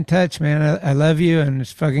anytime. Stay in touch, man. I love you, and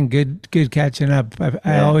it's fucking good catching up.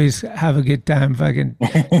 I always have a good time fucking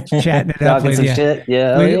chatting it up with you. Shit.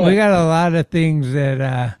 Yeah, we got a lot of things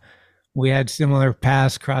that we had similar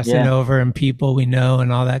paths crossing over, and people we know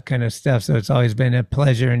and all that kind of stuff. So it's always been a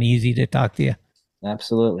pleasure and easy to talk to you.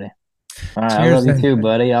 Absolutely. All right. Cheers, I love you too,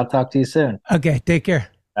 buddy. I'll talk to you soon. Okay. Take care.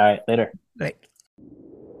 All right. Later. Bye.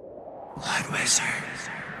 Blood Wizard.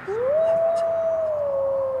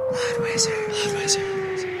 Blood Wizard. Blood Wizard.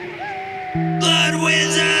 Blood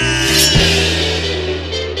Wizard.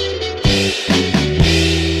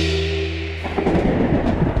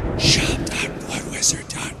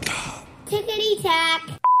 Shop.bloodwizard.com. Tickety tack.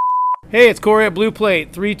 Hey, it's Corey at Blue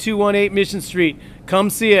Plate, 3218 Mission Street. Come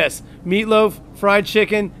see us. Meatloaf, fried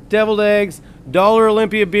chicken, deviled eggs, Dollar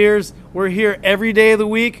Olympia beers. We're here every day of the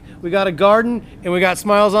week. We got a garden and we got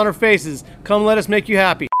smiles on our faces. Come let us make you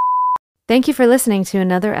happy. Thank you for listening to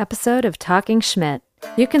another episode of Talkin Schmit.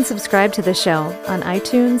 You can subscribe to the show on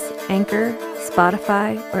iTunes, Anchor,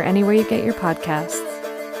 Spotify, or anywhere you get your podcasts.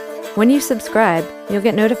 When you subscribe, you'll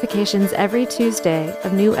get notifications every Tuesday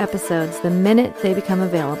of new episodes the minute they become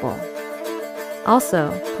available.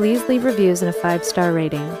 Also, please leave reviews and a 5-star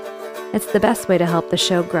rating. It's the best way to help the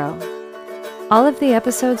show grow. All of the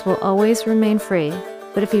episodes will always remain free,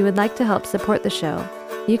 but if you would like to help support the show,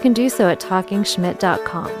 you can do so at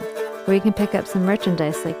talkinschmit.com, where you can pick up some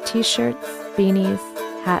merchandise like t-shirts, beanies,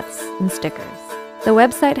 hats, and stickers. The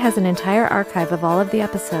website has an entire archive of all of the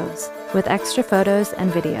episodes, with extra photos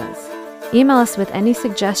and videos. Email us with any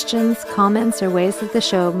suggestions, comments, or ways that the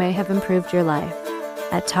show may have improved your life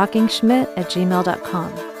at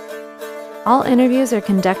talkingschmit@gmail.com. All interviews are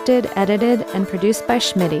conducted, edited, and produced by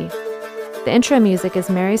Schmitty. The intro music is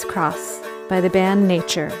Mary's Cross by the band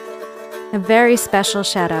Nature. A very special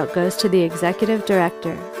shout out goes to the executive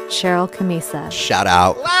director, Cheryl Camisa. Shout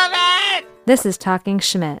out. Love it! This is Talkin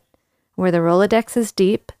Schmit, where the Rolodex is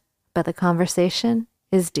deep, but the conversation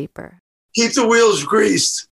is deeper. Keep the wheels greased.